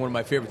week long. One of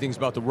my favorite things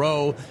about the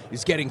row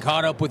is getting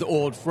caught up with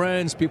old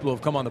friends, people who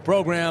have come on the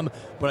program,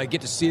 but I get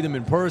to see them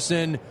in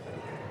person.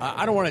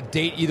 I don't want to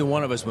date either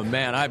one of us, but,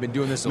 man, I've been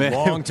doing this a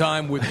long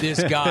time with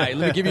this guy.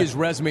 Let me give you his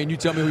resume, and you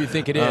tell me who you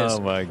think it is. Oh,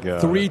 my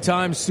God.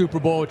 3-time Super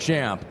Bowl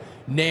champ.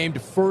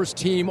 Named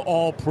first-team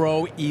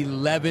All-Pro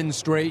 11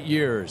 straight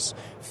years.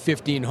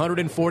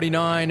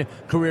 1,549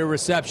 career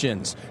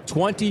receptions.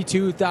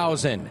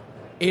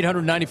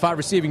 22,895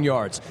 receiving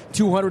yards.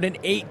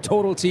 208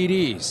 total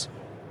TDs.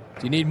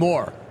 Do you need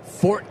more?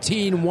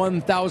 14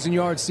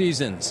 1,000-yard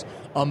seasons.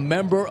 A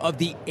member of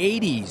the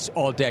 80s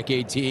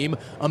All-Decade Team,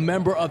 a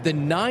member of the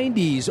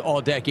 90s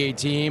All-Decade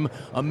Team,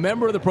 a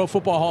member of the Pro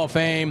Football Hall of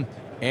Fame,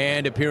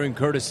 and appearing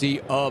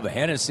courtesy of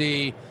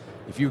Hennessy.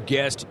 If you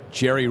guessed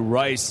Jerry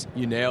Rice,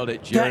 you nailed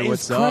it. Jerry,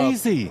 what's up? That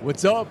is crazy.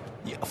 What's up?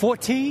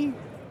 14?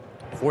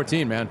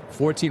 14, man.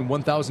 14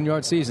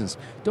 1,000-yard seasons.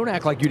 Don't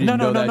act like you didn't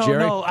know that, Jerry.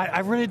 No,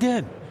 I really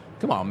did.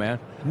 Come on, man.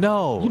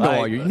 No.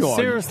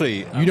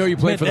 Seriously. You know you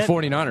played for the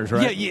 49ers,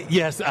 right?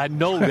 Yes, I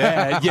know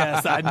that.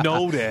 Yes, I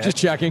know that. Just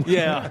checking.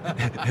 Yeah.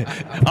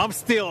 I'm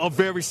still a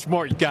very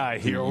smart guy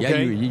here,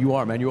 okay? Yeah, you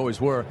are, man. You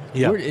always were.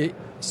 Yeah.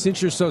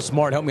 Since you're so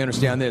smart, help me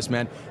understand this,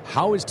 man.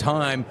 How is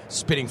time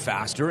spinning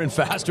faster and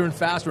faster and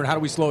faster, and how do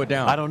we slow it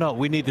down? I don't know.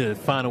 We need to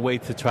find a way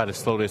to try to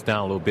slow this down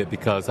a little bit,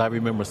 because I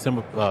remember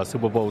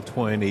Super Bowl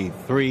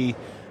 23.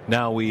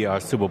 Now we are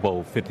Super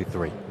Bowl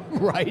 53.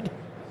 Right.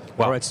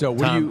 Wow. All right, so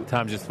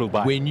time just flew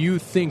by. When you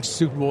think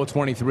Super Bowl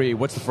 23,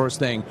 what's the first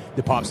thing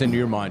that pops into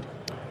your mind?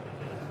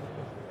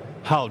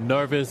 How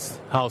nervous,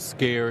 how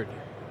scared.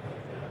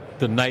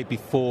 The night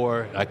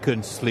before, I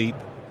couldn't sleep.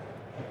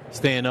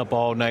 staying up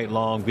all night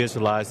long,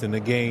 visualizing the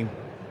game,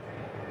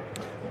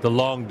 the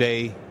long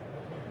day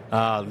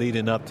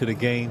leading up to the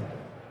game,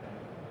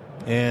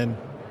 and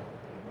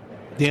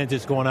then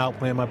just going out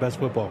playing my best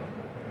football.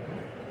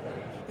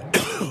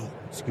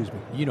 Excuse me.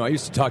 You know, I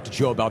used to talk to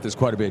Joe about this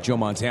quite a bit, Joe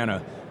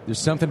Montana. There's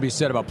something to be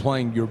said about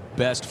playing your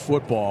best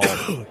football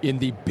in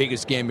the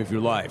biggest game of your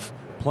life,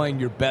 playing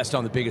your best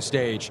on the biggest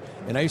stage.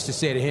 And I used to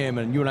say to him,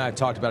 and you and I have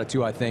talked about it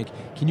too, I think,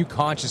 can you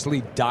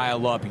consciously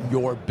dial up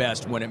your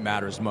best when it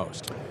matters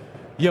most?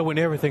 Yeah, when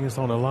everything is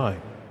on the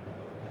line.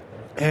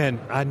 And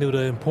I knew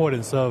the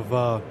importance of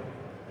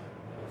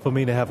for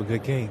me to have a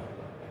good game.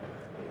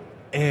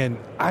 And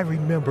I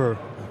remember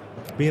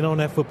being on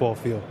that football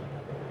field,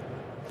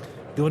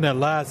 doing that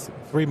last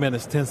 3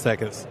 minutes, 10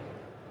 seconds,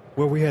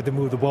 where we had to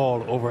move the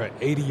ball over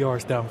 80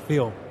 yards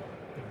downfield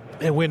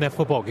and win that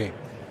football game.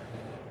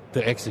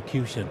 The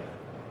execution,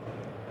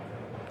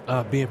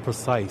 being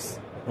precise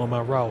on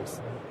my routes,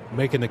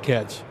 making the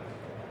catch.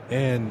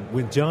 And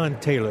when John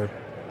Taylor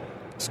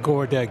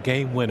scored that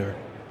game winner,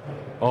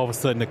 all of a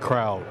sudden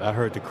I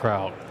heard the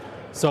crowd.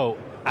 So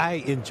I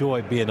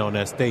enjoy being on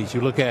that stage.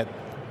 You look at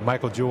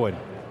Michael Jordan,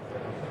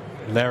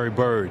 Larry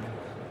Bird,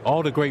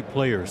 all the great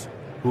players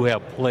who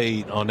have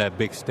played on that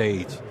big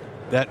stage.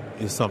 That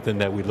is something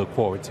that we look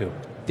forward to.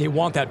 They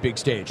want that big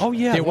stage. Oh,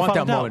 yeah. They want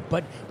that moment.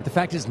 But the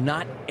fact is,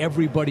 not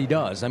everybody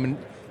does. I mean,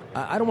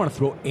 I don't want to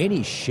throw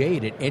any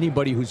shade at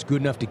anybody who's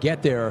good enough to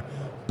get there.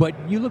 But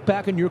you look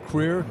back in your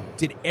career,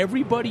 did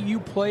everybody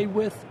you played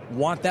with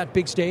want that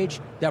big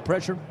stage, that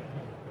pressure?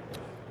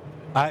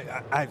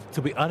 I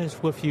to be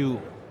honest with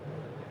you,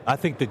 I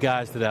think the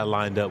guys that I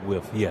lined up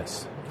with,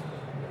 yes.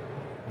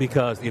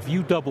 Because if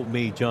you doubled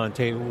me, John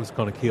Taylor was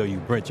going to kill you.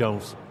 Brent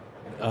Jones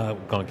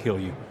going to kill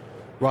you.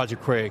 Roger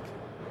Craig,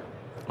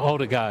 all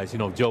the guys,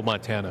 Joe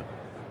Montana.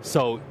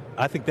 So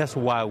I think that's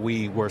why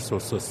we were so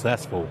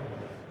successful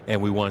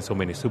and we won so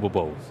many Super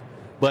Bowls.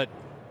 But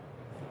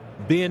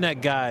being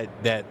that guy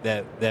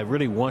that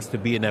really wants to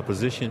be in that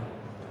position,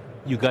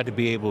 you got to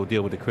be able to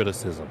deal with the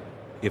criticism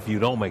if you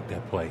don't make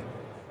that play.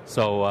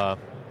 So I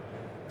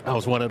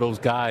was one of those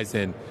guys,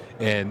 and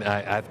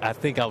I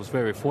think I was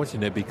very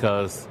fortunate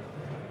because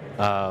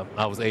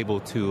I was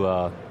able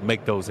to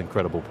make those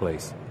incredible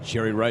plays.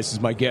 Jerry Rice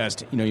is my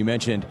guest. You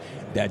mentioned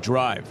that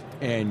drive,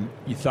 and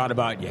you thought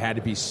about you had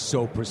to be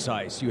so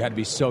precise. You had to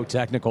be so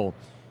technical.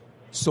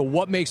 So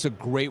what makes a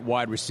great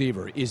wide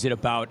receiver? Is it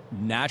about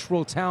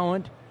natural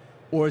talent,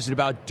 or is it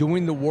about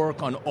doing the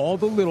work on all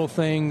the little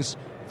things,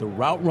 the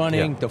route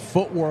running, the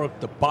footwork,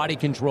 the body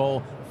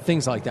control,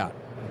 things like that?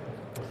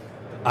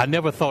 I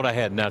never thought I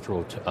had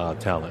natural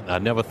talent. I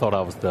never thought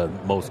I was the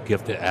most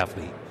gifted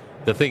athlete.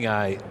 The thing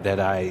that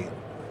I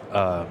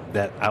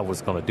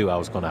was going to do, I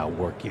was going to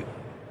outwork you.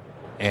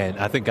 And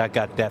I think I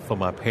got that from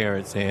my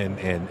parents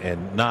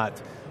and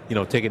not,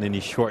 taking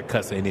any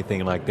shortcuts or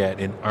anything like that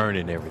and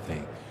earning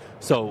everything.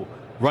 So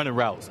running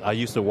routes, I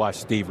used to watch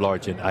Steve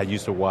Largent. I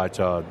used to watch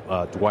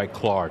Dwight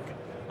Clark,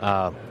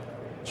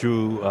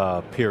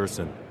 Drew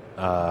Pearson,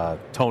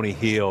 Tony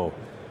Hill,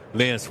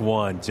 Lynn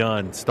Swann,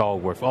 John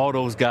Stallworth, all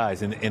those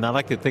guys. And I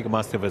like to think of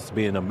myself as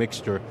being a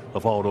mixture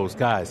of all those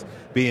guys,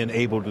 being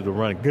able to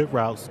run good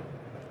routes,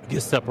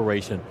 get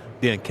separation,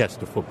 then catch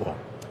the football.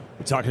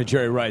 We're talking to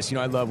Jerry Rice.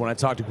 I love when I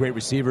talk to great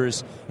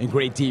receivers and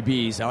great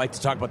DBs, I like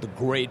to talk about the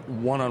great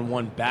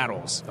one-on-one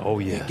battles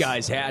that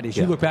guys had. As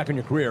you look back on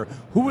your career,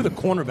 who were the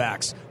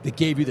cornerbacks that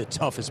gave you the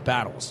toughest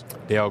battles?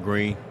 Darrell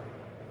Green,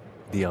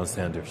 Deion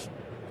Sanders.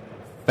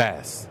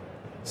 Fast.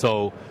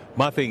 So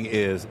my thing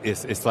is,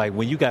 it's like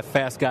when you got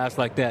fast guys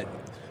like that,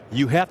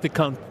 you have to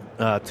come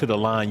to the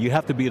line. You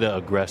have to be the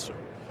aggressor.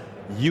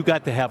 You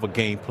got to have a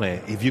game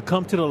plan. If you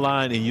come to the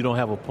line and you don't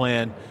have a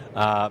plan,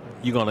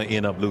 you're going to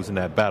end up losing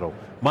that battle.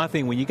 My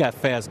thing, when you got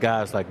fast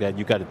guys like that,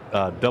 you got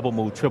to double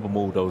move, triple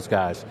move those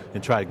guys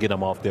and try to get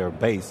them off their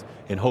base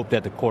and hope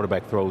that the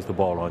quarterback throws the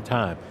ball on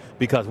time.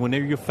 Because when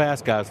you're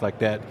fast guys like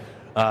that,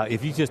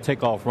 if you just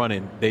take off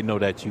running, they know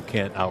that you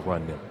can't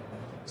outrun them.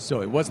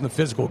 So it wasn't the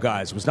physical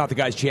guys. It was not the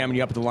guys jamming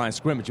you up at the line of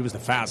scrimmage. It was the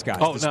fast guys,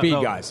 the speed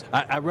guys.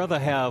 I'd rather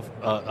have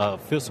a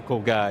physical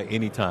guy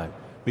anytime.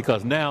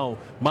 Because now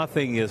my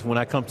thing is when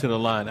I come to the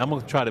line, I'm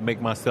going to try to make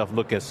myself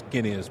look as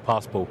skinny as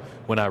possible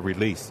when I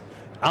release.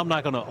 I'm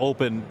not going to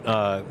open,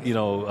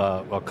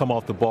 or come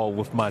off the ball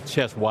with my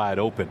chest wide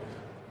open.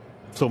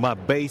 So my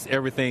base,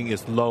 everything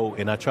is low,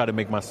 and I try to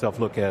make myself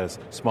look as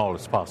small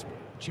as possible.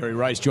 Jerry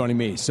Rice joining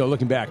me. So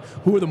looking back,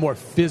 who were the more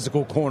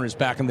physical corners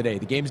back in the day?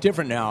 The game's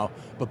different now,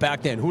 but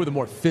back then, who were the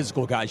more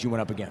physical guys you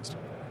went up against?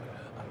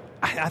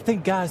 I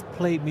think guys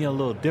played me a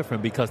little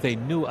different because they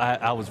knew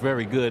I was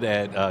very good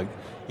at,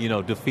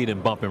 defeat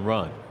and bump and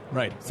run.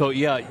 Right. So,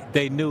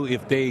 they knew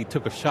if they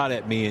took a shot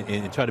at me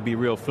and tried to be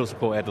real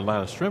physical at the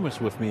line of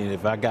scrimmage with me, and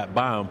if I got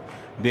by them,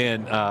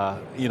 then,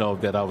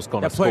 that I was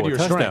going to score a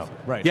touchdown. Strength.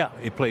 Right. Yeah,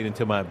 it played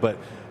into mine. But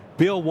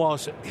Bill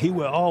Walsh, he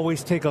would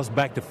always take us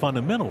back to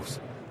fundamentals.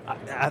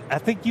 I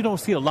think you don't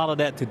see a lot of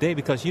that today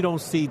because you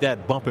don't see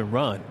that bump and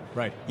run.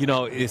 Right.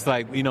 It's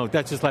like,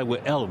 that's just like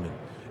with Elliman.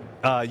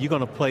 You're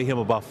going to play him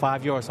about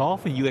 5 yards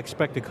off and you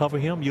expect to cover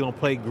him. You're going to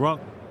play Gronk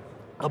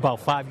about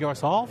 5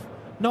 yards off?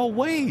 No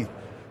way.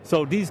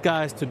 So these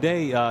guys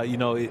today,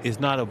 it's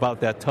not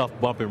about that tough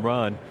bump and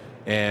run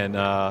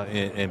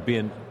and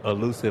being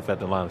elusive at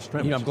the line of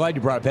scrimmage. I'm glad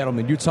you brought up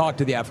Edelman. You talked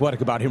to The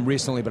Athletic about him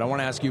recently, but I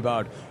want to ask you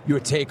about your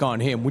take on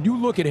him. When you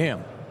look at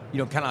him,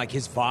 kind of like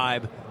his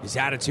vibe, his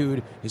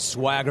attitude, his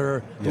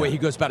swagger, the way he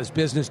goes about his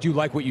business, do you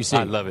like what you see?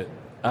 I love it.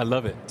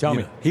 Tell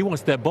me. He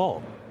wants that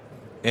ball.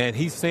 And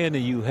he's saying to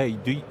you, hey,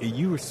 do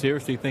you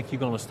seriously think you're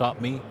going to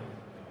stop me,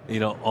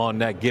 on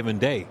that given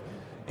day?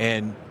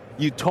 And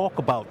you talk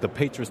about the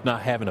Patriots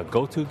not having a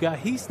go-to guy.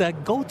 He's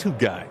that go-to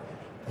guy.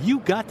 You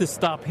got to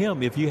stop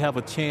him if you have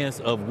a chance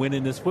of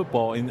winning this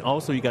football. And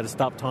also you got to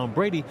stop Tom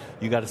Brady.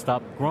 You got to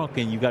stop Gronk,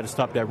 and you got to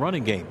stop that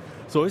running game.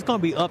 So it's going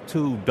to be up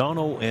to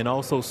Donald and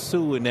also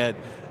Sue in that,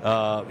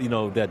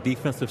 that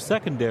defensive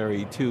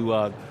secondary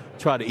to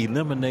try to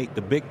eliminate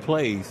the big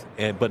plays.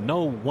 But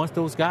no, once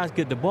those guys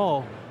get the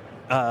ball,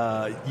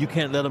 you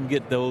can't let them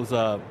get those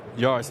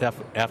yards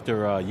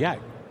after Yak.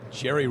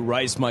 Jerry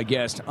Rice, my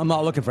guest. I'm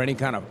not looking for any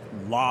kind of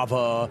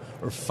lava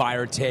or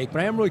fire take, but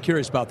I am really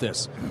curious about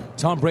this.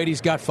 Tom Brady's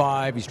got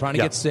 5. He's trying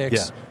to get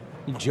 6.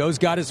 Yeah. Joe's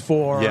got his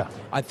 4. Yeah.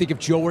 I think if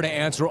Joe were to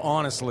answer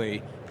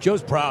honestly,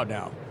 Joe's proud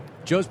now.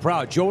 Joe's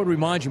proud. Joe would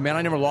remind you, man,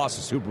 I never lost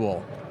a Super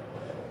Bowl.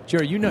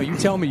 Jerry, you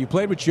tell me. You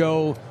played with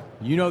Joe.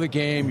 You know the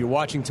game. You're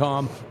watching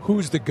Tom.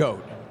 Who's the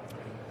GOAT?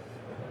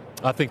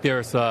 I think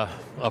there's a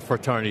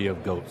fraternity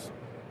of GOATs.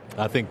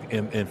 I think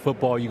in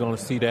football you're going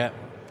to see that.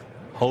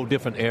 Whole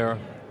different era.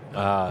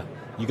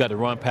 You got the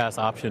run-pass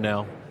option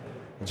now.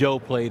 Joe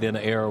played in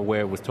an era where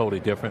it was totally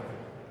different.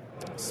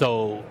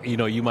 So,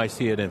 you might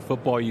see it in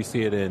football. You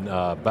see it in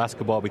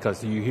basketball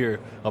because you hear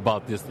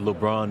about this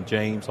LeBron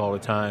James all the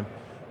time,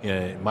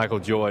 Michael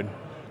Jordan.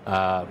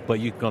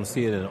 But you're going to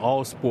see it in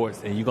all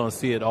sports, and you're going to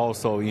see it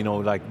also,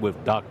 like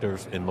with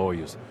doctors and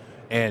lawyers.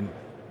 And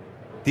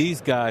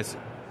these guys,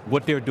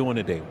 what they're doing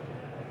today,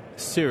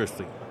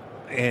 seriously,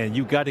 and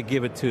you got to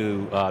give it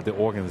to the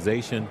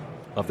organization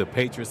of the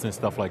Patriots and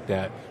stuff like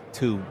that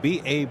to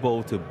be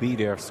able to be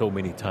there so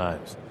many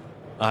times.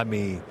 I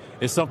mean,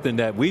 it's something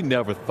that we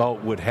never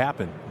thought would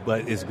happen,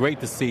 but it's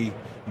great to see.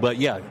 But,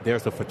 yeah,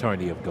 there's a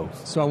fraternity of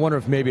GOATs. So I wonder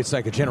if maybe it's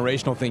like a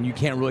generational thing. You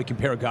can't really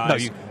compare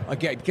guys.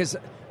 Again, because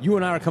you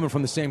and I are coming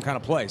from the same kind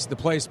of place. The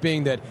place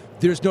being that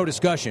there's no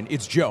discussion.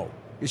 It's Joe.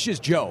 It's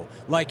just Joe.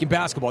 Like in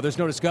basketball, there's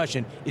no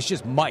discussion. It's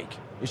just Mike.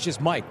 It's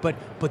just Mike. But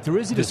there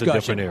is a discussion. A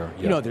different era.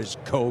 Yeah. There's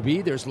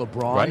Kobe. There's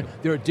LeBron.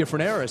 Right. There are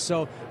different eras.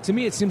 So to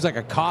me, it seems like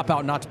a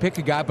cop-out not to pick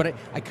a guy, but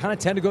I kind of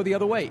tend to go the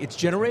other way. It's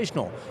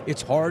generational.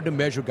 It's hard to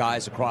measure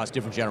guys across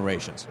different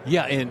generations.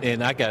 Yeah,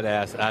 and I got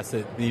asked. I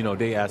said,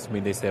 they asked me,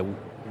 they said,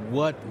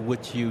 what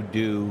would you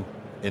do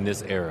in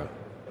this era?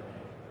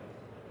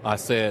 I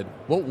said,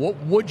 what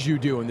would you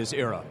do in this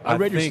era? I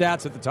read your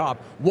stats at the top.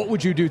 What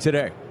would you do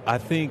today? I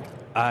think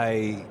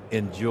I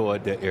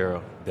enjoyed the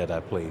era that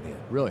I played in.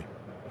 Really?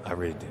 I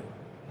really did.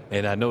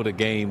 And I know the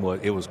game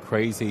was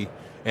crazy.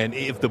 And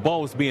if the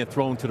ball was being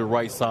thrown to the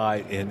right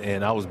side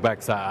and I was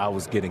backside, I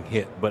was getting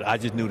hit. But I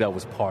just knew that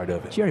was part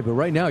of it. Jerry, but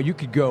right now you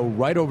could go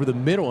right over the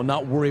middle and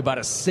not worry about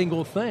a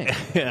single thing.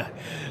 Yeah.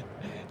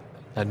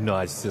 I know.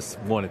 I just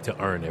wanted to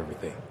earn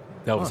everything.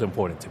 That was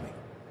important to me.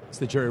 It's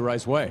the Jerry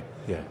Rice way.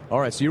 Yeah. All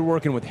right, so you're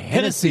working with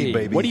Hennessy,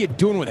 baby. What are you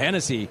doing with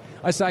Hennessy?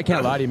 I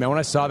can't lie to you, man. When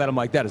I saw that, I'm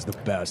like, that is the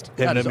best.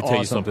 And let me tell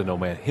you something, though,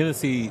 man.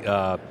 Hennessy,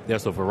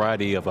 there's a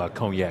variety of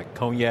cognac.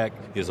 Cognac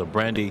is a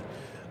brandy.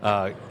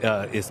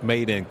 It's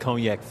made in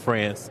Cognac,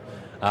 France.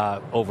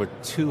 Over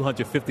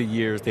 250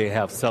 years, they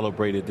have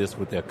celebrated this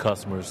with their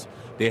customers.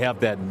 They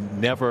have that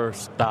never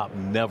stop,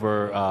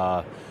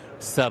 never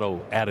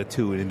settle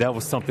attitude, and that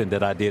was something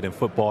that I did in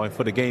football. And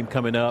for the game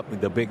coming up,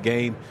 the big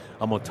game,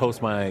 I'm going to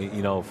toast my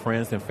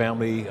friends and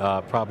family.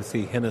 Probably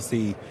see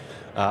Hennessy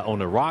on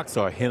the rocks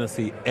or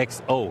Hennessy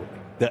XO.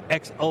 The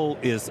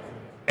XO is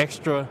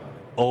extra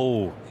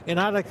old. And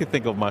I like to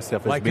think of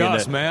myself as like being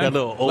us, man. that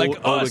little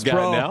older guy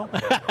bro. now.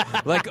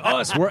 Like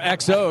us, we're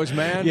XOs,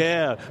 man.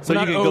 Yeah. So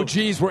we're not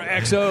OGs, we're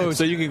XOs.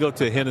 So you can go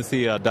to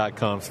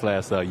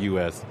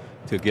Hennessy.com/US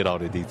to get all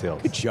the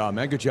details. Good job,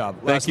 man. Good job.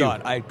 Thank you.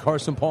 I had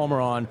Carson Palmer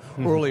on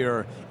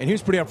earlier, and he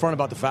was pretty upfront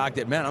about the fact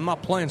that, man, I'm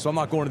not playing, so I'm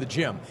not going to the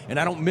gym, and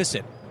I don't miss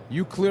it.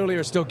 You clearly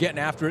are still getting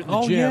after it in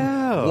the gym.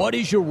 Yeah. What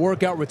is your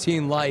workout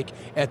routine like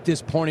at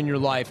this point in your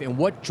life, and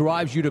what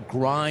drives you to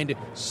grind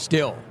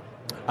still?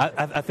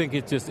 I think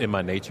it's just in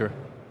my nature.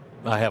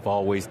 I have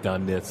always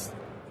done this,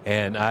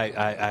 and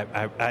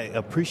I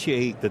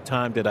appreciate the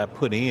time that I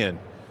put in.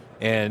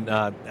 And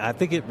I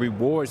think it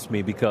rewards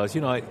me because,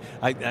 I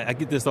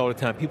get this all the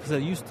time. People say,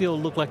 you still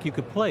look like you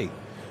could play.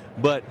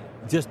 But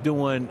just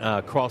doing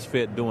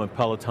CrossFit, doing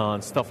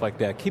Peloton, stuff like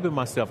that, keeping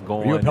myself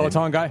going. Are you a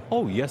Peloton guy?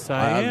 Oh, yes,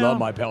 I am. I love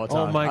my Peloton.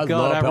 Oh, my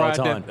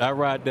God. I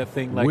ride that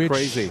thing like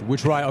crazy.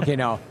 Which ride? Okay,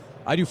 now,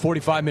 I do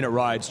 45-minute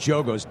rides.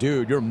 Joe goes,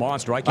 dude, you're a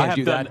monster. I can't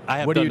do that. I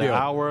have what done do you do? The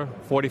hour,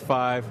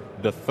 45,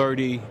 the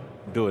 30,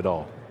 do it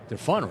all. They're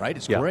fun, right?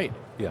 It's great.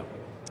 Yeah.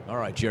 All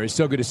right, Jerry,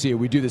 so good to see you.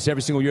 We do this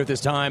every single year at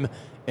this time,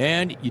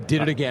 and you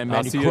did it again, man.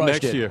 I'll see you you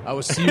crushed next it. year. I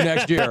will see you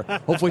next year.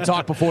 Hopefully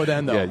talk before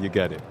then, though. Yeah, you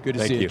got it. Good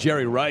to see you.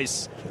 Jerry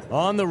Rice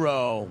on the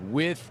row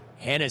with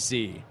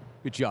Hennessy.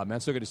 Good job, man.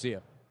 So good to see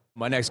you.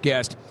 My next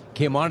guest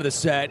came onto the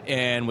set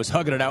and was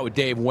hugging it out with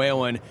Dave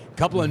Whalen. A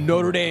couple of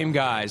Notre Dame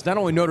guys. Not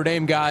only Notre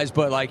Dame guys,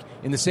 but like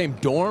in the same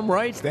dorm,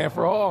 right?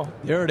 Stanford Hall.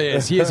 There it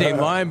is. He is a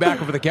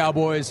linebacker for the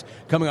Cowboys,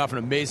 coming off an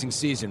amazing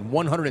season.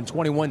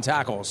 121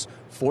 tackles,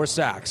 4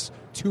 sacks,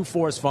 2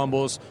 forced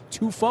fumbles,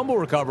 2 fumble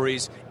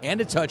recoveries, and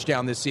a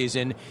touchdown this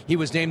season. He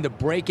was named the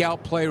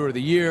Breakout Player of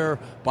the Year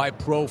by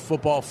Pro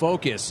Football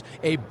Focus,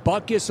 a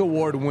Butkus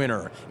Award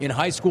winner in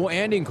high school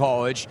and in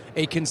college,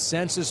 a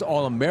consensus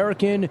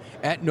All-American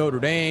at Notre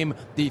Dame,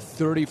 the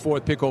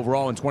 34th pick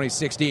overall in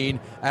 2016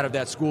 out of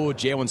that school.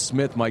 Jaylon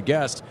Smith, my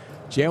guest.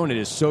 Jaylon, it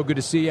is so good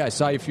to see you. I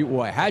saw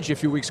you I had you a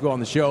few weeks ago on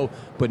the show,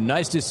 but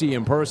nice to see you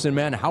in person,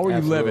 man. How are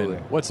you living?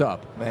 What's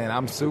up? Man,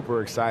 I'm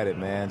super excited,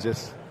 man.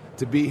 Just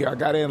to be here. I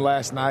got in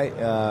last night.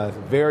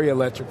 Very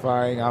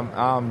electrifying.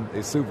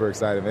 I'm super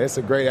excited, man. It's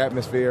a great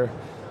atmosphere.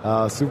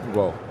 Super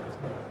Bowl.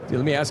 Dude,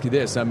 let me ask you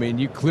this. I mean,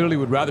 you clearly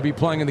would rather be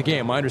playing in the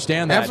game. I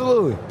understand that.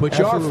 Absolutely. But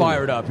you are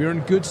fired up. You're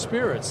in good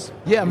spirits.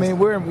 Yeah, I mean,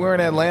 we're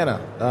in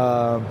Atlanta.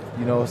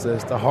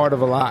 It's the heart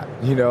of a lot.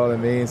 You know what I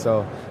mean?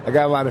 So I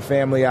got a lot of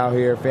family out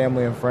here,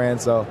 family and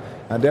friends. So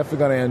I'm definitely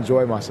going to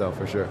enjoy myself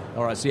for sure.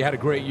 All right, so you had a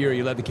great year.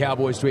 You led the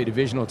Cowboys to a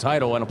divisional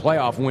title and a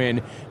playoff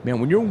win. Man,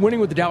 when you're winning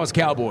with the Dallas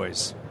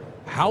Cowboys,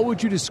 how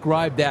would you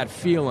describe that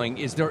feeling?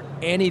 Is there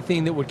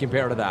anything that would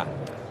compare to that?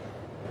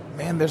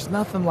 Man, there's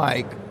nothing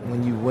like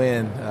when you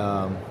win,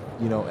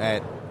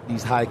 at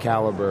these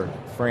high-caliber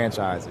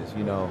franchises.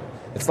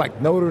 It's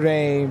like Notre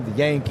Dame, the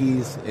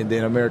Yankees, and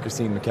then America's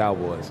team, the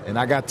Cowboys. And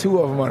I got 2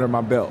 of them under my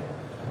belt.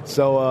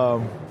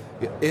 So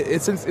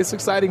it's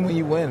exciting when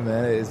you win,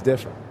 man. It's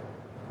different.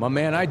 My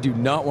man, I do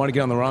not want to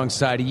get on the wrong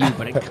side of you,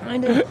 but I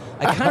kind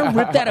of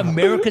ripped that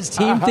America's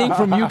team thing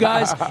from you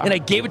guys, and I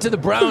gave it to the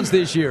Browns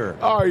this year.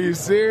 Are you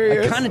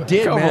serious? I kind of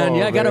did, man.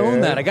 Yeah, I got to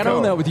own that. I got to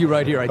own that with you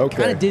right here. I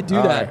kind of did do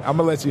that. Right. I'm going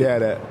to let you have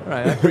that. All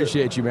right, I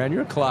appreciate you, man.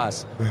 You're a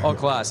class. All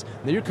class.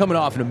 Now, you're coming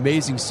off an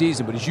amazing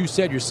season, but as you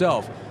said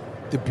yourself,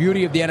 the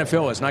beauty of the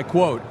NFL is, and I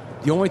quote,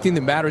 the only thing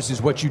that matters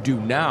is what you do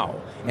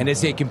now. And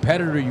as a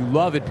competitor, you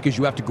love it because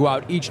you have to go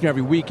out each and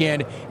every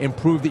weekend and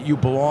prove that you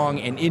belong,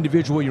 and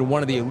individually, you're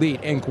one of the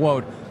elite, end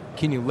quote.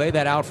 Can you lay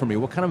that out for me?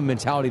 What kind of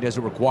mentality does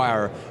it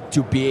require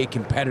to be a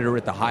competitor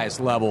at the highest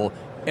level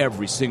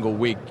every single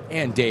week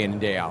and day in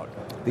and day out?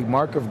 The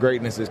mark of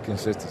greatness is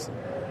consistency.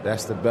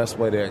 That's the best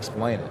way to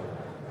explain it.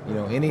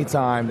 Any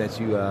time that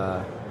you,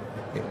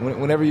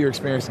 whenever you're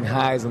experiencing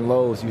highs and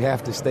lows, you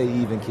have to stay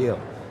even keel.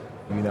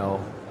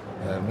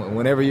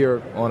 Whenever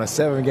you're on a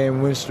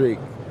 7-game win streak,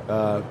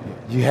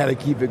 you had to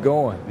keep it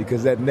going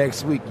because that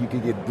next week you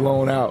could get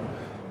blown out,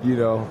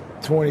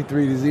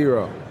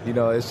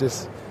 23-0. It's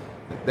just,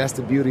 that's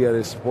the beauty of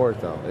this sport,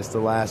 though. It's the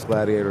last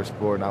gladiator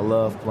sport, and I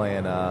love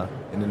playing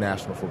in the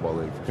National Football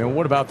League. And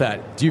what about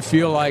that? Do you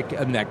feel like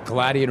that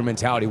gladiator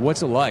mentality?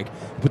 What's it like?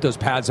 Put those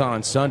pads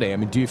on Sunday. I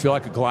mean, do you feel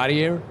like a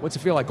gladiator? What's it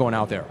feel like going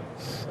out there?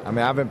 I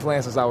mean, I've been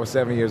playing since I was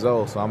 7 years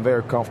old, so I'm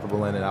very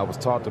comfortable in it. I was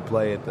taught to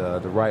play it the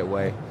right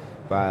way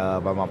by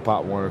my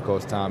Pop Warner,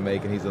 Coach Tom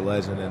Macon. He's a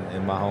legend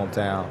in my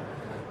hometown.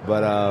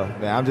 But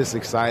man, I'm just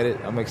excited.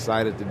 I'm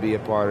excited to be a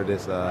part of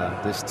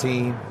this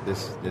team,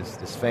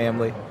 this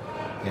family,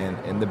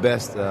 and the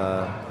best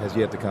has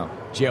yet to come.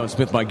 Jaylon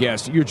Smith, my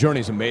guest. Your journey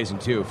is amazing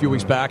too. A few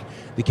weeks back,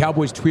 the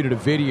Cowboys tweeted a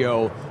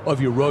video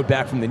of your road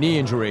back from the knee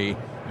injury.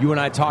 You and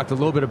I talked a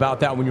little bit about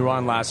that when you were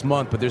on last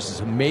month, but there's this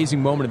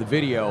amazing moment in the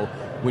video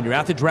when you're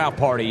at the draft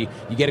party,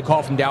 you get a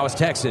call from Dallas,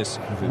 Texas.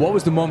 What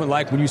was the moment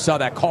like when you saw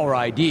that caller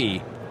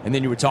ID and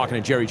then you were talking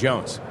to Jerry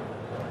Jones?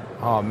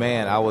 Oh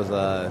man, I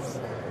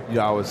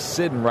was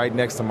sitting right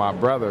next to my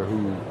brother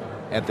who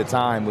at the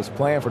time was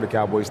playing for the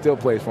Cowboys, still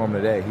plays for him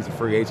today. He's a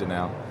free agent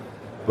now.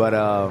 But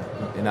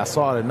and I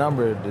saw the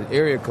number, the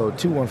area code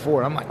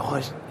 214. I'm like, oh,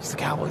 it's the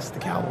Cowboys, it's the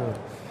Cowboys.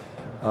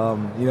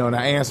 And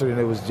I answered, and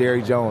it was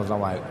Jerry Jones.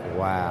 I'm like,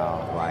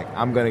 wow, like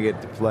I'm gonna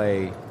get to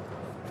play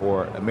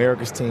for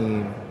America's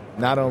team.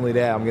 Not only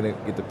that, I'm gonna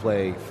get to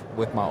play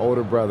with my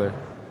older brother,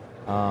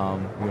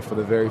 for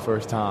the very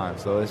first time.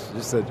 So it's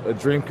just a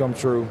dream come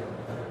true.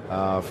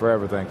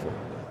 Forever thankful.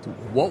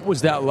 What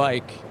was that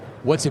like?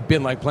 What's it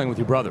been like playing with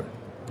your brother?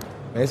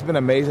 It's been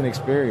an amazing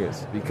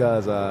experience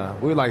because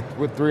we're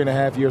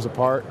 3.5 years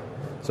apart.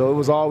 So it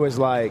was always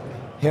like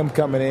him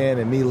coming in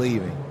and me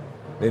leaving.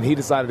 Then he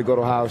decided to go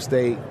to Ohio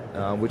State,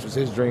 which was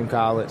his dream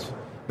college.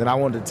 Then I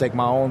wanted to take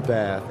my own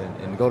path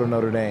and go to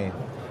Notre Dame.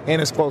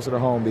 And it's closer to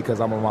home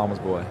because I'm a mama's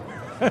boy.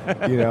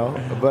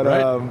 But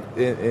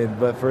right.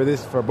 But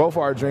for both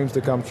our dreams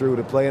to come true,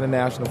 to play in the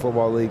National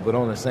Football League but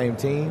on the same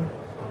team,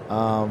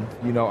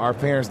 our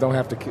parents don't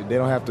have to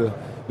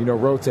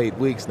rotate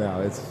weeks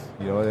now. It's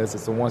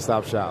a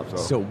one-stop shop.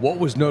 So what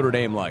was Notre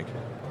Dame like?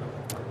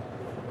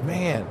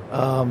 Man,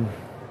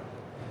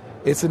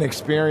 it's an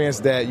experience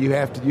that you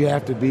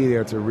have to be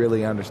there to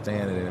really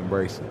understand it and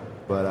embrace it.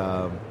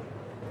 But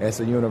It's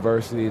a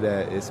university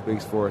that it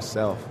speaks for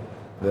itself.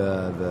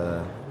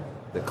 The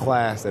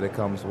class that it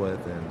comes with,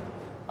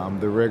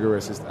 and the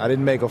rigorous. I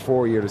didn't make a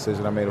 4-year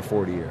decision. I made a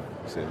 40-year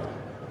decision.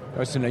 All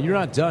right, so now you're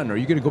not done. Are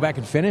you going to go back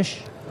and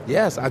finish?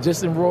 Yes, I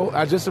just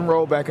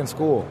enrolled back in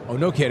school. Oh,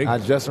 no kidding. I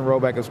just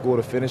enrolled back in school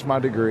to finish my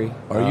degree.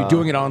 Are you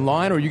doing it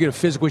online, or are you going to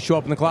physically show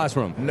up in the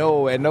classroom?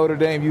 No, at Notre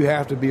Dame, you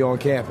have to be on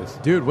campus.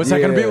 Dude, what's that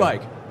going to be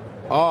like?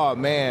 Oh,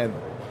 man.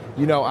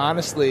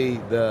 Honestly,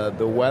 the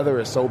weather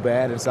is so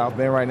bad in South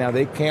Bend right now.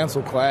 They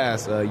canceled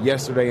class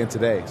yesterday and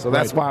today. So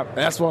that's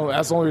the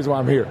only reason why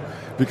I'm here,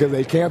 because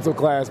they canceled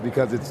class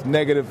because it's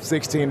negative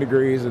 16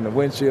 degrees and the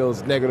wind chill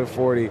is negative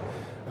 40.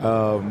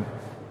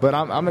 But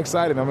I'm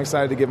excited. I'm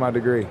excited to get my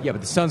degree. Yeah,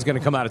 but the sun's going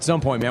to come out at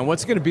some point, man.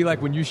 What's it going to be like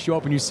when you show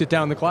up and you sit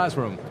down in the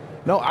classroom?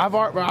 No,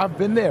 I've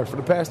been there for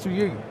the past 2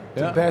 years.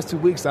 Yeah. The past 2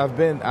 weeks, I've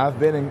been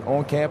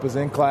on campus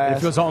in class.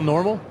 It feels all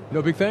normal?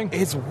 No big thing?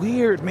 It's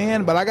weird,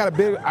 man. But I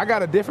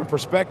got a different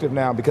perspective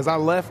now because I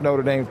left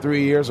Notre Dame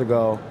 3 years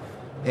ago,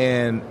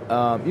 and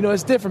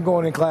it's different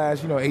going in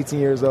class. 18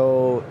 years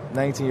old,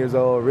 19 years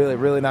old,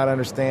 really not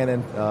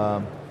understanding,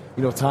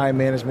 time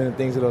management and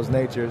things of those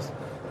natures.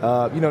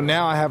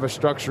 Now I have a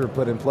structure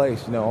put in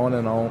place.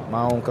 Owning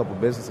my own couple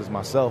businesses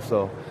myself,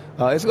 so.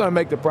 It's going to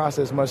make the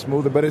process much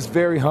smoother, but it's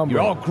very humbling.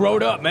 You're all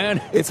grown up,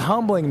 man. It's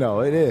humbling, though.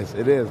 It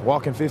is.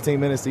 Walking 15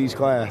 minutes to each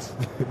class.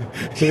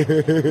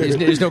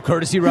 There's no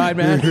courtesy ride,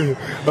 man?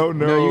 Oh,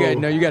 no.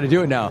 You got to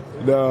do it now.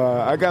 No,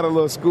 I got a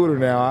little scooter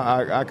now.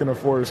 I can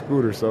afford a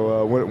scooter,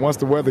 so once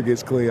the weather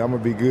gets clean, I'm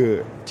going to be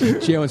good.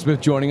 Jaylon Smith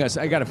joining us.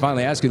 I got to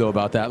finally ask you, though,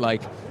 about that.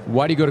 Like,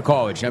 why do you go to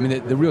college? I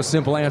mean, the real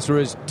simple answer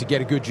is to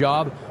get a good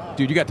job.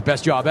 Dude, you got the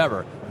best job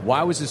ever.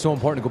 Why was it so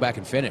important to go back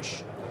and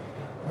finish?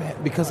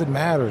 Man, because it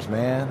matters,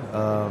 man.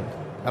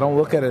 I don't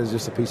look at it as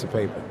just a piece of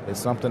paper.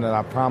 It's something that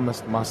I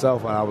promised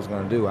myself what I was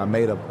going to do. I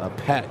made a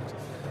pact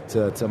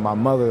to my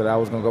mother that I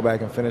was going to go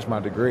back and finish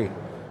my degree.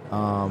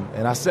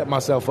 And I set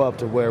myself up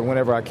to where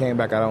whenever I came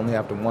back, I'd only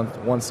have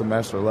one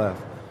semester left.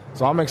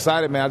 So I'm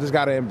excited, man. I just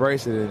got to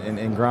embrace it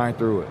and grind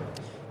through it.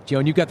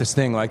 Jaylon, you've got this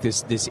thing like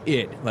this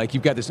it. Like,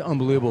 you've got this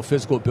unbelievable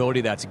physical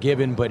ability that's a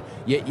given, but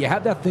you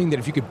have that thing that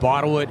if you could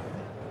bottle it,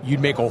 you'd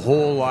make a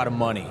whole lot of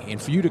money.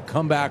 And for you to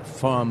come back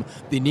from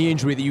the knee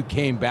injury that you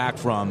came back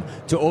from,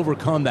 to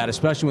overcome that,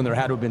 especially when there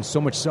had to have been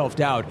so much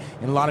self-doubt,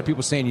 and a lot of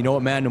people saying, you know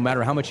what, man, no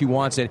matter how much he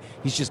wants it,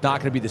 he's just not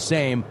going to be the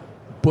same,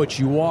 but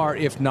you are,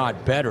 if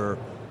not better.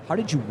 How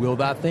did you will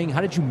that thing? How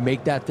did you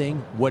make that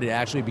thing what it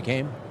actually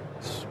became?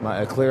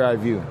 A clear-eye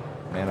view,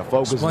 man, a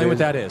focused Explain vision. what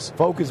that is.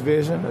 Focused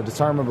vision, a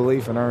determined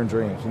belief, and earned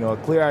dreams. A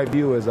clear-eye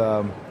view is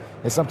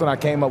it's something I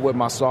came up with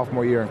my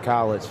sophomore year in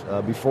college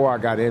before I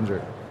got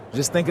injured.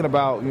 Just thinking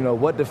about,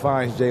 what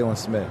defines Jaylon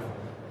Smith,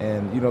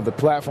 and the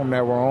platform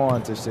that we're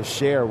on to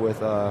share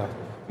with,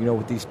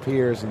 with these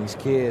peers and these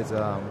kids,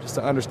 just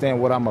to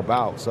understand what I'm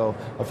about. So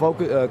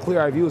a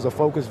clear eye view is a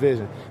focused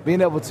vision,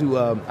 being able to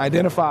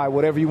identify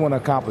whatever you want to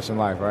accomplish in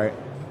life, right,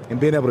 and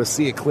being able to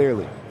see it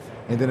clearly.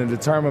 And then a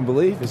determined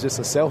belief is just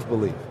a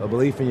self-belief, a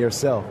belief in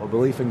yourself, a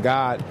belief in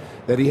God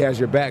that He has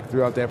your back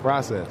throughout that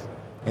process.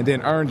 And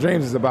then earned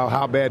dreams is about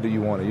how bad do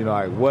you want it,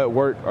 like what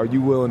work are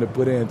you willing to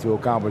put in to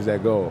accomplish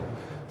that goal.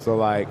 So,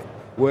 like,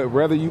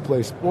 whether you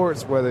play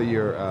sports, whether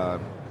you're,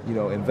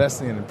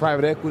 investing in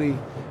private equity,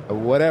 or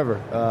whatever,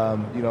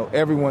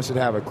 everyone should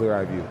have a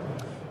clear-eye view.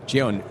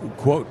 Jaylon,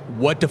 quote,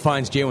 what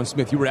defines Jaylon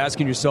Smith? You were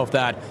asking yourself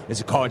that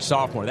as a college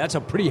sophomore. That's a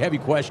pretty heavy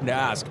question to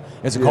ask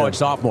as a college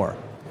sophomore.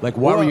 Like,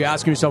 why were you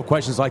asking yourself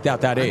questions like that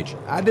at that age?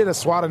 I did a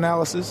SWOT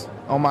analysis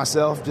on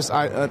myself, just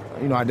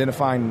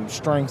identifying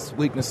strengths,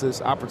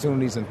 weaknesses,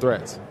 opportunities, and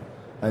threats,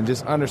 and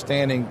just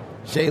understanding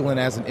Jaylon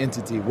as an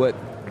entity. What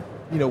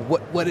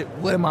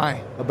am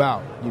I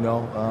about?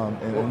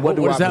 And what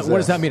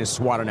does that mean? A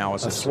SWOT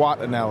analysis. A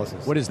SWOT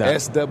analysis. What is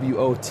that?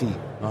 SWOT.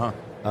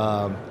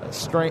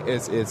 Strength.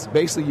 It's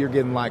basically you're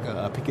getting like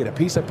get a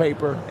piece of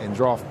paper and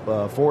draw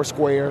 4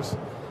 squares.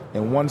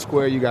 In one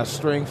square you got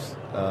strengths.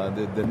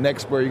 The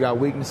next square you got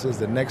weaknesses.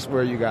 The next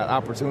square you got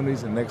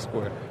opportunities. And the next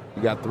square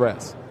you got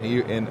threats.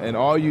 And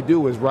all you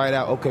do is write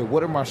out, okay,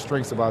 what are my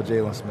strengths about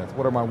Jaylon Smith?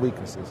 What are my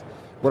weaknesses?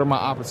 What are my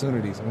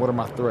opportunities? And what are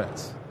my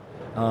threats?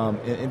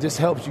 It just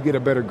helps you get a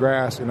better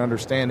grasp and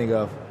understanding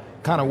of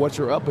kind of what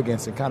you're up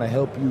against and kind of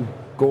help you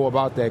go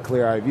about that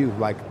clear-eye view.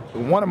 Like,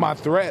 one of my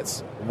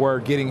threats were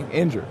getting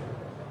injured,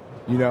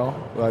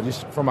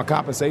 just from a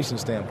compensation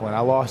standpoint. I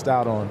lost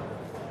out on,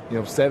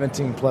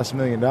 $17+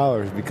 million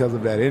because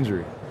of that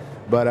injury.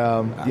 But,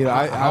 I'm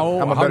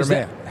a better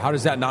man. How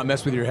does that not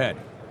mess with your head?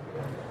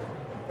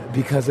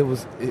 Because it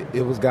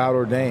was God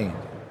ordained,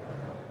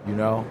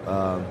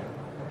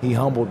 He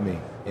humbled me.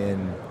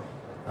 And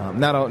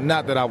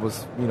not that I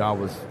was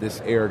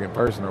this arrogant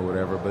person or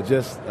whatever, but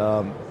just,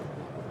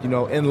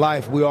 in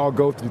life we all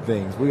go through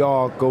things. We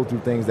all go through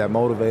things that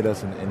motivate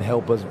us and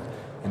help us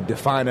and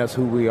define us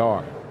who we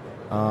are.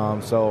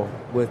 So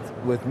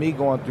with me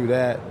going through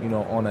that,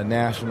 on a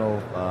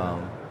national,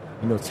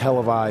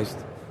 televised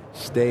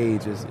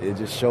stage, it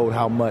just showed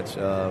how much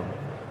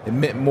it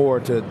meant more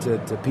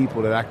to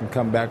people that I can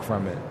come back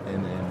from it.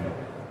 And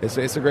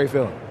it's a great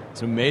feeling.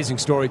 It's an amazing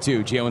story,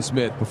 too, Jaylon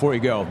Smith. Before you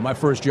go, my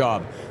first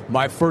job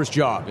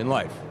in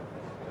life,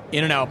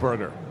 In-N-Out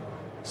Burger.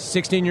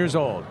 16 years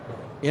old,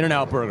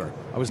 In-N-Out Burger.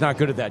 I was not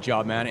good at that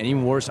job, man, and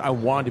even worse, I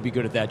wanted to be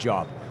good at that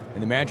job.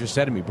 And the manager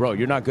said to me, bro,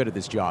 you're not good at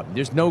this job.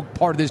 There's no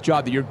part of this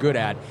job that you're good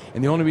at,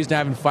 and the only reason I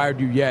haven't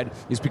fired you yet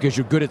is because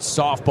you're good at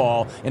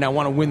softball, and I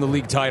want to win the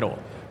league title.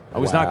 I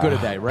was not good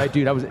at that, right,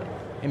 dude?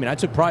 I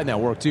took pride in that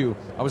work, too.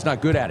 I was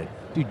not good at it.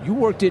 Dude, you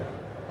worked at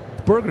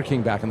Burger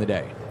King back in the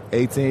day.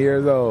 18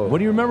 years old. What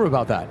do you remember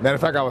about that? Matter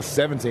of fact, I was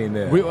 17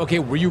 then.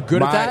 Were you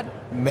good at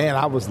that? Man,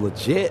 I was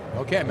legit.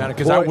 Okay, man,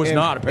 because I was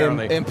not,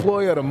 apparently.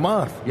 Employee of the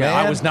month. Yeah,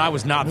 man. I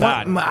was not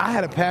that. I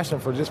had a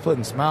passion for just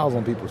putting smiles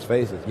on people's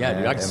faces. Yeah,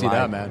 man. dude, I can see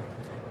that, man.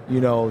 You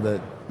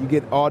know, you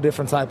get all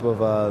different type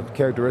of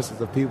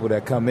characteristics of people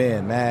that come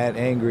in, mad,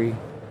 angry,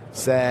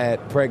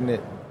 sad,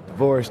 pregnant,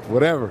 divorced,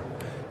 whatever.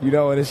 You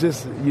know, and it's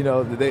just, you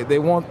know, they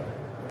want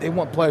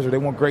pleasure. They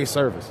want great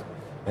service.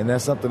 And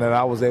that's something that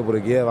I was able to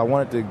give. I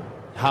wanted to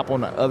hop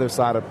on the other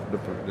side of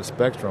the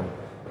spectrum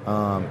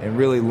and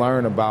really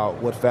learn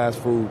about what fast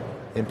food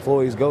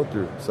employees go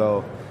through.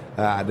 So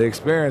the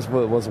experience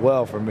was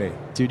well for me.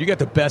 Dude, you got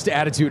the best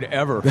attitude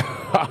ever.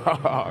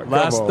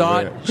 Last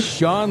thought, man.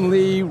 Sean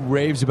Lee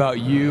raves about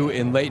you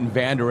and Leighton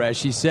Vander Esch.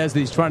 She says that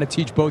he's trying to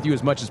teach both of you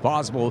as much as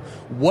possible.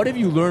 What have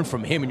you learned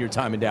from him in your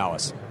time in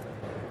Dallas?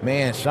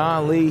 Man,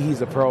 Sean Lee,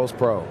 he's a pro's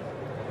pro.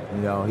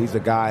 You know, he's a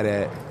guy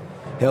that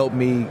helped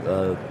me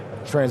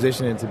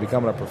transition into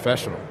becoming a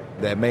professional.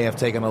 That may have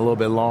taken a little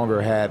bit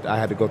longer had I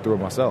had to go through it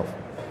myself.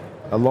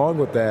 Along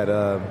with that,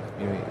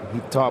 he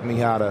taught me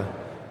how to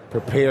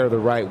prepare the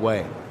right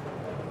way,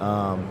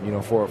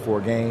 for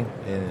a game,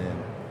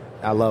 and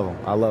I love him.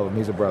 I love him.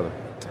 He's a brother.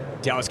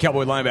 Dallas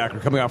Cowboy linebacker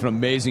coming off an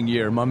amazing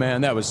year. My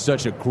man, that was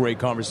such a great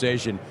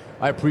conversation.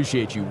 I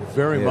appreciate you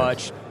very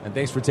much, and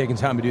thanks for taking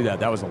time to do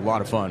that. That was a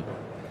lot of fun.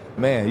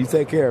 Man, you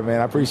take care,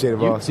 man. I appreciate it,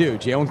 boss. You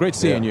too, Jaylon. Great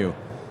seeing you.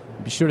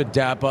 Be sure to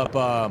dap up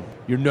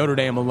your Notre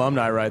Dame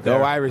alumni right there.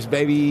 Go Irish,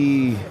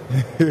 baby.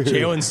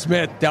 Jaylon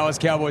Smith, Dallas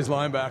Cowboys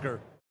linebacker.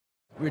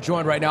 We're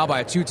joined right now by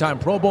a two-time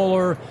Pro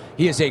Bowler.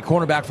 He is a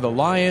cornerback for the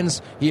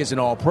Lions. He is an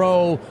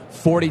All-Pro,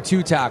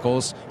 42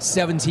 tackles,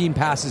 17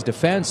 passes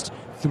defensed,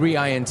 3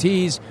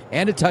 INTs,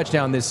 and a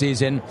touchdown this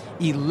season,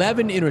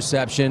 11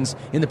 interceptions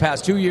in the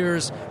past 2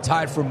 years,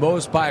 tied for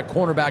most by a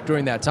cornerback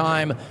during that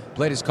time.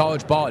 Played his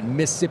college ball at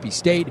Mississippi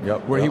State,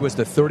 where he was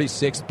the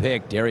 36th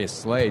pick. Darius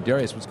Slade.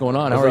 Darius, what's going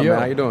on? How are you? Man?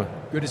 How you doing?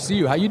 Good to see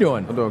you. How you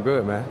doing? I'm doing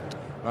good, man.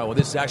 All right, well,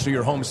 this is actually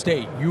your home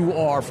state. You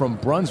are from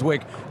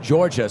Brunswick,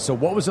 Georgia. So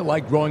what was it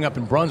like growing up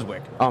in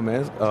Brunswick? Oh,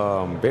 man,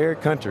 it's very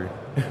country.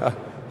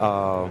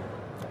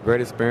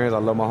 Great experience. I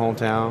love my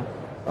hometown,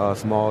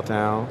 small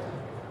town.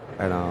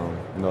 And,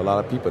 a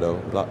lot of people, though,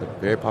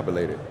 very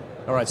populated.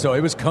 All right, so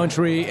it was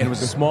country, and it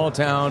was a small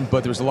town,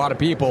 but there was a lot of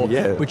people.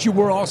 Yeah. But you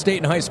were all state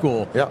in high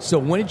school. Yeah. So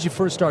when did you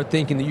first start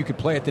thinking that you could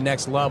play at the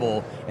next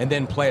level and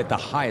then play at the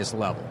highest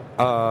level?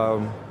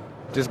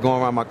 Just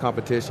going around my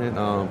competition,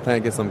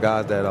 playing against some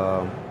guys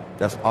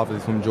that's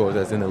obviously from Georgia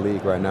that's in the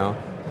league right now.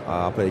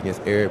 I played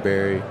against Eric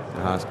Berry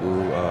in high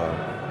school,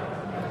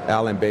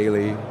 Alan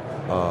Bailey,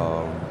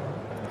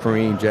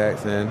 Kareem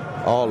Jackson,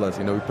 all us.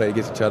 We played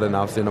against each other, and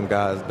I've seen them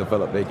guys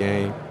develop their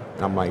game.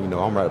 And I'm like,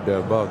 I'm right up there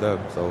above them,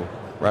 so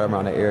right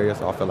around the area,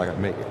 so I feel like I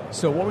can make it.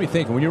 So what were you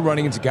thinking when you're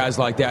running into guys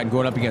like that and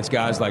going up against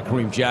guys like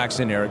Kareem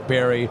Jackson, Eric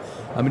Berry?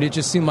 I mean, it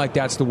just seemed like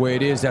that's the way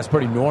it is. That's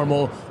pretty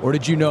normal. Or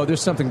did you know there's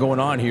something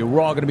going on here?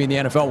 We're all going to be in the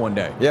NFL one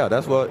day. Yeah,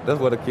 that's what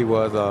the key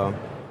was.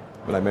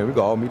 We're like, man, we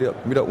can all meet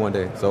up one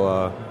day.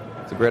 So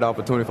it's a great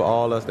opportunity for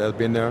all of us that's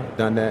been there,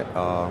 done that.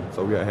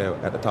 So we are here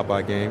at the top of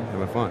our game,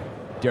 having fun.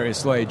 Darius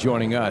Slade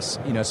joining us.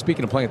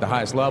 Speaking of playing at the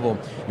highest level,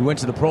 you went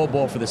to the Pro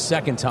Bowl for the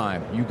second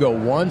time. You go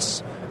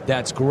once,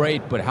 that's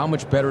great, but how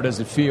much better does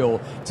it feel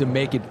to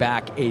make it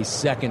back a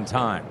second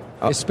time?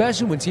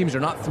 Especially when teams are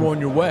not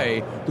throwing your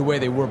way the way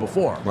they were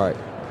before. Right.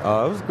 It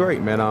was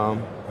great, man.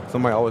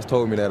 Somebody always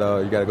told me that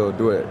you got to go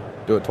do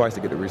it twice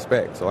to get the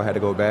respect. So I had to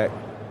go back,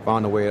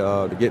 find a way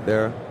to get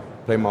there,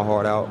 play my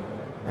heart out,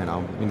 and I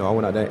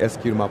went out there and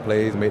executed my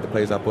plays, made the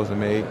plays I was supposed to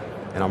make,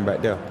 and I'm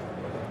right there.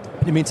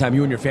 In the meantime,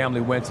 you and your family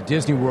went to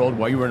Disney World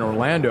while you were in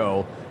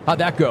Orlando. How'd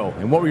that go?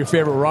 And what were your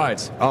favorite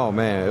rides? Oh,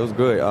 man, it was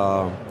good.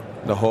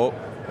 The Hulk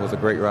was a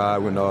great ride.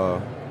 We went to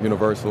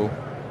Universal.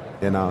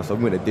 And so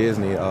we went to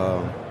Disney.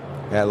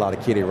 Had a lot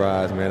of kiddie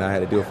rides, man. I had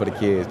to do it for the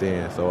kids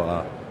then.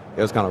 So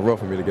it was kind of rough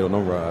for me to get on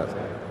them rides.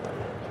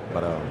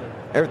 But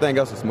everything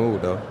else was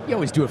smooth, though. You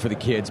always do it for the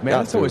kids,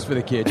 man. It's always for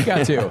the kids. You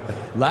got to.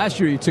 Last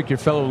year, you took your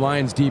fellow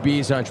Lions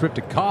DBs on a trip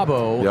to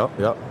Cabo. Yep.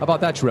 How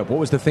about that trip? What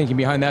was the thinking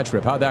behind that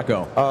trip? How'd that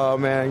go?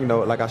 Man,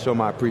 like I show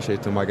my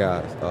appreciation to my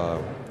guys.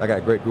 I got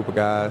a great group of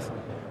guys.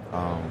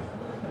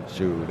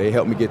 They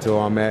helped me get to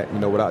where I'm at,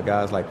 without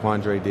guys like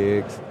Quandre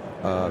Diggs,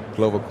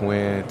 Clover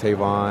Quinn,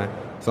 Tavon,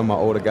 some of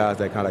my older guys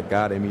that kind of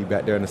guided me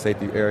back there in the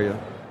safety area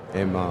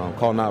and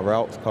calling out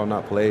routes, calling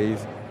out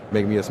plays,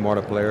 making me a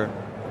smarter player.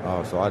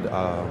 So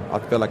I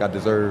feel like I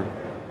deserve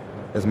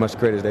as much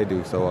credit as they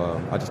do.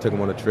 So I just took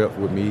them on a trip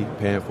with me,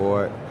 paying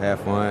for it, had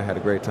fun, had a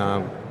great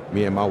time.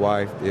 Me and my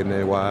wife, and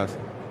their wives,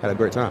 had a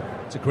great time.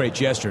 It's a great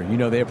gesture. You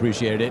know they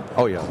appreciated it.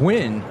 Oh, yeah.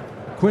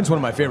 Quinn's one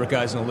of my favorite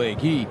guys in the league.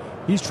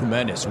 He's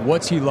tremendous.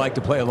 What's he like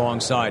to play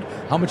alongside?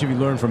 How much have you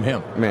learned from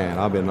him? Man,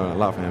 I've been learning a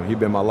lot from him. He's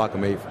been my locker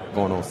mate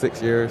going on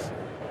 6 years.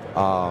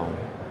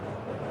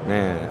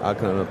 Man, I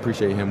couldn't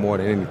appreciate him more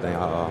than anything.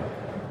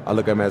 I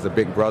look at him as a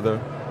big brother.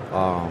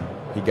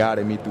 He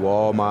guided me through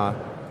all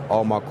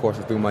my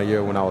courses through my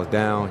year. When I was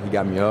down, he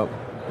got me up.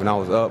 When I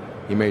was up,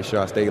 he made sure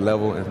I stayed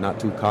level and not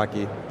too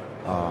cocky.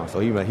 So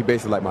he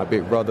basically like my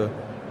big brother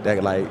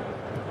that like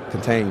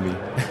contained me.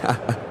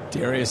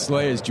 Darius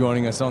Slay is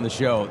joining us on the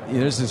show.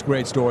 There's this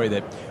great story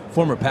that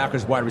former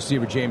Packers wide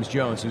receiver James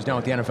Jones, who's now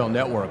at the NFL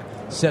Network,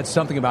 said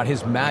something about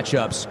his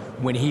matchups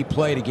when he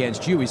played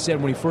against you. He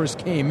said when he first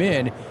came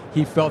in,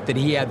 he felt that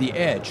he had the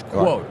edge.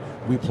 Quote,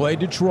 we played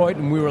Detroit,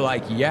 and we were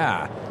like,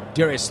 yeah,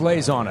 Darius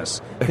Slay's on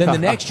us. Then the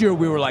next year,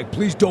 we were like,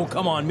 please don't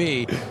come on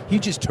me. He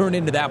just turned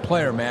into that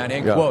player, man,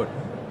 end quote.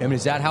 I mean,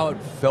 is that how it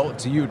felt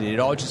to you? Did it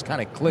all just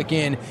kind of click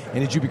in, and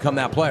did you become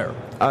that player?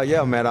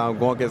 Yeah, man. I'm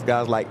going against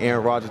guys like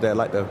Aaron Rodgers that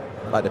like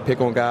to pick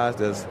on guys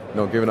that's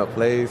giving up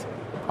plays.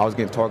 I was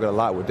getting targeted a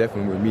lot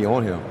definitely with me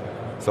on him.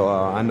 So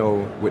I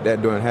know with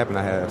that doing happen,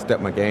 I had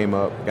stepped my game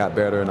up, got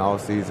better in the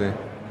off season,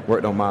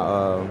 worked on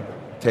my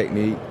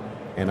technique,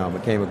 and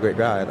became a great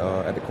guy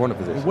at the corner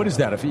position. What is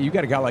that? If you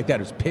got a guy like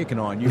that who's picking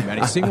on you, man,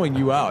 he's singling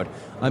you out.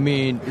 I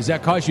mean, does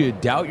that cause you to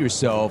doubt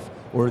yourself,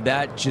 or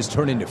that just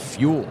turn into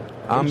fuel?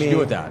 What did you do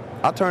with that?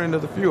 I turn into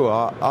the fuel.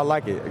 I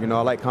like it.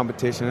 I like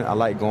competition. I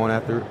like going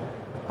after it.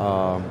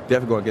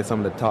 Definitely going to get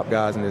some of the top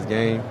guys in this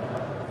game.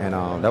 And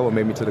that what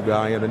made me to the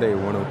guy I am today,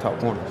 one of the top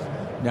corners.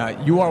 Now,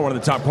 you are one of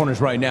the top corners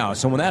right now.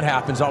 So when that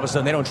happens, all of a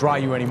sudden they don't try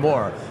you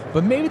anymore.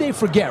 But maybe they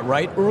forget,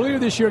 right? Earlier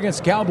this year against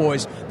the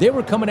Cowboys, they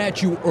were coming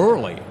at you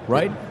early,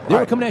 right? They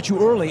were coming at you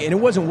early, and it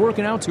wasn't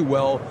working out too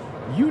well.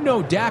 You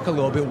know Dak a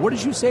little bit. What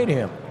did you say to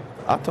him?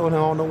 I told him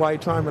I don't know why he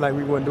trying me like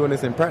we weren't doing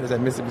this in practice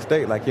at Mississippi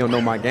State. Like, he don't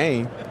know my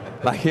game.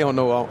 Like, he don't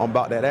know I'm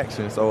about that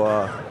action. So,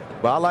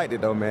 but I liked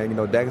it, though, man.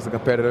 Dak is a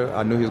competitor.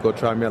 I knew he was going to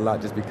try me a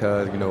lot just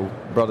because,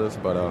 brothers.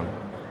 But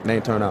it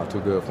ain't turned out too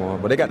good for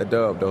him. But they got the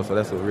dub, though, so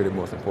that's the really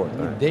most important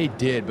thing. They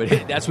did, but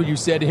that's what you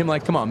said to him,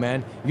 like, come on,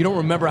 man. You don't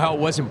remember how it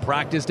was in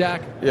practice,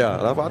 Dak? Yeah,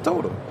 that's what I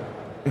told him.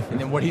 And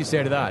then what did he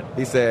say to that?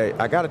 He said,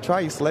 I got to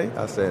try you, Slay.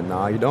 I said,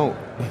 nah, you don't.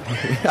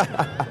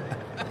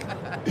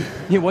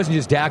 It wasn't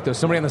just Dak, though.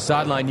 Somebody on the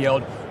sideline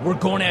yelled, we're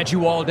going at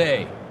you all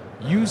day.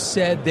 You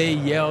said they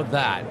yelled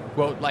that.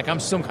 Well, like I'm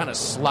some kind of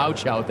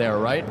slouch out there,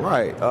 right?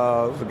 Right. It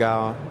was a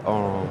guy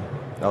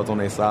that was on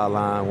their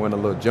sideline wearing a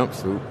little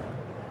jumpsuit.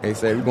 And he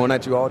said, we're going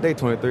at you all day,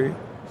 23.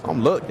 So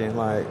I'm looking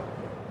like,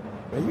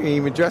 man, you ain't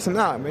even dressing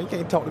out, man. You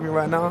can't talk to me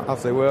right now. I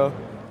said, well,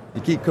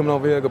 you keep coming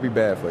over here, it's going to be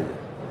bad for you.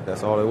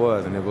 That's all it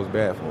was, and it was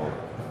bad for him.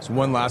 So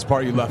one last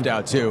part you left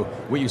out, too.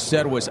 What you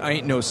said was, I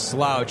ain't no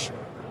slouch.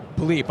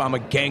 Bleep, I'm a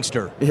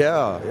gangster.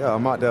 Yeah,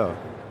 I'm out there.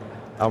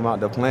 I'm out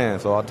there playing.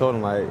 So I told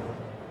him, like,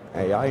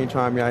 hey, y'all ain't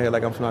trying me out here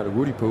like I'm not a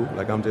Rudy Poo,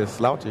 like I'm just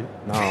slouchy.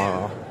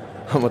 No,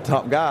 I'm a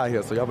top guy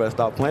here, so y'all better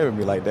stop playing with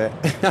me like that.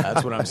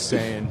 That's what I'm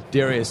saying.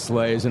 Darius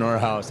Slay is in our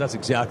house. That's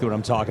exactly what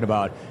I'm talking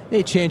about.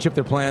 They change up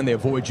their plan. They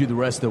avoid you the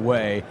rest of the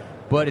way.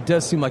 But it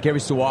does seem like every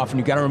so often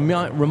you got to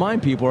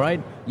remind people,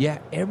 right? Yeah,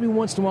 every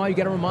once in a while you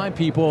got to remind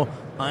people,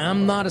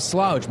 I'm not a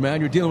slouch, man.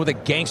 You're dealing with a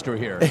gangster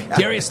here.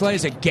 Darius Slay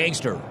is a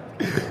gangster.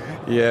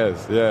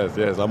 Yes,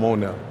 I'm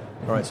on that.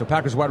 All right, so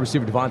Packers wide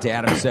receiver Davante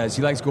Adams says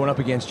he likes going up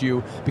against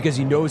you because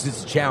he knows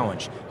it's a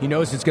challenge. He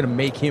knows it's going to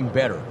make him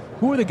better.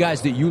 Who are the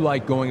guys that you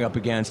like going up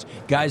against,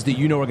 guys that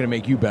you know are going to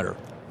make you better?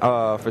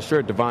 For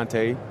sure,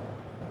 Davante,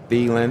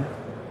 Thielen,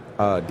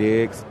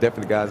 Diggs,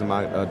 definitely guys in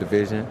my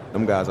division.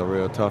 Them guys are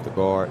real tough to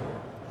guard.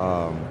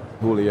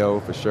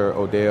 Julio, for sure,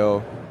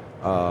 Odell.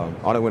 I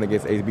only went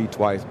against AB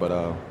twice, but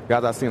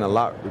guys I've seen a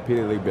lot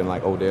repeatedly been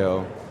like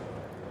Odell.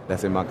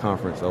 That's in my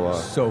conference.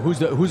 So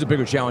who's a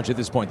bigger challenge at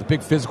this point, the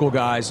big physical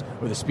guys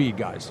or the speed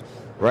guys?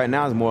 Right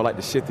now it's more like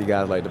the shifty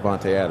guys like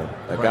Davante Adams,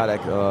 a guy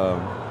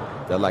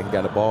that like he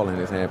got a ball in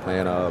his hand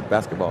playing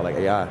basketball like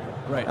AI.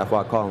 Right. That's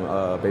why I call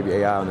him Baby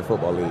AI in the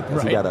football league.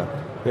 Right.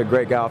 He's a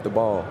great guy off the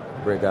ball,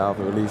 great guy off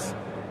the release.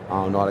 I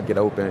don't know how to get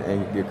open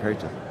and get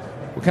creative.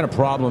 What kind of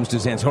problems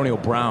does Antonio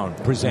Brown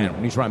present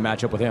when you try and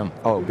match up with him?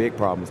 Oh, big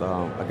problems.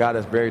 A guy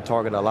that's very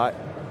targeted a lot.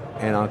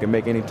 And can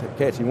make any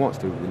catch he wants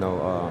to,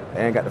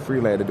 and got the free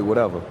land to do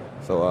whatever.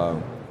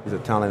 So he's a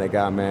talented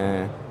guy,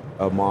 man,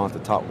 amongst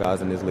the top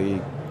guys in this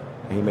league.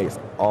 And he makes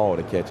all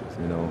the catches,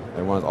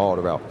 and runs all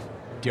the routes.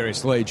 Darius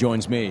Slay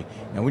joins me.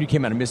 Now, when you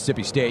came out of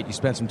Mississippi State, you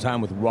spent some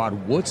time with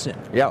Rod Woodson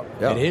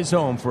at his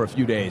home for a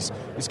few days.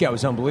 This guy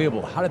was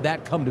unbelievable. How did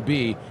that come to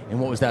be, and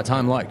what was that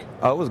time like?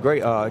 It was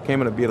great. It came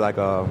in to be like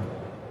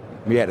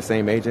we had the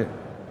same agent,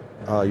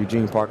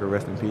 Eugene Parker,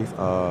 rest in peace.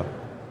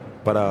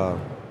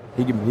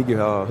 He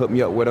hook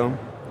me up with him.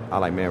 I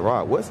like, man,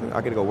 Rod Woodson?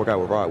 I get to go work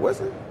out with Rod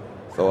Woodson?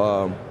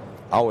 So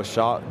I was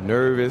shocked,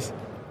 nervous.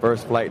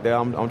 First flight there,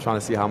 I'm trying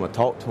to see how I'm going to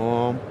talk to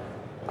him.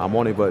 I'm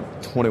only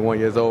but 21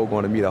 years old,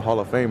 going to meet a Hall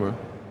of Famer.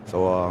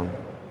 So,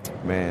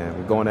 man,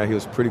 we're going there. He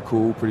was pretty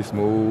cool, pretty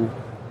smooth.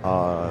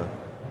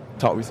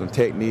 taught me some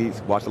techniques,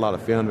 watched a lot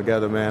of film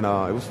together, man.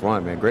 It was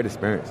fun, man. Great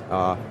experience.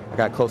 I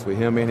got close with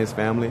him and his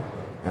family,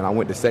 and I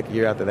went the second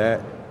year after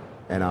that,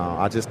 and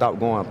I just stopped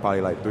going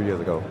probably like 3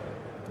 years ago.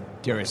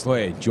 Darius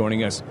Slade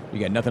joining us. You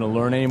got nothing to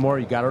learn anymore?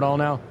 You got it all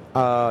now?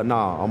 No,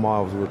 I'm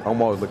always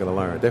looking to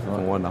learn. Definitely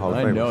from one of the Hall of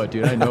Famers. I know it,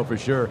 dude. I know for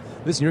sure.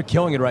 Listen, you're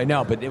killing it right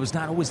now, but it was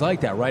not always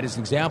like that, right? As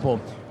an example,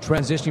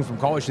 transitioning from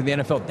college to the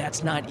NFL,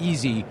 that's not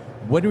easy.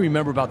 What do you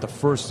remember about the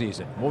first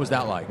season? What was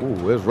that like? Ooh,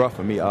 it was rough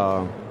for me.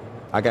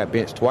 I got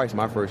benched twice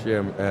my first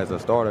year as a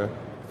starter.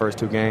 First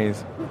 2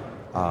 games,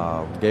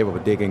 gave up a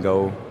dig and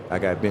go. I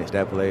got benched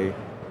that play.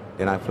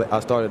 Then I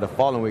started the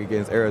following week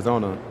against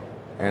Arizona,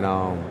 and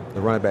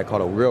the running back caught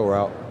a wheel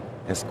route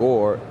and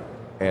scored.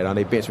 And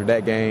they benched for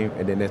that game,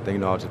 and then next thing you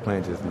know, I was just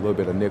playing just a little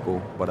bit of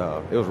nickel. But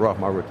it was rough,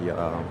 my rookie.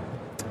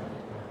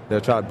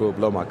 They'll try to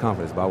blow my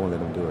confidence, but I won't let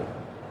them do it.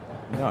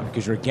 No,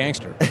 because you're a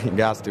gangster.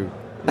 Guys do.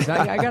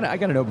 I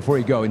gotta know before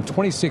you go. In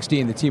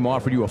 2016, the team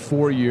offered you a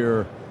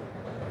 4-year,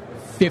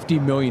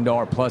 $50 million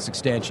plus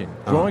extension.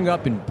 Growing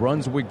up in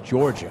Brunswick,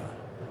 Georgia,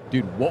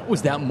 dude, what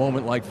was that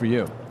moment like for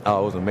you?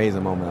 Oh, it was an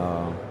amazing moment.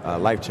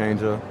 Life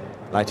changer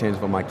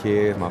for my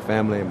kids, my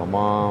family, my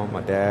mom, my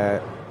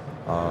dad.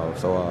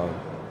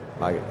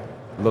 Like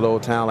a little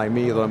old town like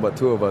me, there's only but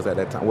 2 of us at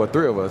that time. Well,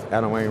 3 of us: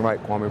 Adam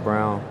Wainwright, Kwame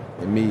Brown,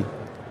 and me.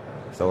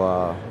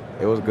 So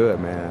it was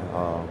good, man.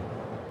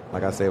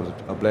 Like I said, it was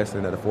a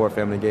blessing that the Ford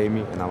family gave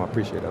me, and I'm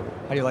appreciative of it.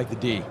 How do you like the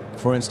D?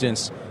 For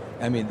instance,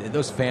 I mean,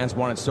 those fans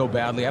want it so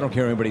badly. I don't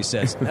care what anybody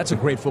says. That's a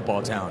great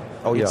football town.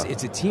 Oh, yeah.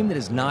 It's a team that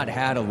has not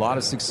had a lot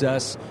of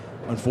success,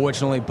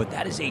 unfortunately, but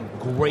that is a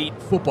great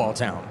football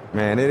town.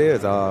 Man, it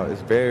is.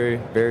 It's very,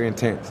 very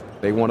intense.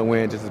 They want to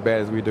win just as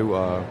bad as we do.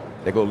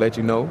 They go let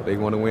you know they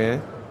want to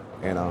win,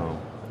 and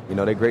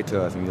they're great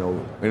to us.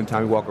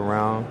 Anytime we walk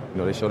around,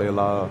 they show they a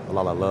lot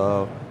of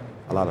love,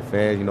 a lot of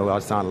fans. I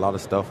sign a lot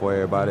of stuff for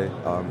everybody.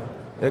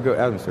 They're a good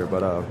atmosphere,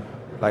 but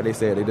like they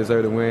said, they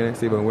deserve to win.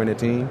 See if we can win the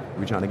team.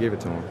 We're trying to give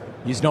it to them.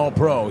 He's an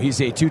all-pro. He's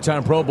a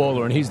 2-time Pro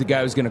Bowler, and he's the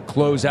guy who's going to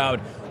close out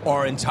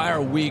our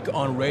entire week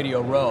on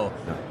Radio Row.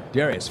 Yeah.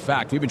 Darius,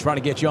 fact, we've been trying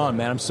to get you on,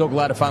 man. I'm so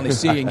glad to finally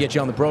see you and get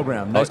you on the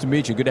program. Nice to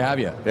meet you. Good to have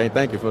you. Hey,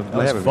 thank you for having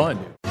me. That was fun,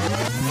 dude.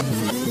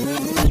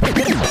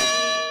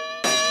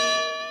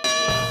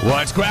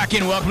 What's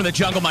cracking? Welcome to the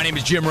jungle. My name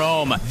is Jim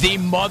Rome, the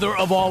mother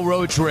of all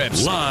road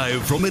trips.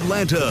 Live from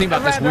Atlanta. The thing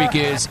about this week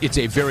is it's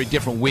a very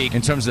different week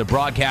in terms of the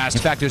broadcast.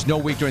 In fact, there's no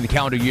week during the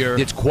calendar year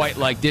that's quite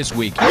like this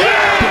week. Bill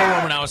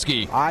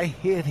Romanowski. I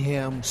hit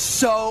him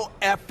so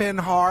effing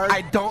hard. I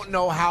don't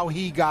know how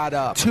he got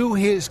up. To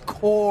his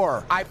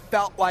core. I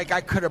felt like I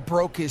could have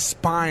broke his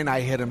spine. I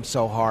hit him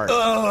so hard.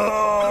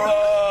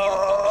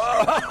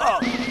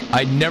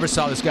 I never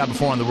saw this guy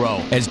before on the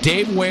row. As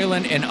Dave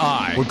Whalen and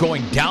I were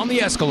going down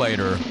the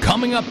escalator,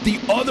 coming up the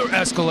other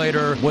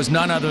escalator was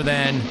none other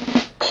than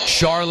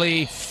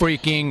Charlie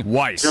freaking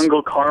Weiss.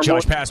 Jungle Carmel.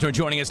 Josh Pastner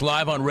joining us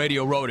live on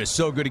Radio Road. It's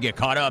so good to get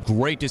caught up.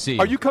 Great to see you.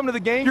 Are you coming to the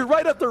game? You're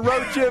right up the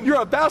road, Jim.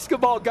 You're a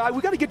basketball guy.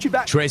 We got to get you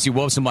back. Tracy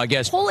Wilson, my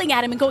guest. Pulling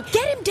at him and going,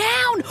 get him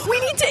down. We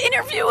need to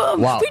interview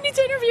him. Wow. We need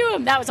to interview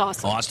him. That was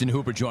awesome. Austin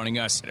Hooper joining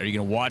us. Are you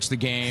going to watch the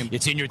game?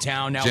 It's in your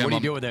town now. Jim, what do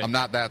you do with it? I'm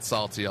not that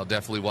salty. I'll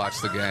definitely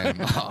watch the game.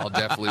 I'll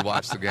definitely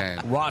watch the game.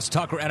 Ross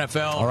Tucker,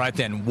 NFL. All right,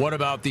 then. What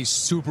about the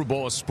Super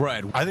Bowl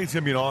spread? I think it's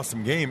going to be an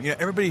awesome game.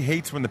 Everybody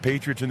hates when the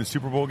Patriots in the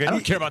Super Bowl game. I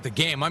don't care about the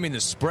game. I mean the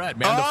spread,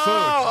 man. The food.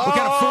 What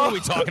kind of food are we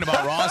talking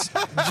about, Ross?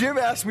 Jim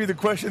asked me the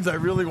questions I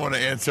really want to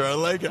answer. I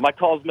like it. My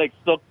calls make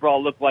Sook Bra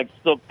look like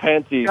Sook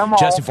Panties.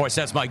 Justin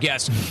Forsette's my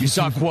guest. You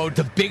saw, quote,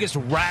 the biggest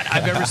rat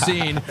I've ever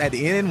seen. At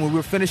the end, when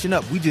we're finishing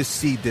up, we just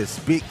see this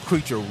big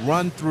creature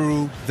run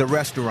through the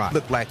restaurant.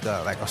 Look like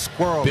a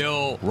squirrel.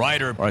 Bill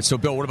Ryder. All right, so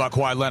Bill, what about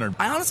Kawhi Leonard?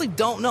 I honestly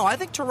don't know. I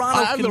think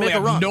Toronto can make a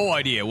run. I have no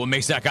idea what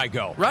makes that guy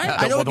go. Right?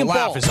 I know the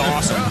laugh is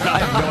awesome. I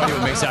have no idea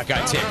what makes that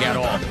guy tick at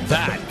all.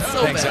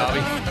 Thanks,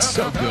 Alvin.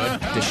 So good.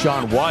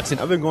 Deshaun Watson.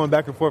 I've been going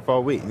back and forth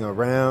all week.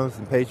 Rams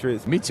and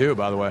Patriots. Me too,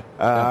 by the way.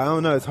 I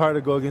don't know. It's hard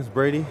to go against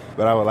Brady,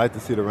 but I would like to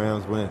see the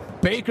Rams win.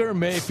 Baker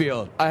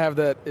Mayfield. I have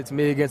that it's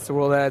me against the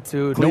world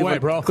attitude. No way,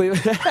 bro.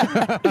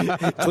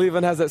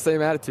 Cleveland has that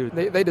same attitude.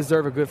 They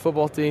deserve a good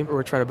football team.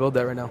 We're trying to build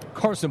that right now.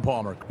 Carson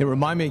Palmer. Hey,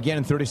 remind me again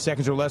in 30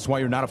 seconds or less why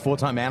you're not a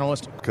full-time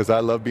analyst. Because I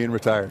love being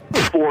retired.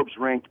 Forbes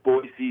ranked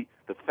Boise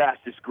the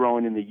fastest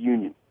growing in the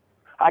union.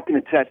 I can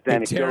attest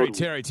that. Terry,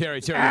 you're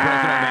breaking up,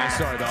 man.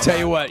 Sorry about that. Tell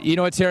you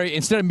what, Terry,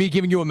 instead of me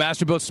giving you a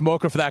Masterbuilt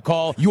smoker for that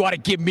call, you ought to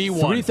give me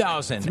one.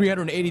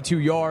 3,382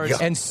 yards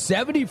and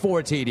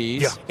 74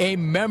 TDs. Yeah. A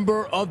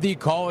member of the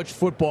College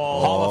Football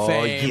Hall of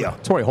Fame. Yeah.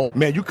 Torrey Holt.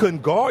 Man, you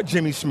couldn't guard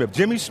Jimmy Smith.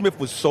 Jimmy Smith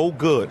was so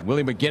good.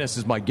 Willie McGinnis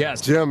is my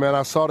guest. Jim, man,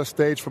 I saw the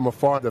stage from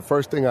afar. The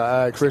first thing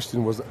I asked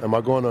Christian was, am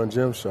I going on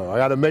Jim's show? I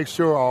got to make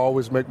sure I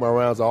always make my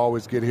rounds. I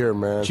always get here,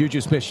 man.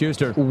 Juju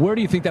Smith-Schuster. Where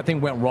do you think that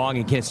thing went wrong,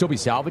 and can it still be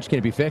salvaged? Can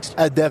it be fixed?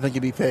 definitely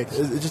could be fixed.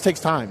 It just takes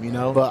time, you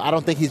know. But I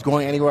don't think he's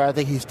going anywhere. I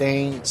think he's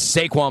staying.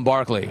 Saquon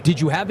Barkley.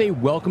 Did you have a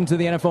welcome to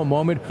the NFL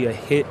moment? A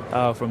hit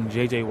from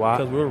J.J. Watt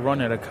because we were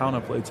running a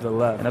counter play to the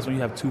left, and that's when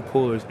you have two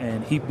pullers,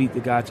 and he beat the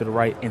guy to the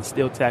right and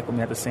still tackled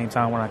me at the same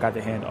time when I got the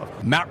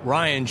handoff. Matt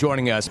Ryan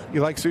joining us.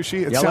 You like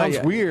sushi? It sounds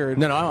weird.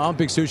 No, I'm a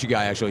big sushi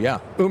guy, actually, yeah.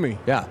 Umi.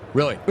 Yeah,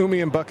 really.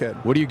 Umi and Buckhead.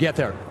 What do you get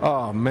there?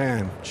 Oh,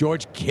 man.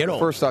 George Kittle.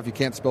 First off, you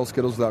can't spell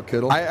Skittles without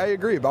Kittle. I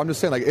agree, but I'm just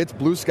saying, like, it's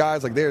blue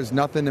skies. Like, there's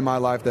nothing in my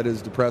life that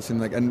is depressing.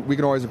 Like, and we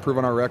can always improve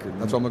on our record.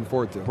 That's what I'm looking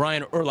forward to.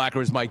 Brian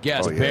Urlacher is my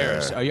guest.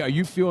 Bears. Are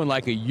you feeling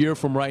like a year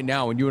from right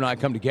now when you and I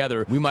come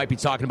together, we might be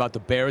talking about the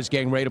Bears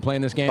getting ready to play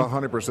in this game?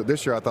 100%.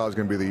 This year I thought it was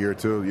going to be the year,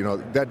 too. You know,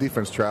 that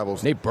defense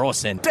travels. Nate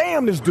Burleson.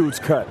 Damn, this dude's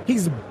cut.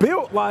 He's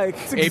built like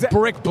a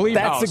brick bleep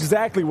That's house.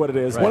 Exactly what it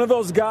is. Right. One of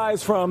those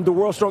guys from the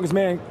World's Strongest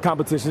Man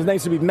competition. His name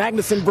should be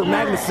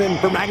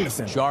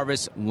Magnuson.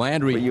 Jarvis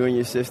Landry. For you and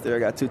your sister, I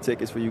got 2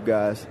 tickets for you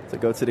guys to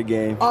go to the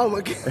game. Oh,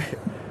 my God.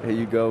 Here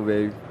you go,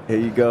 baby. Here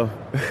you go.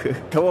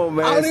 Come on,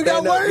 man. I don't even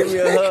Stand got up, give me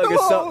a hug or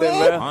something,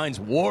 man. Hines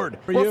Ward.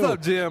 What's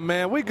up, Jim,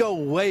 man? We go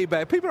way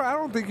back. People, I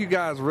don't think you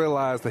guys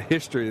realize the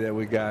history that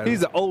we got.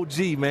 He's an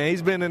OG, man.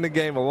 He's been in the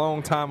game a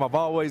long time. I've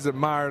always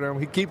admired him.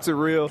 He keeps it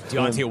real.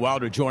 Deontay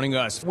Wilder joining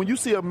us. When you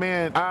see a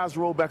man, eyes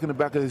roll back in the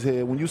back of his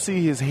head, when you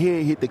see his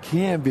head hit the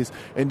canvas,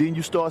 and then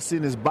you start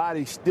seeing his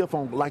body stiff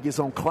on like it's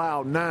on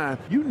cloud 9,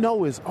 you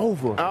know it's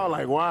over. I was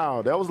like,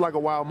 wow, that was like a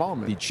wild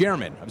moment. The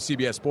chairman of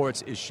CBS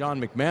Sports is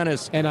Sean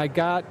McManus. And I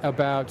got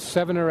about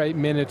 7 or 8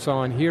 minutes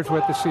on here's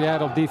what the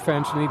Seattle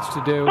defense needs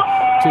to do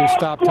to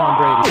stop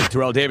Tom Brady.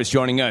 Terrell Davis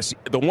joining us.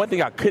 The one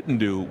thing I couldn't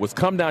do was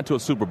come down to a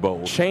Super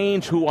Bowl,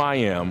 change who I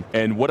am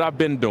and what I've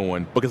been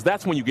doing, because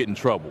that's when you get in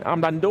trouble.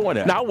 I'm not doing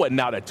that. Now, I wasn't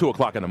out at 2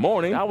 o'clock in the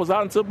morning. I was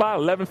out until about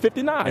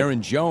 11:59.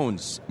 Aaron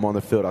Jones. I'm on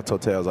the field. I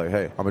told Tay, I was like,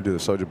 hey, I'm going to do the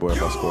Soldier Boy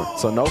if I score.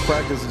 So no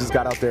practice, just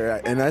got out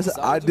there. And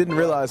I didn't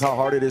realize how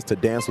hard it is to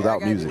dance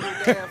without music.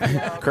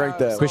 Crank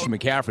that. Christian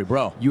McCaffrey,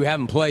 bro. You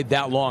haven't played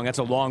that long. That's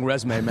a long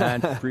resume,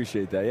 man.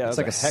 Appreciate that. Yeah, it's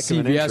like a heck of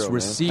an CBS intro,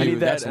 receiver. I need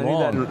that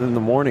in the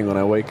morning when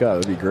I wake up.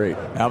 That'd be great.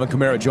 Alvin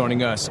Kamara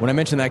joining us. When I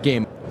mentioned that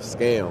game,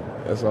 scam.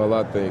 That's all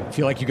I think.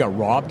 Feel like you got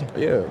robbed?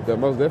 Yeah, that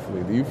most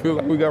definitely. Do you feel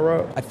like we got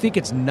robbed? I think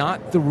it's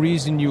not the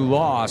reason you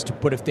lost,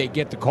 but if they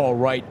get the call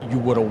right, you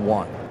would have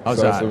won. How's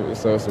so that?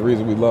 So it's the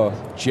reason we lost.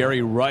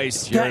 Jerry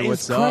Rice. Jerry, that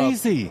is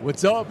crazy.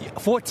 What's up?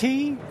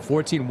 14?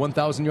 14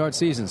 1,000-yard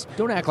seasons.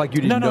 Don't act like you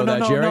didn't know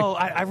that, Jerry. No,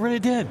 I really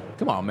did.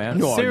 Come on, man.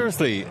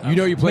 Seriously. You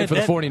know you played for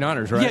the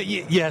 49ers, right?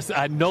 Yeah, yes,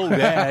 I know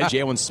that.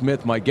 Jaylon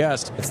Smith, my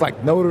guest. It's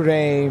like Notre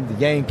Dame, the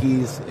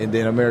Yankees, and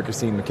then America's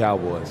team, the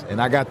Cowboys.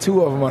 And I got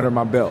 2 of them under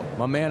my belt.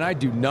 My man, I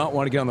do not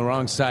want to get on the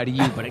wrong side of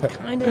you, but I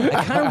kind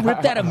of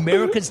ripped that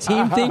America's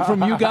team thing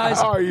from you guys.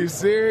 Are you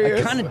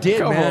serious? I kind of did,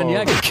 man.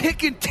 Yeah.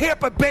 Kicking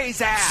Tampa Bay's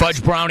ass.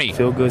 Fudge Brownie.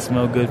 Feel good,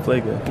 smell good, play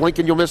good. Blink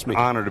and you'll miss me.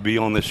 Honor to be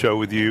on this show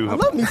with you. I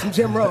love me some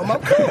Jim Rome. I'm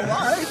cool. All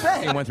right,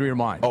 thanks. It went through your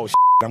mind. Oh,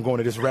 I'm going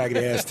to this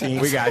ragged-ass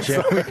team. We got you.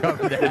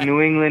 The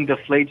New England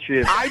deflate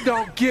trip. I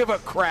don't give a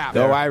crap.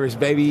 Go Irish,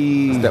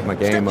 baby. Step my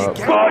game up.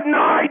 Good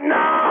night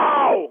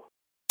now!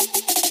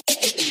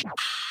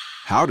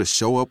 How to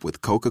show up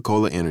with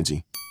Coca-Cola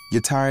Energy.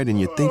 You're tired and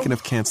you're thinking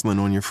of canceling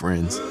on your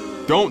friends.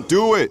 Don't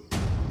do it!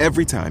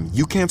 Every time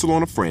you cancel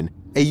on a friend,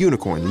 a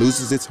unicorn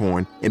loses its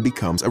horn and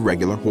becomes a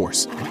regular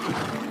horse.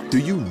 Do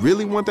you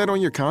really want that on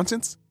your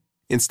conscience?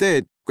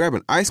 Instead, grab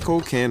an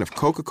ice-cold can of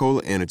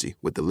Coca-Cola Energy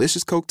with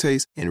delicious Coke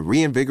taste and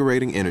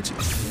reinvigorating energy.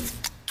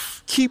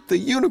 Keep the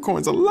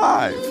unicorns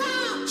alive!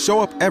 Show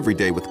up every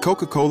day with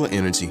Coca-Cola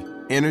Energy.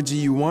 Energy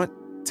you want,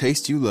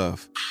 taste you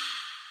love.